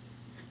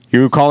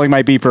 You calling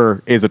my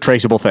beeper is a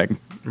traceable thing.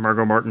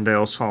 Margot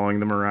Martindale's following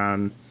them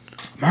around.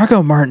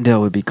 Margot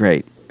Martindale would be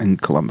great in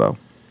Columbo.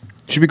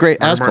 She'd be great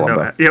as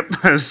Columbo. Yep,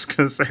 I was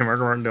going to say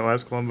Margot Martindale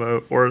as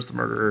Columbo or as the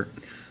murderer.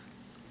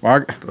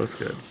 Both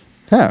good.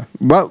 Yeah.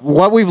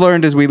 What we've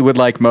learned is we would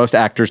like most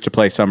actors to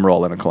play some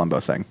role in a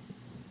Columbo thing.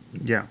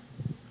 Yeah.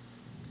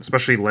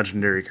 Especially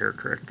legendary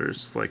character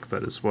actors. Like,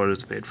 that is what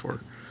it's paid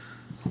for.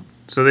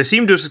 So they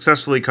seem to have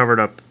successfully covered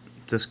up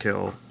this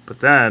kill, but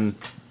then...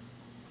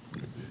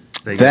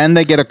 They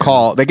get a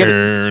call. They get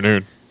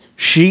a,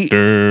 She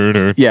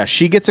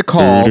gets a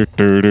call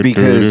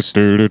because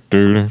a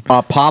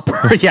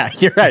yeah,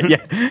 you're right.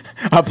 Yeah,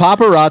 a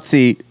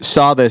paparazzi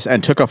saw this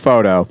and took a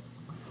photo,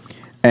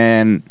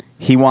 and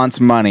he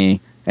wants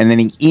money, and then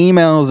he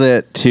emails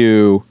it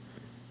to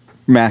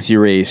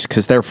Matthew Rhys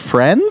because they're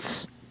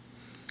friends.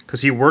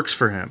 Because he works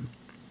for him,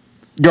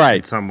 right?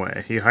 In some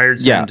way, he hired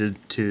him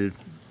to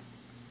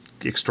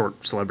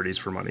extort celebrities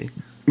for money.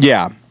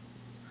 Yeah.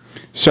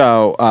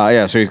 So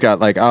so he's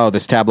got like,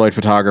 this tabloid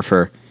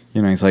photographer.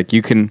 He's like,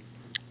 you can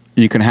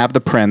have the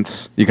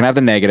prints, you can have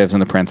the negatives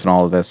and the prints and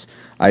all of this.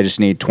 I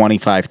just need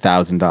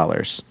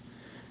 $25,000.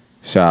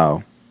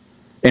 So,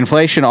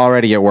 inflation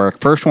already at work.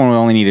 First one we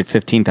only needed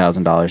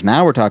 $15,000.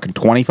 Now we're talking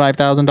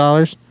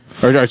 $25,000,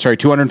 or sorry,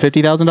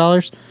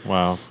 $250,000.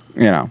 Wow.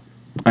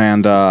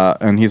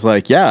 And he's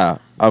like, yeah,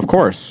 of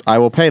course I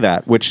will pay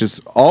that, which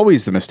is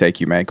always the mistake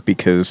you make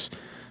because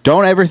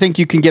don't ever think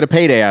you can get a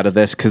payday out of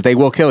this because they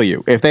will kill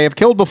you. If they have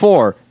killed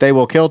before, they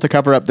will kill to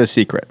cover up this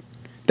secret.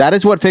 That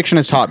is what fiction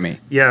has taught me.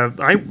 Yeah,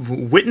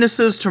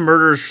 witnesses to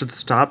murders should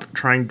stop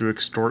trying to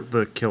extort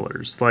the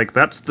killers. Like,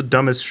 that's the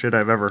dumbest shit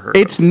I've ever heard.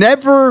 It's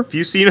never. Have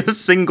you seen a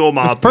single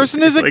mob? This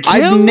person is a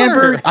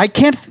killer.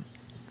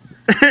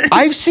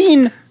 I've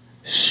seen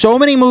so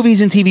many movies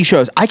and TV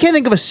shows. I can't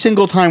think of a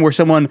single time where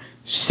someone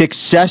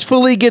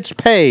successfully gets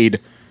paid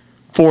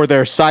for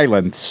their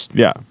silence.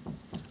 Yeah.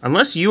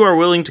 Unless you are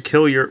willing to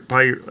kill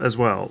as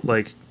well.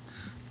 Like,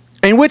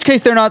 in which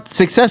case, they're not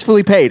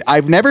successfully paid.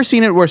 I've never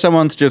seen it where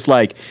someone's just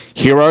like,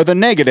 here are the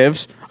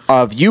negatives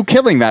of you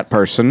killing that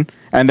person.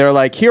 And they're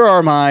like, here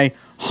are my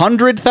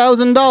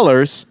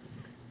 $100,000.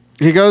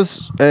 He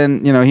goes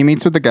and, he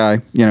meets with the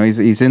guy.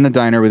 He's in the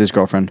diner with his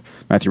girlfriend,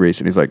 Matthew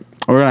Rhys. And he's like,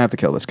 we're going to have to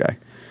kill this guy.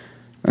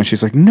 And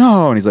she's like,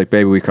 no. And he's like,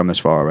 baby, we've come this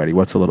far already.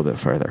 What's a little bit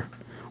further?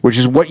 Which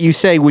is what you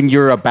say when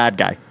you're a bad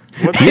guy.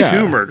 What's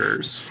two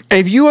murders?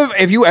 If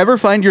you ever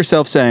find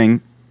yourself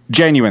saying,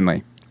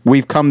 genuinely,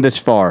 we've come this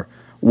far,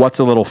 what's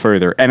a little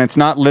further? And it's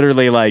not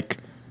literally like,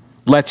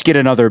 let's get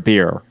another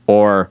beer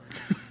or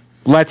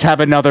let's have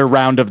another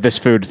round of this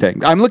food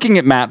thing. I'm looking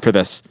at Matt for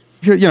this.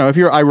 If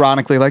you're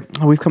ironically like,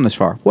 oh, we've come this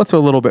far, what's a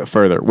little bit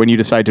further when you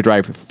decide to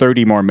drive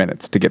 30 more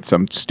minutes to get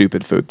some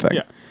stupid food thing?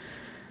 Yeah.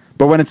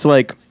 But when it's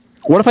like,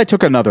 what if I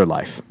took another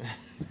life?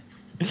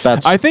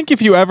 I think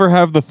if you ever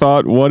have the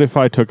thought, what if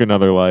I took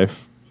another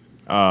life,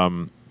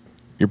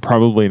 you're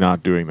probably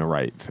not doing the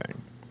right thing.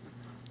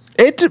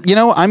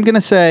 I'm going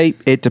to say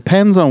it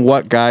depends on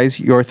what guys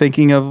you're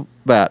thinking of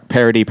that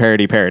parody.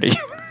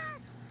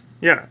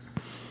 Yeah.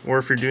 Or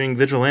if you're doing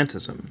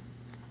vigilantism.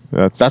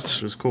 That's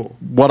which is cool.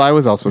 What I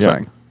was also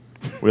saying.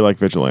 We like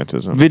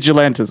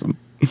vigilantism.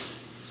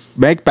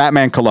 Make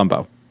Batman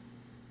Columbo.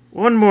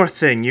 One more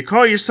thing. You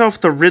call yourself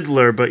the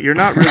Riddler, but you're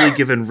not really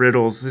given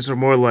riddles. These are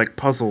more like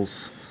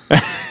puzzles.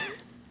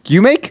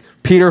 You make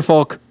Peter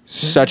Falk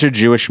such a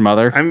Jewish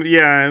mother.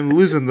 I'm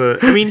losing the.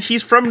 I mean,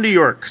 he's from New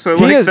York, so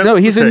he is. No,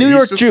 he's a New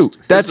York Jew.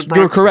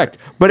 You're correct.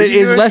 But it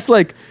is less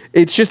like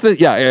it's just the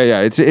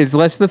It's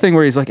less the thing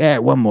where he's like,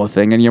 one more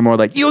thing, and you're more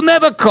like, you'll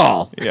never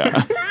call.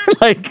 Yeah,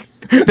 like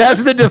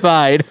that's the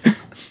divide.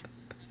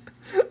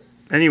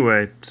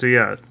 Anyway,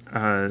 so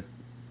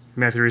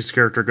Matthew Rhys'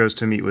 character goes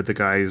to meet with the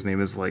guy whose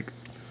name is like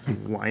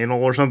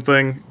Lionel or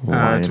something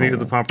to meet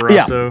with the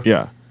paparazzo.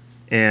 Yeah.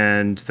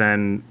 And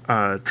then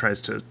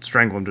tries to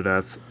strangle him to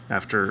death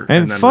after.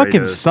 And then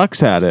fucking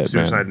sucks at it,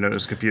 suicide man. note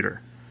his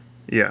computer.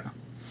 Yeah.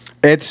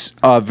 It's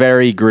a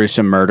very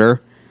gruesome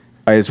murder,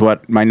 is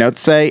what my notes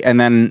say. And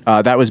then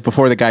that was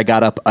before the guy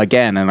got up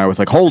again, and I was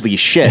like, holy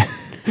shit.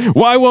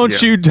 Why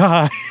won't you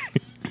die?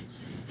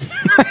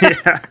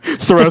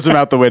 Throws him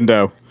out the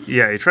window.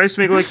 Yeah, he tries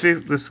to make like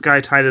this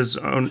guy tied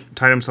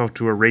himself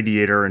to a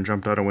radiator and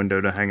jumped out a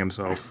window to hang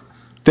himself.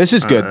 This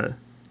is good.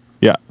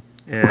 Yeah.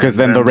 Because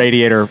then the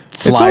radiator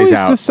flies it's always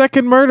out. The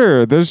second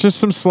murder. There's just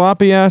some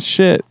sloppy ass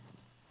shit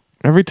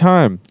every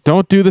time.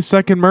 Don't do the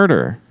second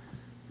murder.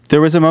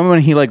 There was a moment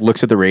when he like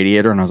looks at the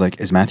radiator, and I was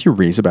like, "Is Matthew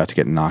Rhys about to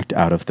get knocked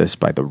out of this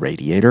by the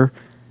radiator?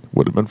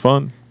 Would have been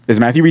fun. Is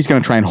Matthew Rhys going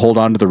to try and hold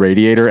on to the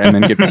radiator and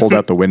then get pulled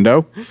out the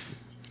window?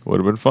 Would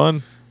have been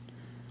fun.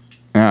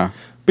 Yeah,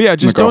 but yeah,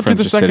 just don't do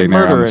the second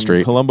murder,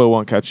 and Columbo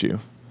won't catch you.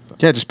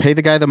 Yeah, just pay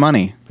the guy the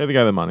money. Pay the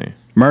guy the money.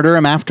 Murder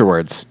him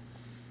afterwards.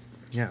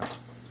 Yeah.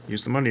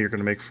 Use the money you're going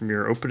to make from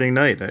your opening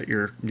night at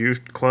your new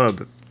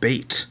club,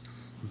 Bait.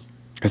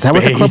 Is that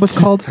what the club was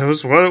called? That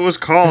was what it was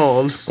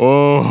called.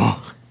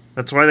 Oh.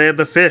 That's why they had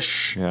the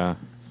fish. Yeah.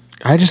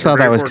 I just thought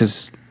that was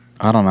because,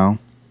 I don't know,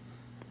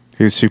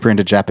 he was super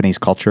into Japanese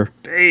culture.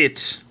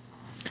 Bait.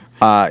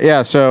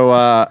 So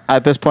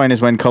at this point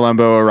is when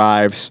Columbo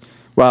arrives.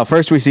 Well,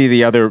 first we see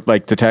the other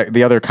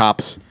the other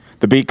cops,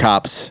 the beat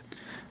cops,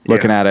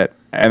 looking at it.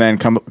 And then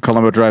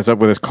Columbo drives up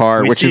with his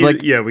car, we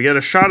get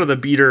a shot of the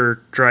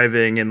beater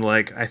driving, and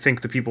like I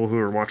think the people who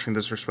are watching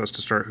this are supposed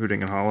to start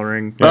hooting and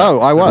hollering. Yeah. Oh,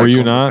 I was. Were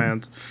you not?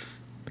 Fans.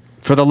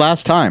 For the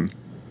last time,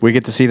 we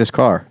get to see this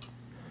car,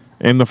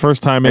 and the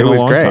first time in a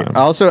long time.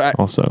 Also,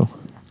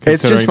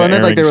 it's just fun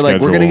that like they were like,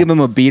 we're going to give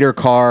him a beater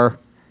car,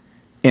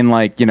 in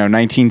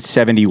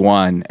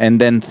 1971,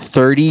 and then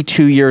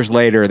 32 years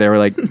later, they were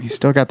like, he's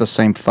still got the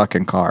same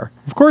fucking car.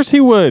 Of course he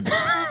would.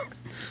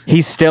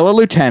 He's still a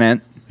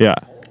lieutenant. Yeah.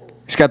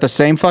 He's got the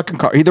same fucking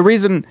car. The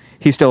reason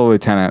he's still a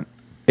lieutenant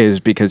is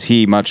because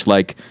he, much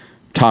like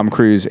Tom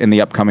Cruise in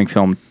the upcoming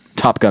film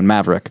Top Gun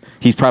Maverick,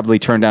 he's probably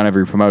turned down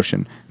every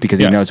promotion because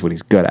he knows what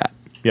he's good at.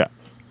 Yeah.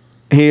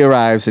 He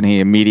arrives and he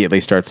immediately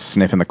starts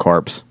sniffing the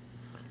corpse.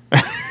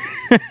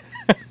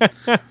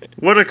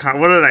 What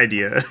an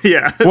idea.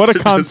 Yeah. What a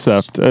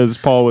concept, as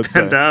Paul would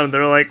say. Down,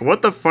 they're like,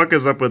 what the fuck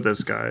is up with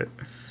this guy?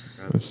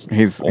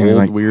 He's old,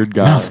 like, weird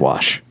guy.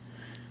 mouthwash.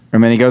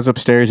 And then he goes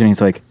upstairs and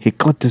he's like, he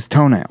clipped his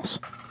toenails.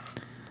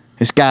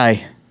 This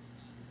guy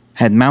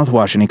had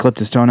mouthwash and he clipped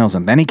his toenails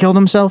and then he killed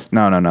himself?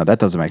 No, that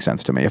doesn't make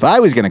sense to me. If I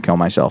was going to kill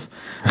myself,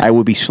 I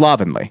would be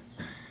slovenly.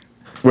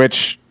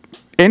 Which,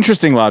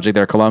 interesting logic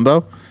there,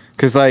 Columbo.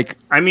 Because,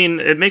 I mean,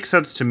 it makes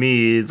sense to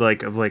me,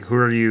 who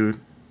are you,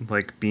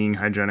 being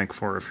hygienic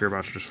for if you're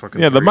about to just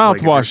fucking... Yeah, the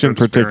mouthwash in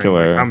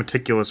particular. How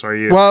meticulous are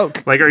you? Well...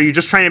 are you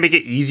just trying to make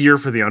it easier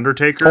for the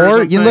Undertaker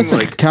or you listen,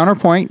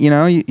 counterpoint, you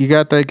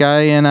got the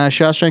guy in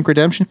Shawshank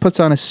Redemption, puts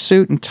on a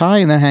suit and tie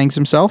and then hangs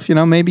himself.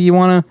 Maybe you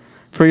want to,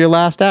 for your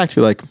last act,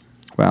 you're like,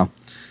 well...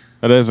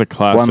 That is a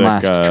classic... One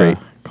last treat.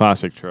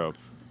 Classic trope.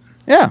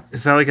 Yeah.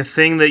 Is that a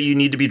thing that you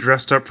need to be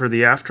dressed up for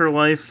the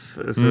afterlife?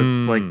 Is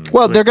it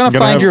Well, they're going to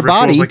find your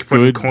body. Like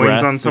putting Good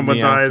coins on breath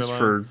someone's in the eyes afterlife.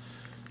 for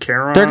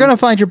Charon? They're going to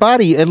find your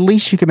body. At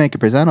least you can make it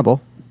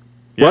presentable.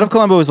 Yeah. What if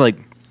Columbo was like,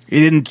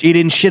 he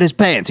didn't shit his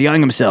pants. He hung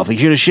himself. He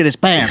should have shit his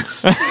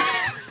pants.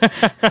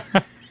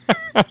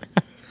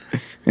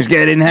 This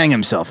guy didn't hang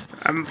himself.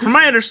 From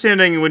my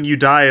understanding, when you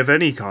die of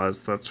any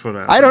cause, that's what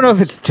happens. I don't know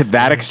if it's to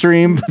that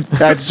extreme.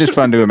 That's just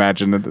fun to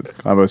imagine that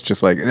Columbo's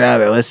just like,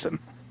 no, listen.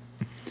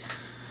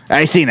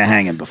 I seen a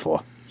hanging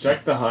before.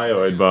 Check the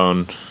hyoid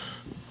bone.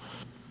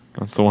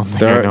 That's the one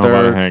thing I know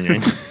about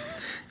hanging.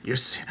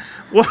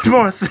 One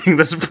more thing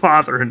that's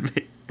bothering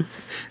me.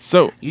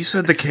 So You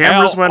said the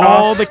cameras went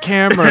all off? the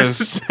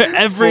cameras.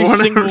 Every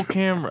single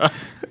camera.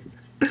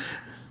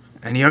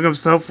 And he hung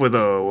himself with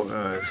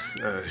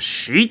a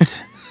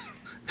sheet?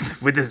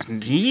 With his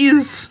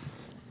knees?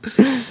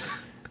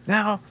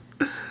 Now,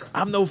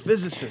 I'm no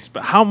physicist,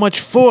 but how much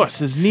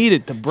force is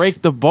needed to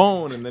break the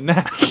bone in the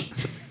neck?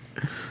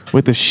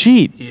 With a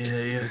sheet.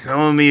 Yeah, you're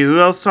telling me who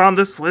else on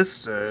this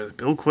list?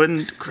 Bill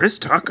Clinton, Chris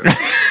Tucker.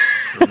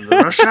 From the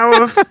Rush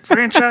Hour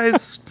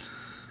franchise.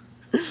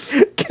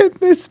 Can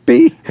this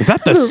be? Is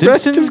that the rest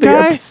Simpsons of the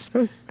guy?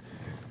 episode?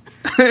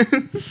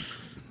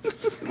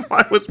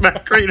 Why was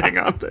Matt Groening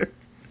out there?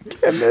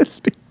 Can this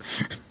be?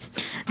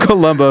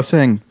 Columbo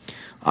saying,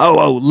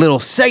 oh, little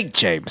Saint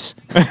James.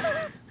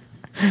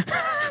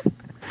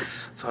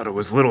 Thought it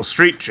was Little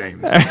Street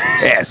James.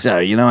 Yeah, so,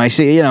 I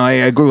see,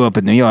 I grew up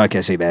in New York.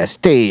 I see the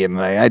ST, and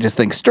I just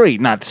think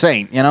street, not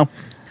saint, Yeah,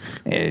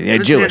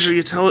 Jewish.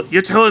 Andrew,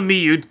 you're telling me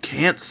you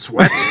can't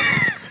sweat?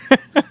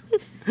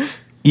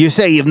 You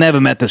say you've never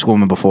met this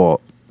woman before,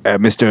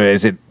 Mr.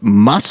 Is it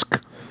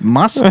Musk?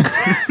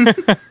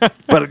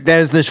 But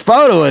there's this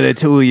photo of the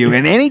two of you,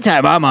 and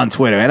anytime I'm on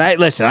Twitter, and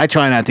I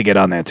try not to get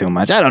on there too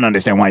much. I don't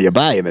understand why you're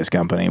buying this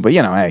company, but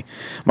hey,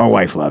 my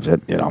wife loves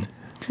it.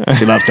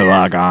 She loves to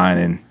log on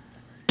and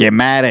get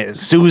mad at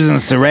Susan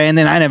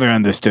Sarandon. I never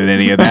understood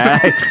any of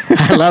that.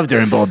 I loved her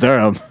in Bull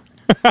Durham.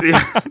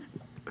 Yeah.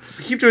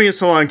 I keep doing it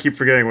so long, I keep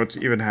forgetting what's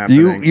even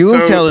happening.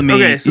 You're telling me.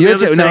 Okay, so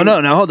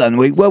no, hold on.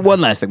 Wait, one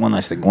last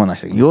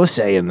thing. You're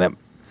saying that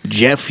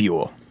jet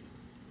fuel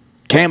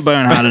can't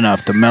burn hot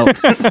enough to melt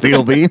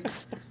steel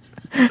beams?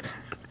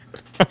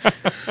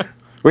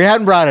 We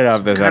hadn't brought it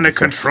up this kind of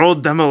episode.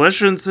 controlled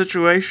demolition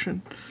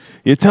situation.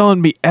 You're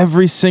telling me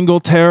every single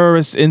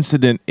terrorist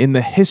incident in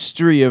the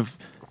history of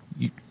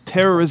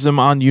terrorism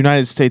on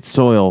United States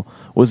soil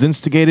was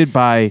instigated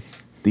by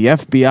the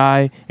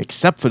FBI,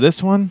 except for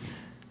this one?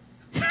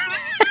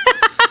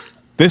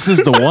 This is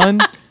the one?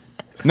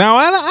 Now,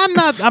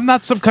 I'm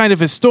not some kind of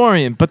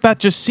historian, but that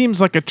just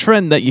seems like a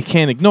trend that you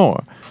can't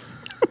ignore.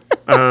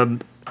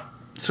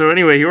 So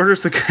anyway, he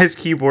orders the guy's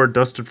keyboard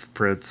dusted for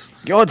prints.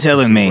 You're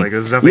telling me.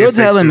 This is definitely You're a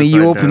fake telling me you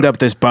suicide opened note. up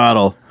this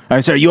bottle.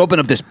 I'm sorry, you opened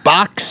up this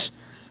box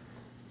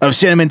of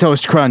Cinnamon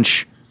Toast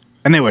Crunch,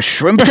 and they were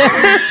shrimp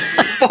tails?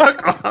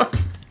 Fuck off.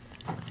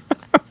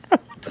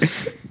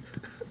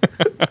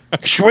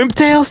 Shrimp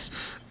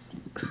tails?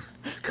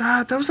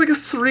 God, that was like a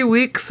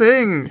 3-week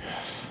thing.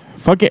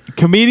 Fuck it.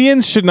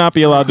 Comedians should not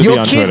be allowed to be Your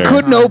on kid Twitter.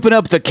 couldn't open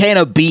up the can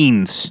of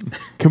beans.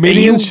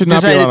 Comedians you should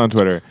not be decided- allowed on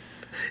Twitter.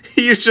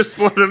 You just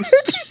let him...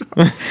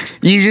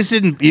 You just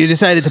didn't. You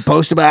decided to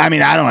post about. I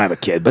mean, I don't have a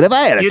kid, but if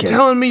I had a You're kid,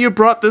 telling me you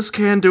brought this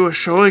can to a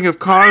showing of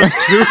Cars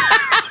 2?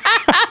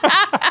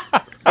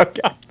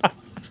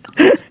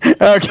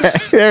 okay,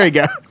 there we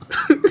go.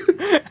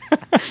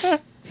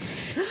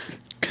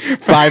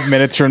 5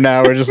 minutes from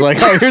now, we're just like,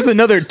 oh, here's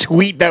another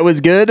tweet that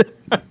was good.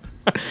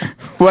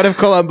 What if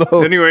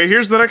Columbo? Anyway,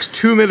 here's the next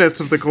 2 minutes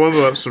of the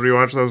Columbo episode we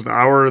watched. That was an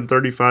hour and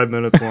 35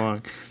 minutes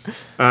long.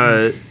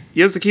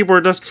 he has the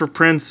keyboard dust for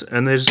Prince,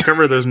 and they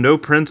discover there's no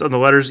Prince on the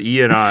letters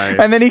E and I.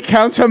 And then he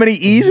counts how many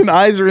E's and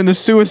I's are in the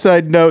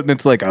suicide note, and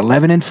it's like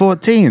 11 and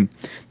 14.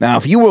 Now,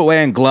 if you were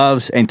wearing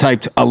gloves and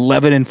typed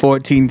 11 and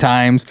 14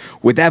 times,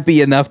 would that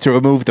be enough to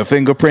remove the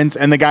fingerprints?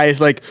 And the guy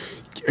is like,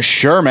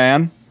 sure,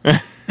 man.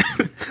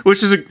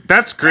 Which is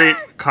that's great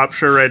cop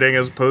show writing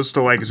as opposed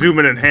to like zoom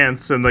and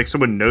enhance and like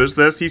someone knows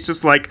this. He's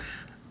just like,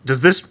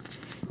 does this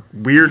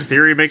weird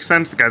theory make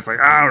sense? The guy's like,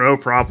 I don't know,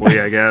 probably,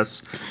 I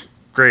guess.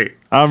 Great.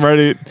 I'm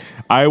ready.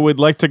 I would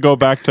like to go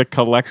back to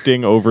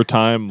collecting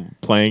overtime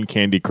playing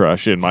Candy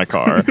Crush in my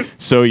car.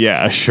 So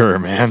yeah, sure,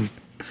 man.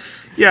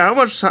 Yeah,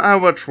 how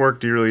much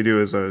work do you really do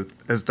as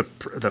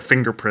the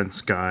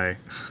fingerprints guy?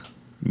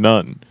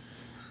 None.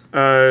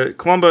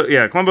 Columbo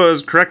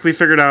has correctly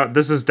figured out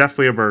this is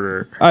definitely a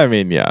murder. I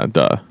mean, yeah,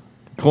 duh.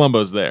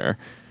 Columbo's there.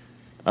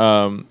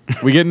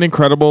 We get an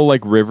incredible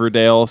like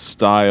Riverdale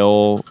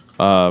style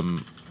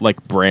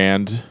like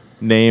brand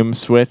name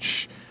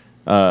switch,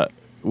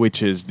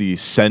 which is the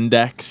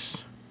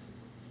Sendex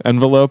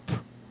envelope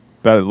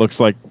that it looks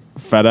like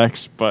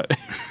FedEx, but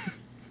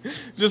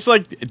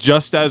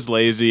just as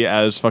lazy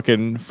as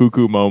fucking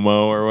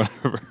Fukumomo or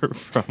whatever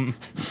from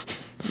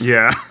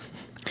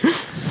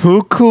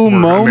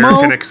Fukumomo?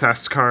 American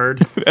Excess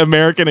card.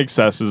 American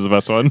Excess is the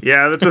best one.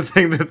 Yeah, that's a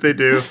thing that they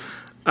do.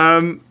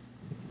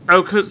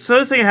 Cause the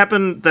other thing that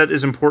happened that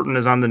is important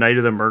is on the night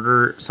of the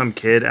murder, some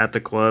kid at the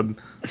club,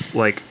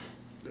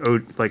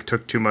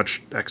 took too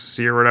much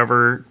ecstasy or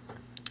whatever.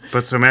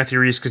 But so Matthew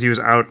Rhys, because he was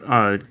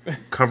out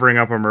covering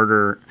up a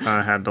murder,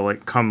 had to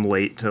come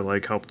late to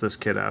help this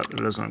kid out.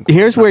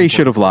 Here's where he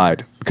should have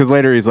lied, because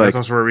later he's like, that's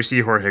also where we see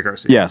Jorge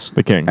Garcia. Yes,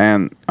 the king.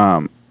 And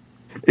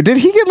did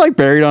he get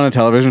buried on a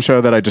television show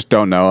that I just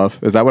don't know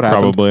of? Is that what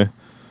happened? Probably.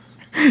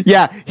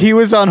 Yeah, he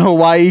was on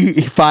Hawaii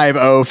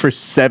 5-0 for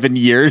 7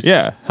 years.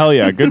 Yeah, hell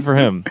yeah, good for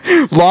him.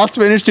 Lost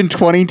finished in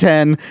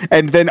 2010,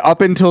 and then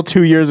up until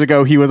 2 years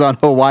ago, he was on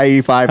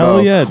Hawaii 5-0.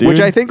 Hell yeah, dude. Which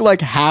I think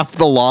half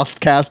the Lost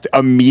cast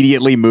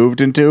immediately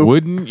moved into.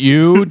 Wouldn't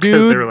you,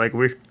 dude? They were like,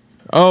 we.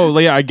 Oh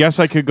yeah, I guess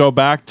I could go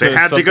back to. They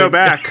had to go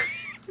back.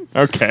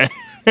 Okay.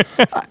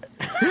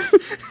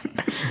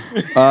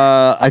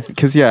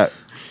 Because yeah,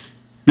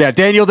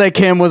 Daniel Day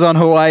Kim was on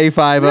Hawaii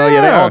 5-0.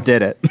 Yeah, they all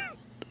did it.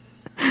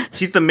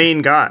 He's the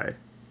main guy.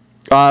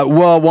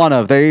 Well, one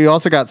of. They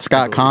also got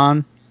Scott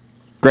Conn,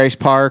 Grace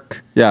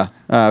Park. Yeah.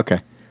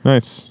 Okay.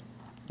 Nice.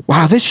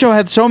 Wow, this show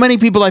had so many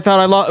people I thought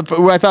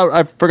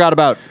I forgot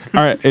about.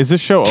 All right, is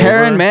this show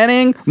Taryn over?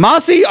 Manning,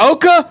 Masi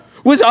Oka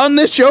was on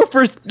this show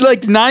for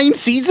 9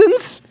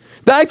 seasons.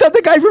 I thought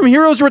the guy from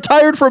Heroes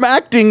retired from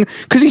acting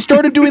because he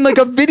started doing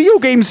a video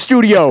game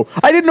studio.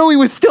 I didn't know he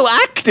was still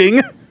acting.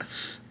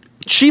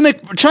 Chi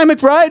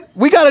McBride,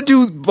 we got to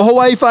do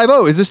Hawaii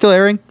 5-0. Is this still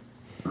airing?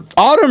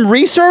 Autumn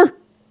Reeser,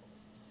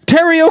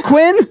 Terry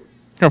O'Quinn.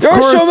 Of there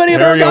course, are so many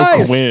of our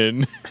guys.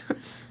 O'Quinn.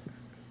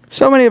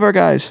 So many of our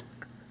guys.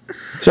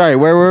 Sorry,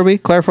 where were we?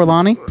 Claire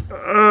Forlani?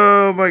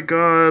 Oh my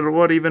god,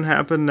 what even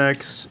happened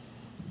next?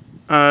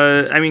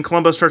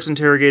 Columbo starts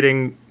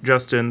interrogating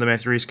Justin, the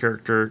Matthew Rhys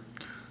character,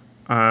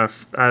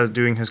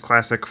 doing his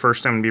classic,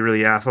 first I'm going to be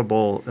really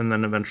affable, and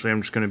then eventually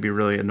I'm just going to be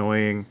really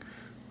annoying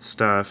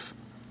stuff.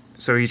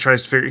 So he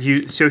tries to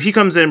he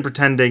comes in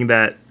pretending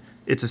that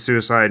it's a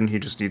suicide and he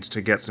just needs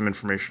to get some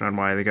information on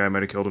why the guy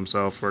might have killed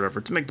himself or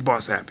whatever to make the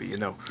boss happy,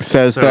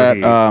 Says so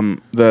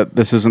that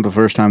this isn't the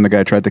first time the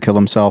guy tried to kill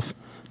himself,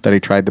 that he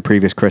tried the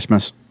previous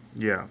Christmas.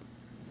 Yeah.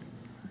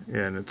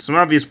 Yeah, and it's some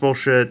obvious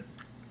bullshit.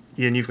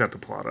 Ian, you've got the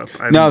plot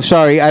up. No,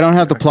 sorry, I don't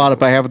have the plot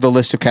up. I have the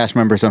list of cast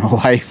members on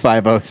Hawaii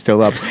 5-0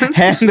 still up.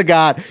 Hand to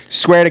God,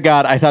 swear to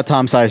God, I thought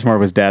Tom Sizemore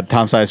was dead.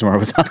 Tom Sizemore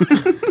was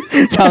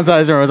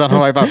on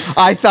Hawaii 5-0.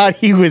 I thought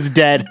he was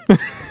dead.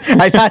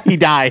 I thought he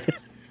died.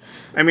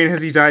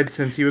 Has he died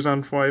since he was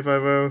on Hawaii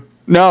 5-0?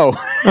 No,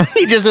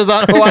 he just was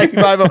on Hawaii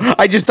 5-0.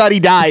 I just thought he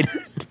died.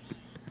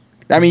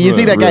 You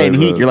see that guy in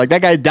Heat, you're like,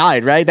 that guy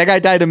died, right? That guy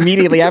died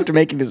immediately after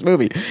making this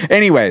movie.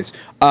 Anyways,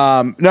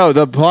 no,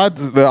 the plot,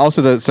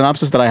 also the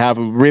synopsis that I have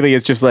really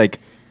is just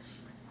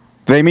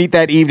they meet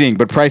that evening,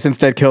 but Price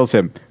instead kills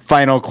him.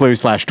 Final clue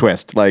 /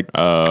 twist. I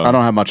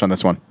don't have much on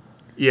this one.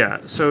 Yeah,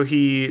 so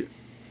he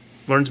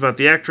learns about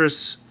the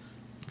actress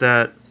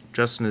that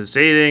Justin is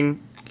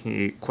dating.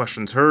 He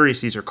questions her. He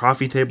sees her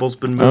coffee table's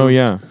been moved. Oh,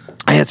 yeah.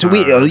 So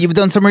you've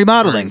done some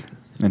remodeling.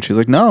 And she's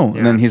like, no. Yeah.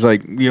 And then he's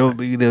like,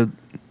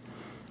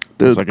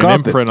 there's an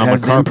imprint on the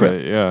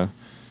carpet. Yeah.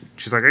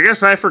 She's like, I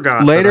guess I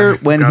forgot. Later,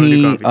 when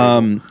he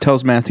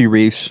tells Matthew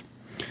Rhys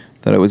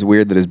that it was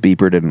weird that his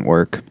beeper didn't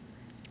work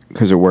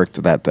because it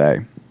worked that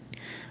day,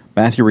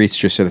 Matthew Rhys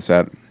just should have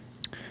said,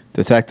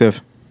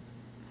 Detective,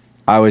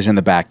 I was in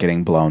the back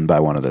getting blown by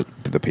one of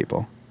the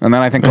people. And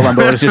then I think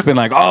Columbo has just been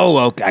like,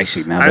 oh, okay, I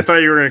see now. I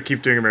thought you were going to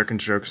keep doing American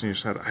jokes and you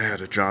said, I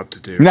had a job to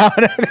do. No,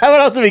 that would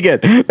also be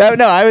good.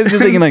 No, I was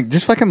just thinking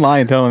just fucking lie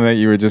and tell him that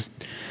you were just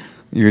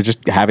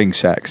having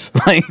sex.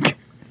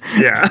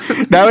 Yeah.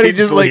 That would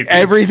just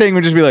everything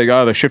would just be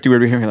the shifty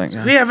weird behavior.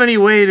 Do we have any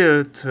way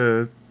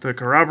to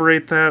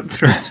corroborate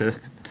that or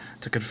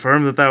to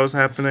confirm that was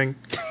happening?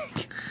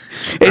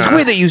 It's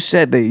weird that you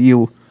said that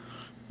you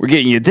were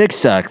getting your dick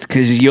sucked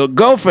because your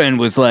girlfriend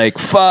was like,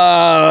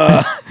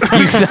 fuck.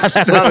 You thought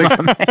I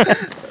meant my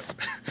mans.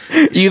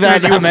 You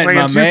thought I meant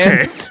my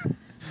mans.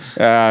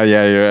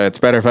 Yeah. It's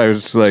better if I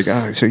was like,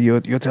 oh, so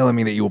you're telling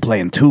me that you were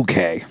playing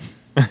 2K.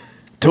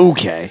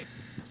 2K.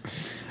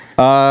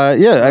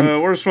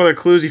 What are some other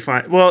clues you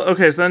find? Well,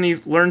 okay, so then he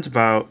learns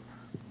about,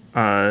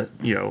 that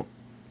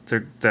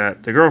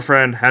the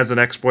girlfriend has an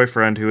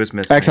ex-boyfriend who is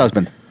missing.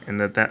 Ex-husband. And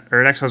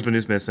or an ex-husband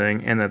who's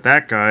missing, and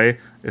that guy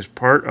is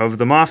part of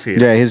the mafia.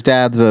 Yeah, his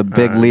dad's a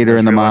big leader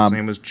in the mob. His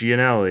name was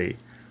Gianelli.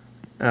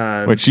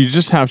 Which you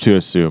just have to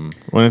assume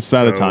when it's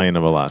that Italian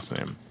of a last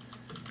name.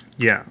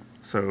 Yeah.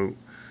 So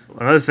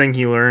another thing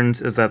he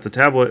learns is that the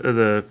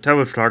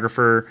tablet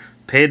photographer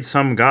paid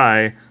some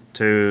guy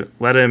to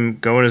let him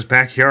go in his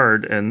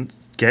backyard and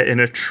get in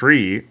a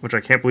tree, which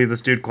I can't believe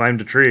this dude climbed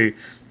a tree,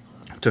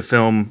 to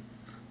film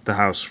the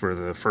house where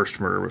the first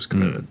murder was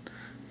committed.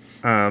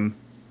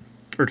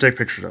 Or take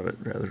pictures of it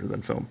rather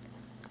than film.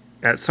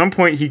 At some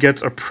point, he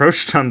gets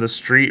approached on the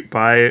street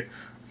by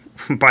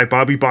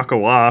Bobby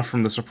Bacala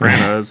from The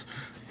Sopranos,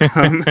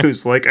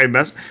 who's like,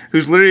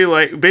 who's literally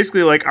like,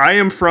 basically like, I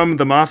am from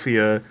the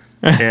mafia,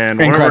 and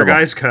one of our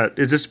guys has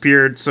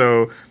disappeared,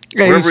 so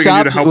whatever we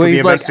can do to help with the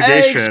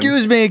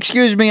investigation. Hey,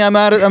 excuse me,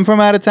 I'm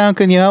from out of town.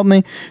 Can you help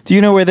me? Do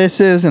you know where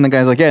this is? And the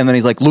guy's like, yeah. And then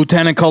he's like,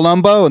 Lieutenant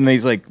Columbo, and then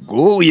he's like,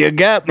 oh, you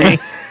got me.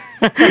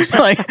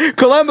 Like,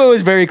 Columbo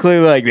is very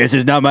clearly like, this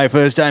is not my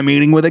first time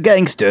meeting with a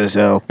gangster,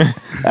 so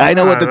I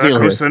know what the deal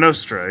is. La Cosa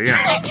Nostra,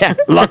 yeah. Yeah,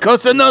 La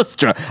Cosa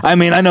Nostra. I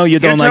mean, I know you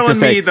don't like to say... You're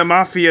telling me the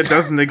mafia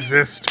doesn't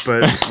exist,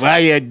 but...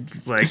 Well, you...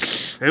 Like,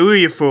 who are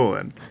you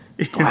fooling?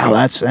 Wow,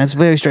 that's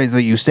very strange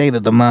that you say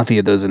that the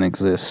mafia doesn't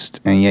exist,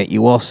 and yet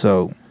you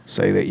also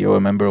say that you're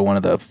a member of one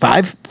of the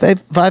five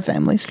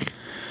families.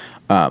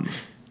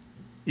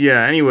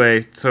 Yeah,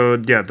 anyway,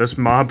 so, yeah, this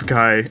mob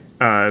guy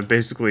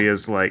basically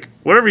is like,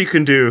 whatever you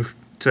can do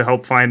to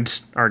help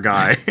find our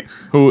guy.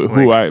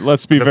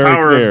 Let's be very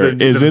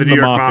clear, is in the New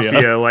York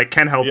mafia, like,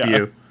 can help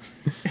you.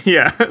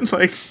 Yeah,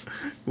 like,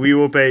 we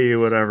will pay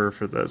you whatever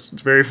for this.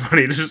 It's very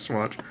funny to just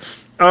watch.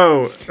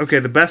 Oh, okay,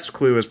 the best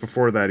clue is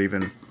before that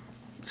even.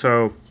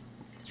 So,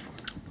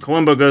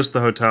 Columbo goes to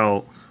the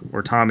hotel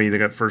where Tommy,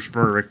 the first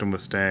murder victim,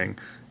 was staying,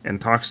 and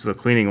talks to the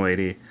cleaning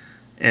lady.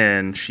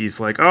 And she's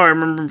like, oh, I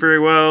remember him very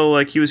well.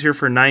 Like, he was here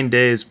for 9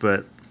 days,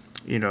 but,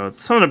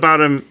 something about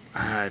him,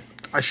 I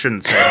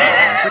shouldn't say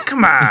that. It's like,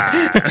 come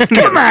on.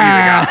 Come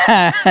on.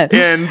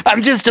 And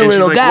I'm just a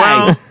little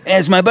guy. Well,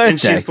 it's my birthday.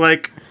 And she's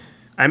like,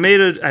 I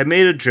made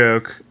a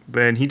joke,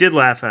 and he did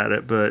laugh at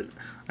it, but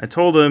I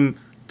told him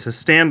to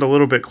stand a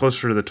little bit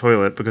closer to the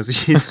toilet because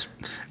he's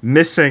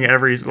missing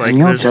every, like,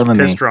 there's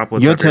piss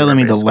droplets. You're telling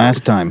me the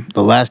last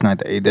night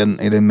that he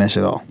didn't miss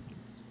it all.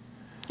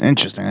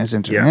 Interesting. That's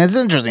interesting. Yeah. That's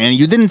interesting. And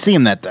you didn't see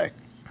him that day.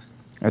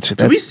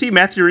 Do we see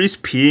Matthew Rhys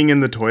peeing in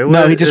the toilet?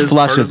 No, he just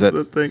flushes it.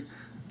 Thing?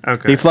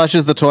 Okay. He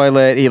flushes the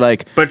toilet.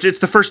 But it's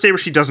the first day where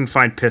she doesn't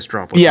find piss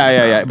droplets.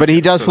 Yeah. But he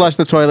does flush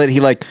the toilet.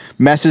 He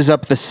messes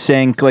up the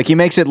sink. Like, he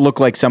makes it look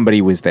like somebody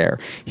was there.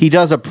 He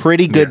does a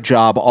pretty good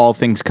job, all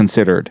things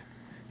considered.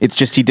 It's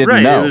just he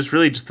didn't know. It was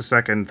really just the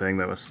second thing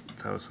that was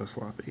so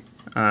sloppy.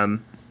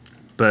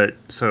 But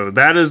so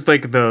that is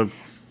like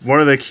one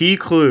of the key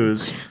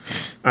clues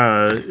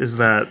is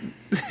that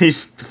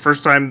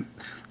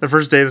the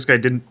first day this guy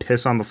didn't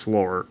piss on the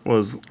floor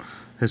was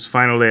his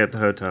final day at the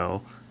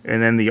hotel.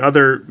 And then the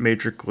other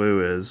major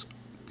clue is,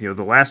 the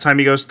last time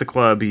he goes to the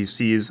club, he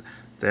sees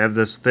they have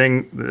this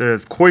thing, they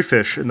have koi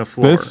fish in the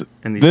floor.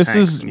 This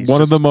is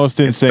one of the most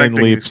insane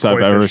leaps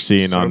I've ever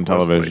seen on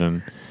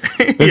television.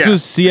 This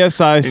was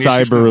CSI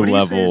Cyber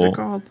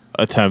level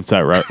attempts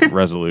at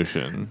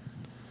resolution.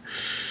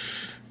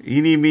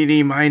 Eeny,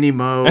 meeny, miny,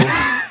 mo.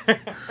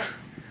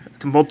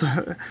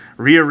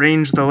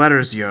 Rearrange the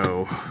letters,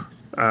 yo.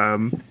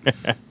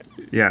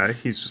 Yeah,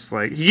 he's just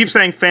like, he keeps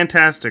saying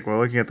fantastic while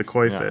looking at the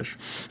koi fish.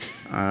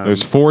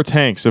 There's 4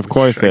 tanks of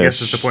koi fish. I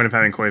guess it's the point of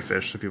having koi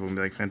fish, so people can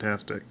be like,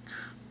 fantastic.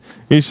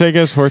 Each tank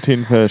has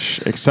 14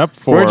 fish, except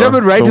for we're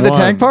jumping right to the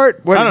tank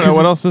part? I don't know,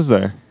 what else is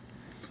there?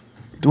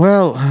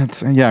 Well,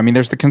 I mean,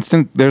 there's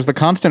the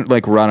constant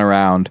like run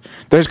around.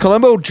 There's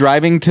Columbo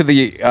driving to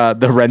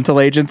the rental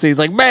agency. He's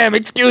like, ma'am,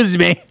 excuse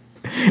me.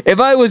 If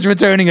I was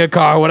returning a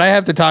car, would I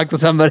have to talk to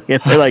somebody?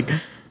 And they're like,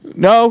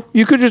 no,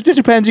 it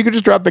depends. You could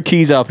just drop the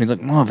keys off. And he's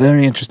like, oh,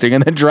 very interesting.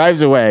 And then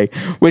drives away,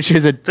 which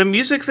is the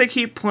music they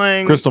keep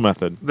playing. Crystal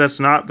Method. That's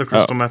not the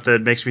Crystal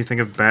Method. Makes me think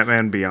of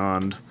Batman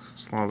Beyond.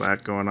 There's all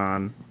that going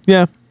on.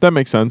 Yeah, that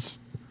makes sense.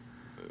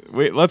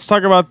 Wait, let's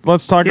talk about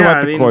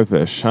the koi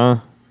fish, huh?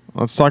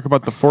 Let's talk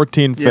about the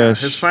 14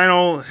 fish.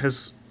 Well,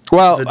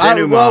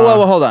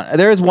 hold on.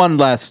 There is one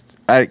last,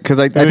 because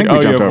I think we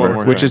jumped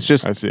over, which is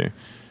just. I see.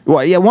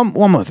 Well, yeah, one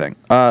more thing.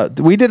 I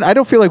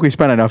don't feel like we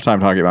spent enough time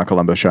talking about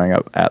Columbo showing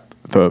up at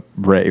the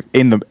rave,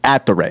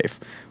 at the rave.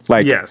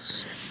 Like,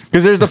 yes.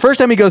 Because there's the first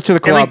time he goes to the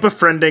And club. like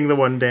befriending the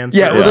one dancer.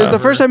 Yeah, well, there's the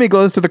first time he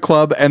goes to the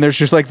club, and there's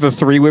just like the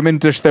three women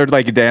just there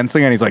like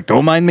dancing, and he's like,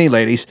 "Don't mind me,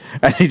 ladies,"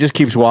 and he just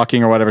keeps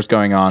walking or whatever's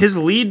going on. His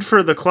lead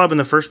for the club in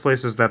the first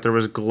place is that there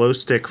was glow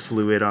stick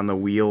fluid on the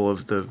wheel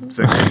of the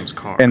victim's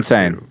car.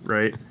 Insane. too,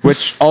 right?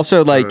 Which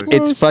also like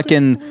it's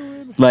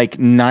fucking like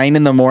 9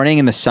 a.m.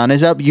 and the sun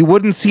is up. You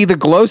wouldn't see the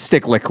glow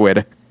stick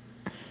liquid.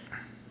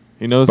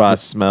 He knows But- the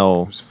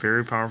smell. It's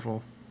very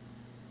powerful.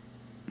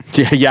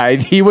 Yeah,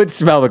 he would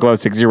smell the glow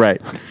sticks. You're right,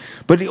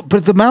 but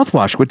the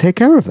mouthwash would take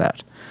care of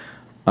that.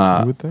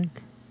 You would think.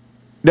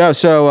 No,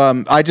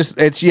 so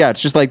it's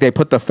just like they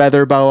put the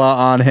feather boa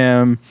on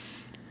him.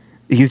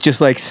 He's just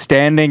like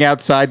standing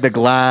outside the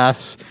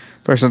glass.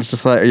 Person's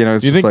just like, it's Do you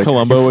just think like,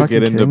 Columbo "You're would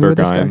get fucking into kidding me with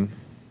this guy?" Berghain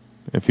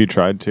if he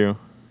tried to?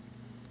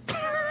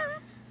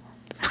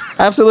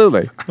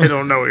 Absolutely. I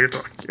don't know what you're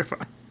talking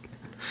about.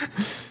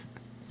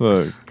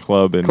 The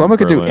club in Columbo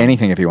could do Berlin,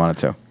 anything if he wanted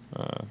to.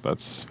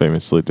 That's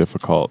famously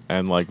difficult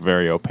and like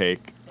very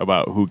opaque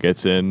about who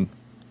gets in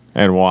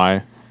and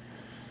why.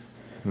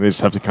 They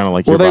just have to kind of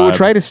like. Well, your they would vibe.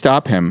 try to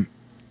stop him,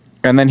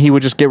 and then he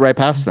would just get right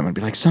past them and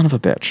be like, "Son of a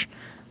bitch."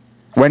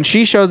 When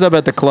she shows up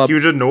at the club, He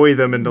would annoy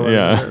them into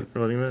Yeah.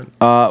 letting him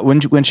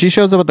in. when she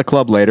shows up at the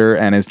club later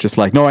and is just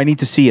like, "No, I need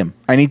to see him.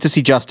 I need to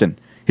see Justin.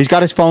 He's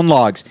got his phone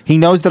logs. He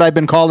knows that I've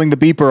been calling the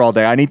beeper all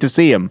day. I need to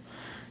see him."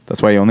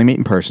 That's why you only meet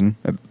in person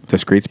at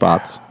discreet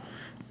spots.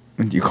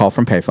 You call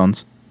from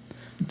payphones.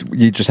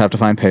 You just have to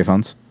find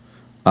payphones.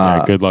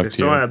 Yeah, good luck They to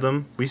still you. had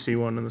them. We see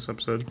one in this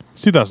episode.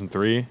 It's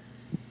 2003.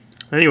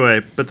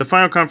 Anyway, but the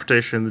final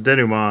confrontation, the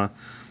denouement,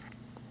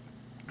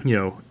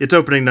 it's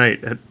opening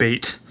night at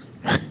Bait.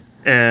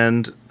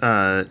 And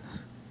the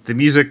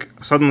music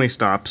suddenly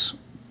stops.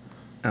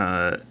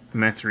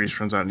 Matthew Reese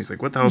runs out and he's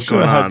like, "What the hell's Should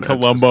going have on?" had And it's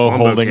 'cause Columbo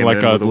holding came like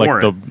in a with like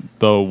warrant.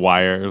 the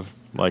wire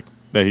like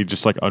that he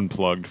just like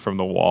unplugged from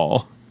the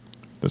wall.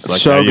 Just like,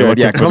 So "Hey, you good.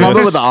 looking Yeah, for Columbo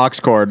this?" with the aux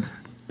cord.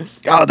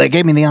 Oh, they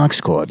gave me the aux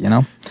cord,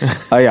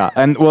 Oh, yeah.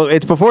 And, well,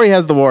 it's before he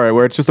has the warrant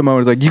where it's just a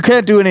moment. It's like, you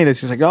can't do any of this.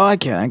 He's like, oh, I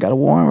can. I got a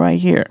warrant right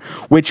here.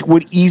 Which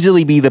would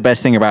easily be the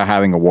best thing about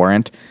having a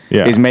warrant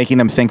Yeah. is making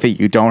them think that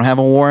you don't have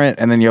a warrant.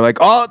 And then you're like,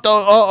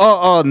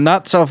 oh,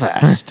 not so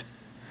fast.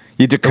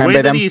 You The way decambe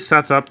that them. he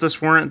sets up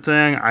this warrant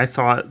thing, I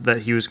thought that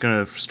he was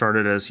going to start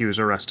it as he was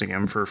arresting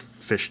him for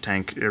fish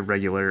tank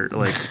irregular,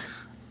 like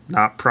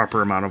not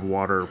proper amount of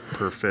water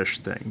per fish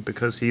thing.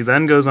 Because he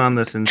then goes on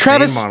this insane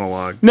Travis,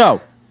 monologue.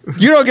 no.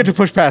 You don't get to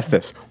push past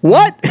this.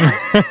 What?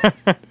 I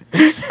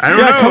don't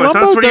know. Columbo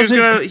That's what he was doesn't-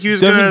 going to. He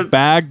was doesn't going to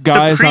bag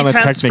guys the on a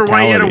pretense for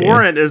why he had a technicality.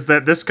 warrant is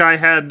that this guy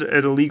had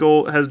an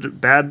illegal, has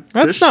bad.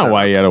 That's fish not setup.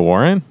 why he had a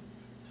warrant.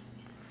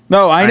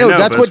 No, I know.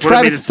 That's but what it's what it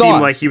made Travis it seem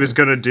thought. like he was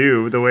going to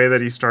do the way that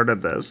he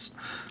started this.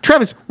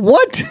 Travis,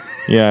 what?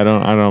 Yeah, I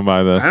don't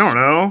buy this. I don't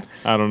know.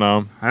 I don't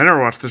know. I never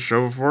watched this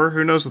show before.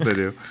 Who knows what they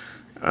do?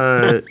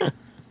 But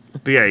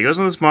yeah, he goes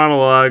on this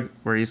monologue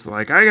where he's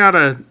like, "I got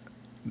a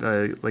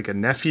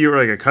nephew or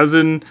like a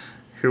cousin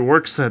who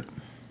works at,"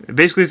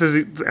 basically says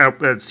he's out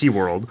at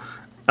SeaWorld.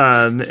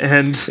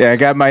 And Yeah, I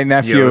got my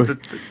nephew.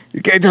 He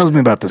tells me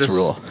about this this-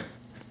 rule.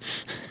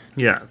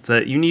 yeah,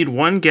 that you need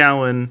 1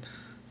 gallon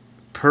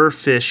per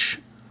fish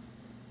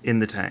in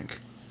the tank.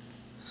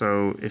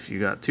 So if you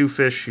got 2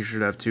 fish, you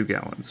should have 2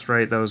 gallons,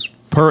 right? That was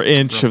Per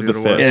inch of the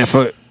Roughly what it fish.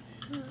 was.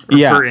 Yeah,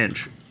 yeah. per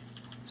inch.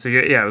 So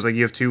yeah, it was like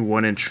you have 2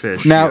 1-inch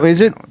fish. Now, you have is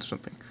 2 it- gallons or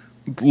something?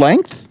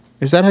 Length?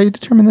 Is that how you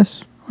determine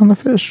this on the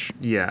fish?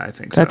 Yeah, I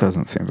think That so.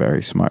 doesn't seem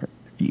very smart.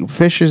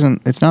 Fish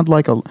isn't. It's not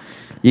like a.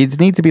 It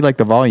needs to be like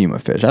the volume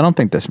of fish. I don't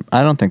think this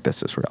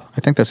is real. I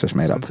think this is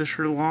made Some up. fish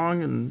are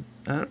long, and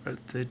they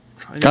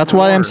probably need That's more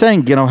why I'm water.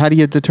 saying. How do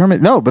you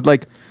determine? No, but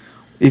like,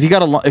 if you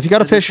got a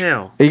The fish,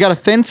 detail. you got a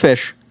thin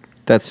fish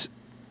that's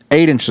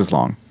 8 inches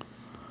long,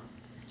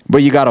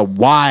 but you got a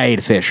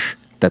wide fish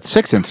that's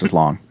 6 inches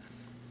long.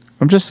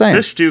 I'm just saying.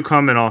 Fish do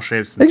come in all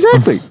shapes. And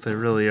Exactly. sizes. They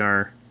really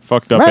are.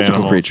 Fucked up Magical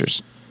animals.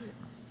 creatures.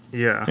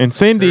 Yeah.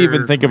 Insane to even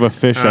They're- think of a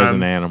fish as an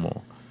um,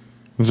 animal.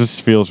 It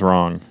just feels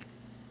wrong.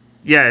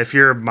 Yeah, if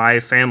you're my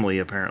family,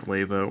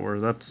 apparently, but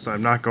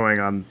I'm not going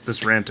on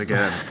this rant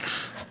again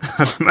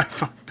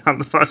on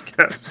the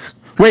podcast.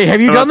 Wait,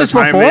 have you About done the this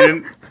time they before?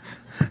 didn't-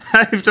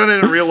 I've done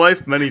it in real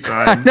life many I'm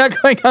times.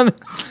 not going on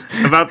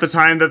this. About the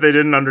time that they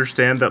didn't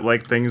understand that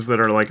like things that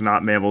are like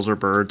not mammals or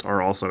birds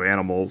are also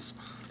animals.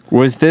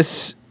 Was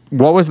this?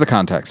 What was the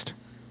context?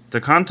 The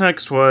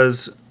context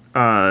was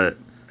a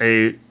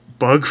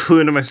bug flew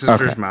into my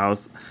sister's Okay.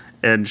 mouth,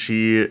 and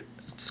she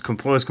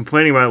was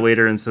complaining about it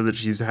later and said that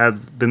she's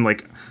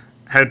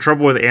had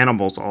trouble with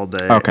animals all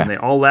day. Okay. And they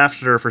all laughed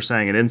at her for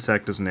saying an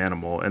insect is an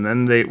animal. And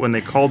then when they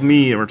called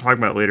me and were talking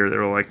about it later, they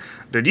were like,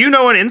 "Did you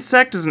know an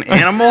insect is an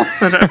animal?"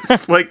 And I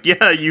was like,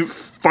 "Yeah, you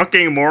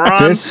fucking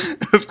moron." This-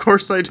 Of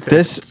course I did.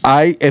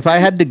 If I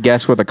had to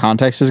guess what the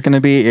context is going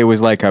to be, it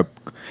was like a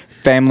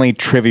family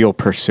Trivial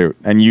Pursuit,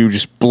 and you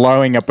just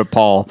blowing up at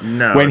Paul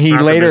No, when it's he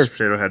not later, that Mr.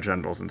 Potato had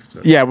genitals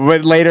instead. yeah,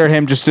 but later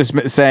him just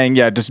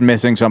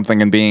dismissing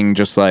something and being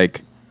just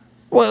like,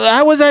 well,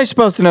 how was I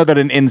supposed to know that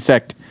an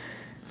insect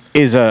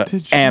is a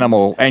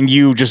animal, and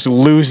you just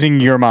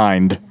losing your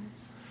mind?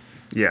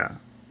 Yeah.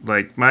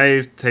 Like,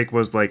 my take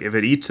was, like, if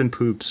it eats and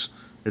poops,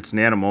 it's an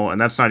animal, and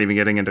that's not even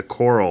getting into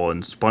coral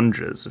and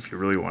sponges if you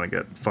really want to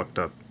get fucked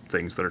up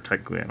things that are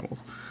technically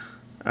animals.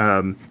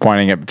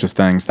 Pointing at just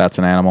things, that's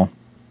an animal.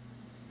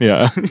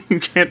 Yeah. You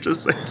can't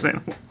just say it's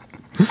an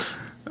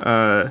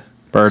animal.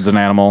 Bird's an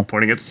animal.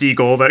 Pointing at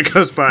seagull that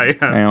goes by,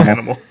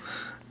 Animal.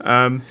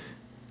 animal.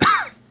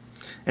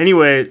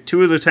 Anyway,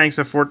 2 of the tanks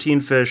have 14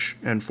 fish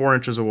and 4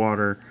 inches of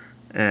water,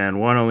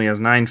 and one only has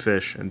 9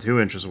 fish and 2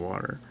 inches of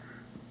water.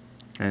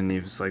 And he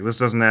was like, this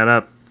doesn't add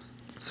up.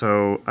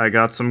 So I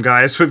got some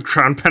guys with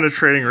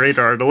ground-penetrating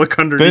radar to look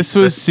underneath. This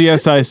was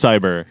CSI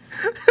Cyber.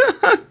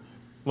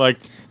 Like,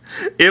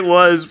 it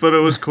was, but it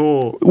was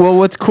cool. Well,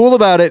 what's cool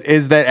about it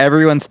is that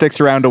everyone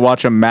sticks around to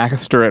watch a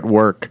master at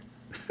work.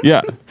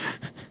 yeah.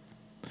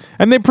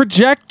 And they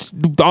project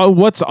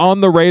what's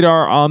on the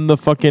radar on the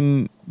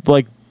fucking,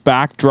 like,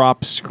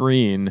 backdrop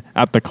screen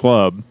at the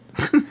club.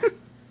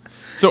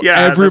 So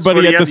Yeah, that's everybody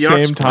what he at had the the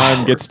same aux time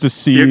power. gets to He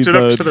see hooked it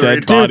up the to the dead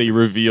radar. body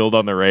revealed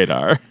on the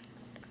radar.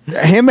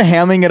 Him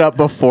hamming it up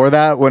before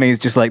that when he's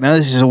just like, no,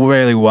 this is a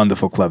really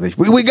wonderful club.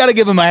 We got to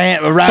give him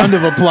a round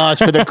of applause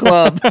for the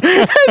club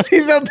as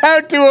he's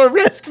about to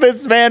arrest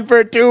this man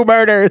for 2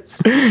 murders.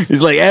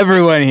 He's like,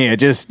 everyone here,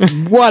 just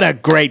what a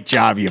great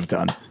job you've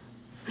done.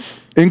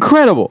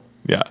 Incredible.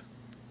 Yeah.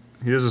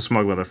 He is a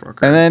smug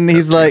motherfucker. And then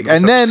he's like, That's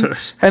and the end of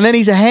this episode. then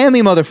he's a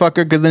hammy motherfucker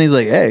because then he's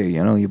like, hey,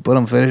 you put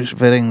them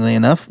fittingly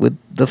enough with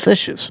the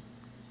fishes.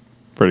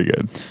 Pretty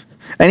good.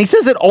 And he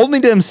says it only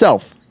to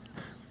himself.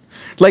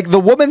 Like the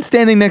woman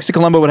standing next to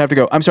Columbo would have to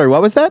go, I'm sorry,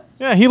 what was that?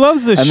 Yeah, he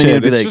loves this And then he'd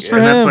shit. be It's like- just for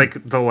And him. that's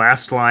like the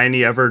last line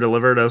he ever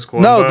delivered as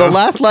Columbo. No, the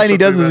last line he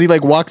does is he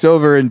like walks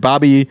over and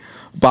Bobby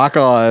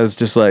Bacala is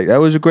just like, that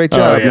was a great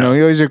job. yeah. You know,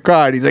 here's your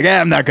card. He's like,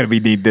 I'm not going to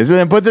need this. And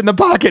then puts it in the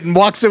pocket and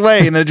walks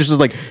away. And then it just is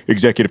like,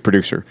 executive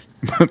producer,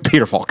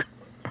 Peter Falk.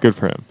 Good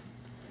for him.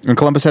 And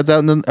Columbus heads out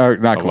in the, or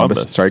not Columbus,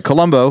 Columbus. sorry,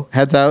 Columbo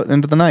heads out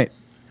into the night.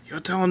 You're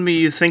telling me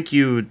you think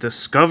you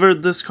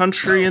discovered this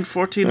country in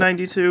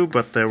 1492,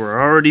 but there were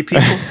already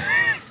people?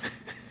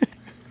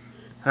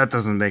 That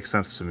doesn't make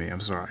sense to me. I'm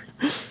sorry.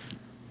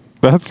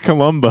 That's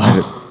Columbo.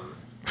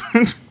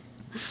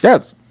 Yeah,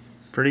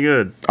 Pretty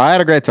good. I had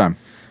a great time.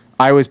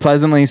 I was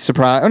pleasantly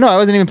surprised. Oh, no, I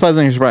wasn't even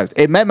pleasantly surprised.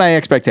 It met my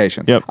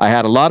expectations. Yep. I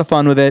had a lot of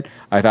fun with it.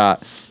 I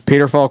thought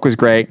Peter Falk was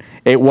great.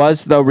 It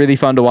was, though, really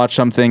fun to watch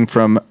something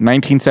from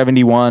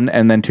 1971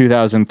 and then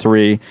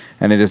 2003,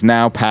 and it is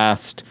now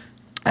past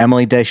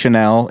Emily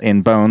Deschanel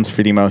in Bones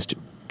for the most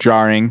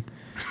jarring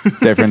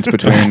difference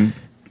between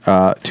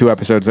 2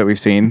 episodes that we've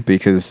seen,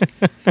 because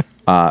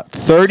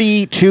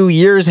 32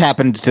 years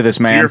happened to this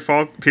man.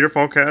 Peter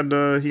Falk had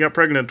he got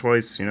pregnant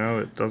twice. You know,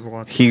 it does a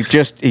lot. He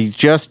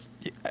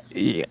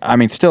I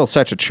mean, still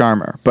such a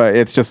charmer, but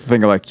it's just the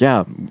thing of like,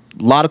 yeah,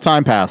 a lot of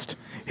time passed.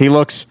 He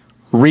looks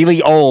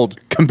really old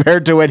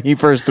compared to when he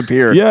first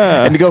appeared.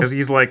 Yeah. And to go, Because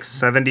he's like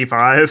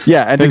 75.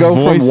 yeah, and to His go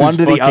from voice one is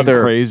to the fucking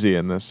other. crazy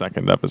in this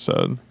second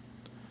episode.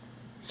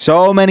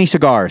 So many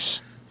cigars.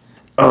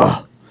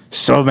 Ugh,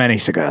 so many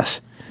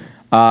cigars.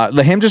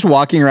 Him just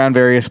walking around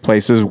various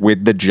places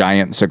with the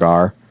giant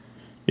cigar,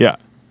 Yeah.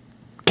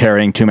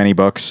 carrying too many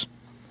books.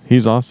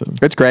 He's awesome.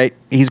 It's great.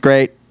 He's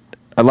great.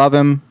 I love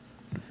him.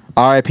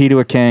 R.I.P. to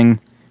a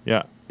king.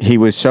 Yeah. He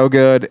was so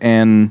good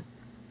in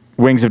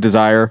Wings of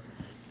Desire,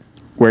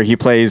 where he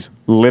plays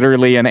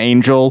literally an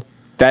angel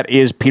that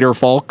is Peter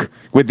Falk,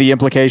 with the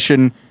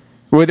implication,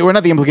 or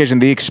not the implication,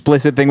 the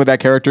explicit thing with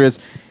that character is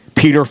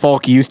Peter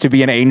Falk used to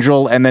be an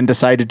angel and then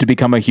decided to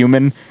become a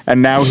human,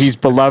 and now he's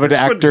beloved Is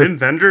this what actor. Vin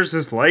Vendors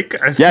is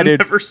like? I've Yeah, dude.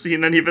 never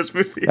seen any of his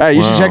movies. You should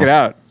Wow. check it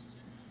out.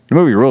 The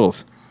movie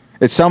rules.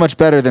 It's so much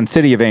better than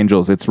City of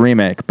Angels, its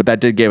remake, but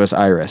that did give us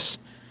Iris.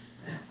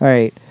 All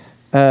right.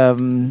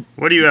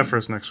 What do you have for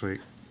us next week?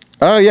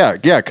 Oh, yeah,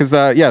 because,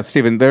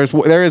 Stephen, there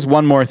is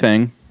one more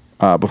thing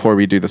before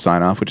we do the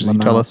sign-off, which is you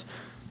tell us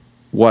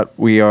what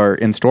we are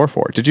in store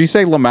for. Did you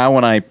say Lamau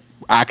when I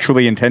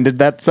actually intended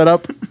that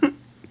setup?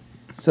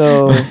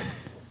 So,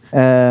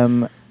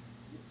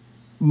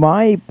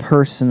 my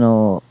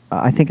personal,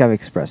 I think I've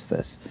expressed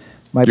this.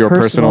 My Your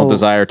personal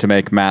desire to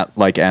make Matt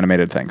like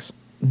animated things.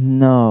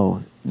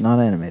 No, not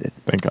animated.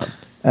 Thank God.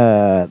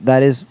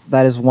 That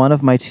is one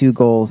of my 2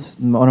 goals.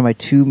 One of my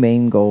 2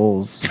 main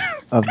goals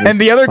of this And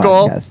the other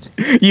podcast.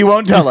 goal, you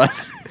won't tell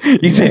us.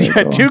 You said you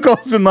had 2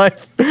 goals in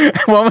life.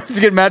 One was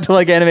to get Matt to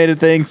like animated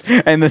things,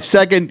 and the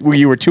second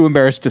you were too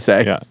embarrassed to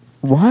say. Yeah.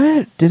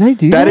 What did I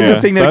do? That is Yeah,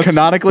 a thing that that's-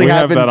 canonically we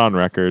happened. have that on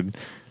record.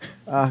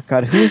 Oh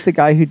God, who is the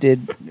guy who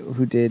did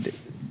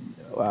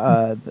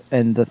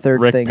and the third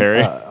Rick thing?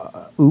 Perry?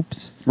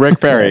 Oops. Rick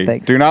Perry,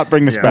 Thanks. do not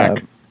bring this Yeah.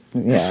 back.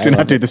 Yeah. Do I not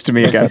love do it. this to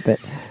me I again. love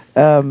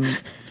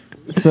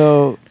it.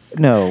 So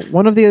no,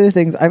 one of the other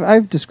things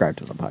I've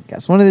described on the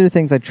podcast. One of the other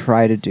things I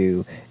try to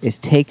do is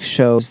take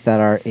shows that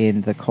are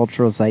in the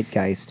cultural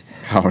zeitgeist,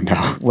 Oh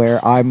no. where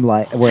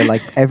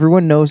like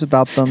everyone knows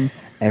about them,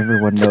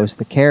 everyone knows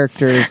the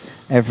characters,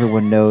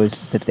 Everyone knows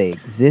that they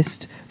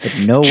exist, but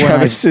no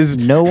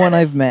one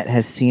I've met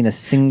has seen a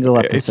single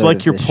episode. It's like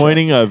of you're this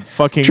pointing show. a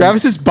fucking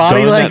Travis's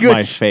body gun language at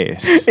my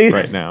face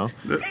right now.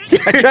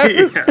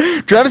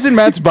 Travis and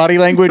Matt's body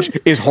language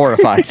is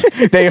horrified.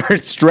 They are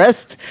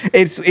stressed.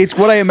 It's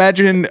what I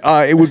imagine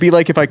it would be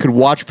like if I could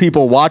watch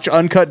people watch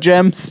Uncut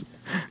Gems.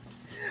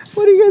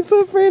 What are you guys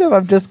so afraid of?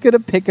 I'm just going to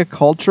pick a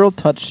cultural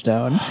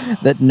touchstone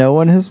that no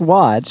one has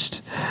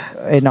watched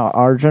in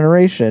our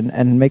generation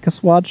and make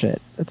us watch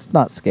it. It's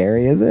not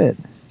scary, is it?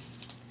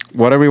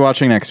 What are we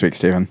watching next week,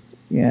 Steven?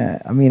 Yeah,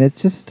 I mean,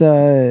 it's just...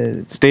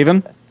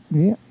 Steven?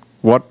 Yeah.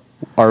 What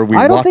are we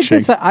watching?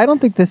 I don't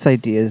think this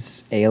idea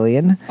is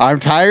alien. I'm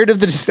tired of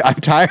the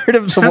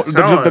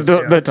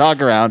talk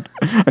around.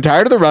 I'm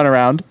tired of the run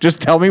around.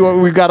 Just tell me what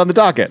we've got on the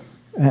docket.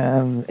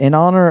 In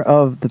honor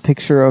of the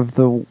picture of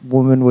the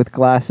woman with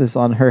glasses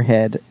on her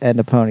head and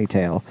a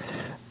ponytail,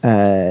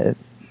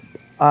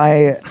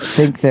 I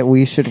think that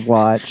we should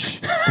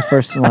watch the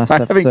first and last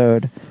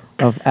episode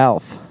of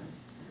Alf.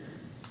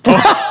 Okay,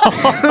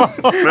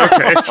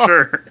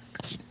 sure.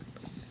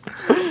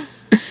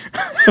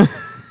 The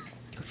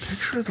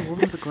picture of the woman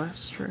with the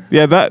glasses. Sure.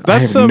 Yeah, that's I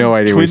have some no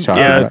idea what he's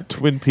talking about.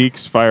 Twin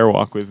Peaks Fire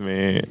Walk with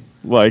Me,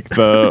 like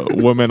the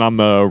woman on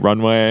the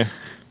runway.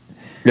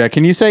 Yeah,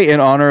 can you say in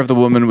honor of the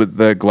woman with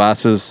the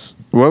glasses?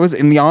 What was it?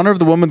 In the honor of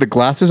the woman with the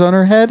glasses on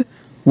her head?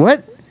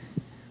 What?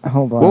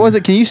 Hold on. What was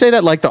it? Can you say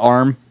that like the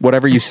arm?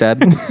 Whatever you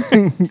said.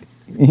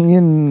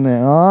 In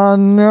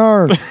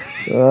honor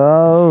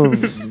of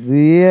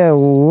the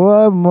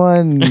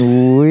woman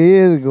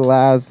with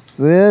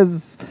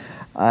glasses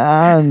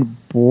and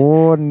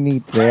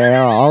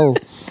ponytail.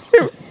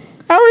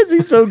 How is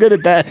he so good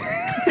at that?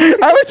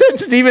 How is that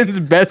Steven's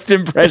best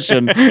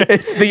impression?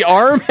 It's the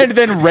arm and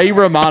then Ray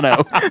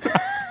Romano.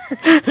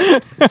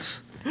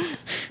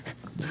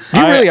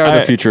 You really are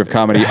the future of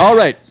comedy. All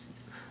right.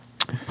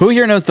 Who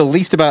here knows the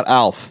least about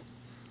Alf?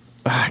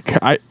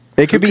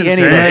 It could be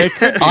anything.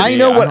 I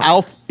know what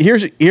Alf...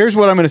 Here's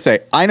what I'm going to say.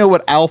 I know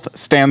what Alf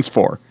stands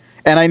for.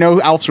 And I know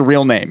Alf's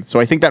real name. So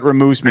I think that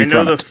removes me from it.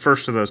 I know the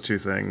first of those two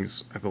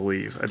things, I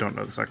believe. I don't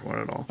know the second one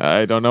at all.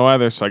 I don't know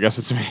either, so I guess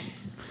it's me.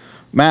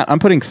 Matt, I'm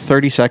putting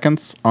 30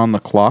 seconds on the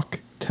clock.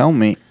 Tell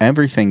me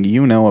everything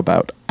you know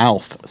about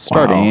Alf,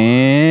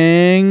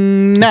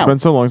 starting now. It's been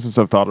so long since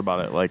I've thought about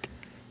it. Like,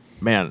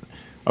 man.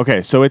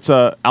 Okay, so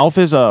Alf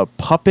is a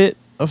puppet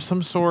of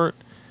some sort,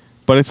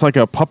 but it's like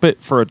a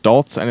puppet for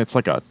adults, and it's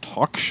like a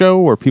talk show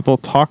where people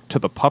talk to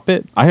the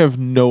puppet. I have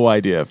no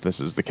idea if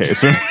this is the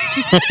case,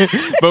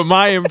 but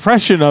my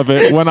impression of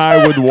it when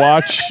I would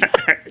watch,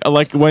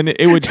 like when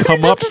it would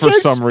come up for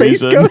some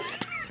reason,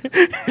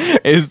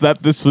 is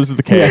that this was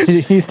the case.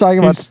 Yeah, he's talking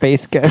about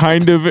Space Ghost.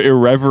 Kind of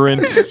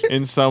irreverent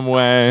in some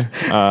way.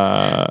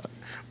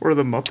 Or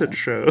the Muppet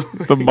Show.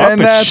 The Muppet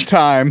And that's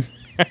time.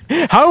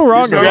 How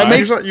wrong am I?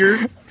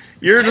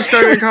 You're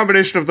describing a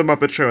combination of the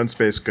Muppet Show and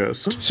Space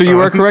Ghost. So you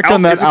are correct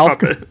on that.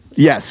 Alf. Alf.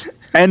 Yes.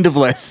 End of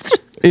list.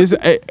 It's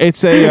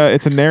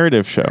a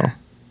narrative show.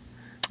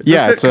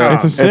 It's a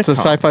it's a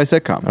sci-fi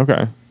sitcom.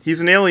 Okay.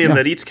 He's an alien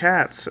that eats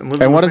cats and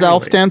lives. And with what a does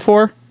Alf family. stand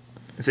for?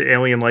 Is it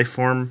alien life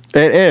form?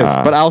 It is,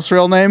 but Alf's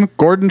real name,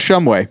 Gordon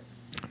Shumway.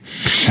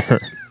 Sure.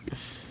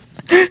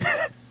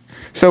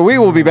 So we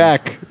will be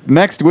back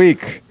next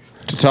week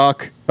to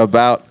talk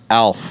about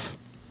Alf.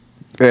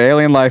 The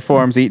alien life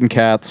forms eating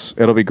cats.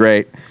 It'll be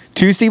great.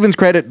 To Steven's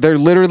credit, there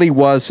literally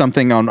was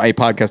something on a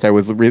podcast I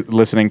was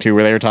listening to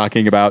where they were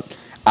talking about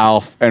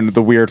Alf and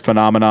the weird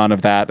phenomenon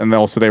of that. And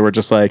also they were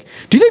just like,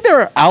 do you think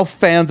there are Alf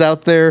fans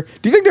out there?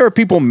 Do you think there are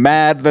people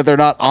mad that they're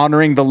not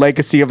honoring the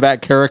legacy of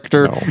that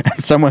character? No.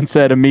 And someone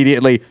said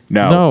immediately,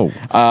 no.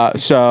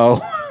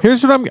 So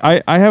here's what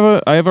I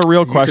have a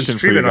real question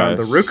for you it guys.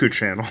 on the Roku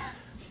channel.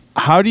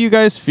 How do you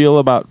guys feel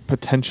about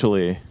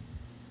potentially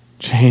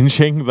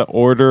changing the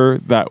order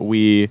that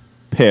we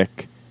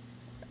pick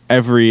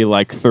every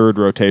like third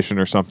rotation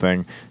or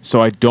something,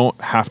 so I don't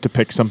have to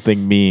pick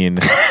something mean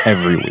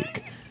every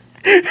week?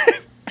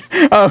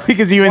 Oh,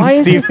 because you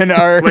and Steven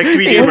are Like, do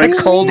we in do like a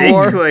Cold steak?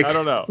 War. Like, I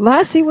don't know.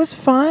 Lassie was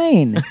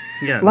fine.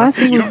 Yeah,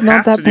 Lassie you was don't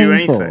not have that to do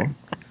painful. anything.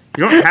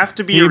 You don't have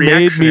to be He a made me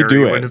reactionary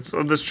do it. when it's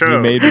on this show. He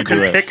made me You can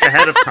do it. pick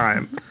ahead of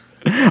time.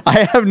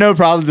 I have no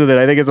problems with it.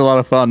 I think it's a lot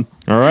of fun.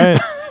 All right.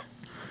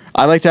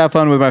 I like to have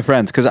fun with my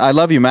friends because I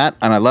love you, Matt,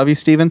 and I love you,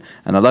 Steven,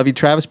 and I love you,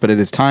 Travis, but it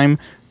is time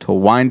to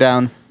wind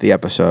down the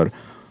episode.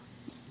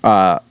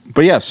 But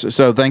yes,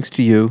 so thanks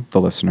to you,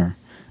 the listener,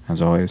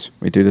 as always.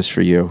 We do this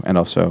for you and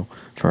also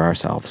for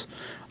ourselves.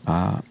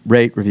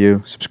 Rate,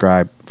 review,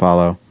 subscribe,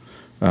 follow.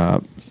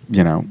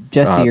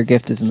 Jesse, your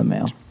gift is in the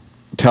mail.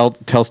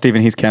 Tell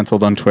Steven he's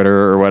canceled on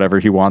Twitter or whatever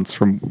he wants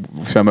from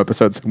some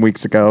episodes some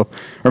weeks ago.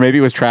 Or maybe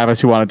it was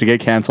Travis who wanted to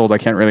get canceled. I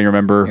can't really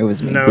remember. It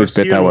was me. No, whose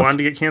bit that Steven was. wanted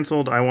to get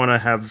canceled. I want to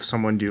have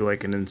someone do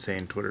like an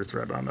insane Twitter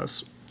thread on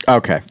us.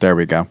 Okay, there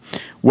we go.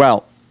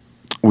 Well,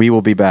 we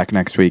will be back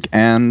next week.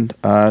 And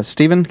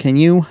Steven, can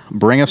you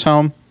bring us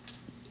home?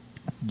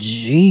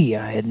 Gee,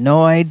 I had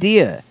no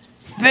idea.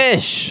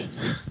 Fish.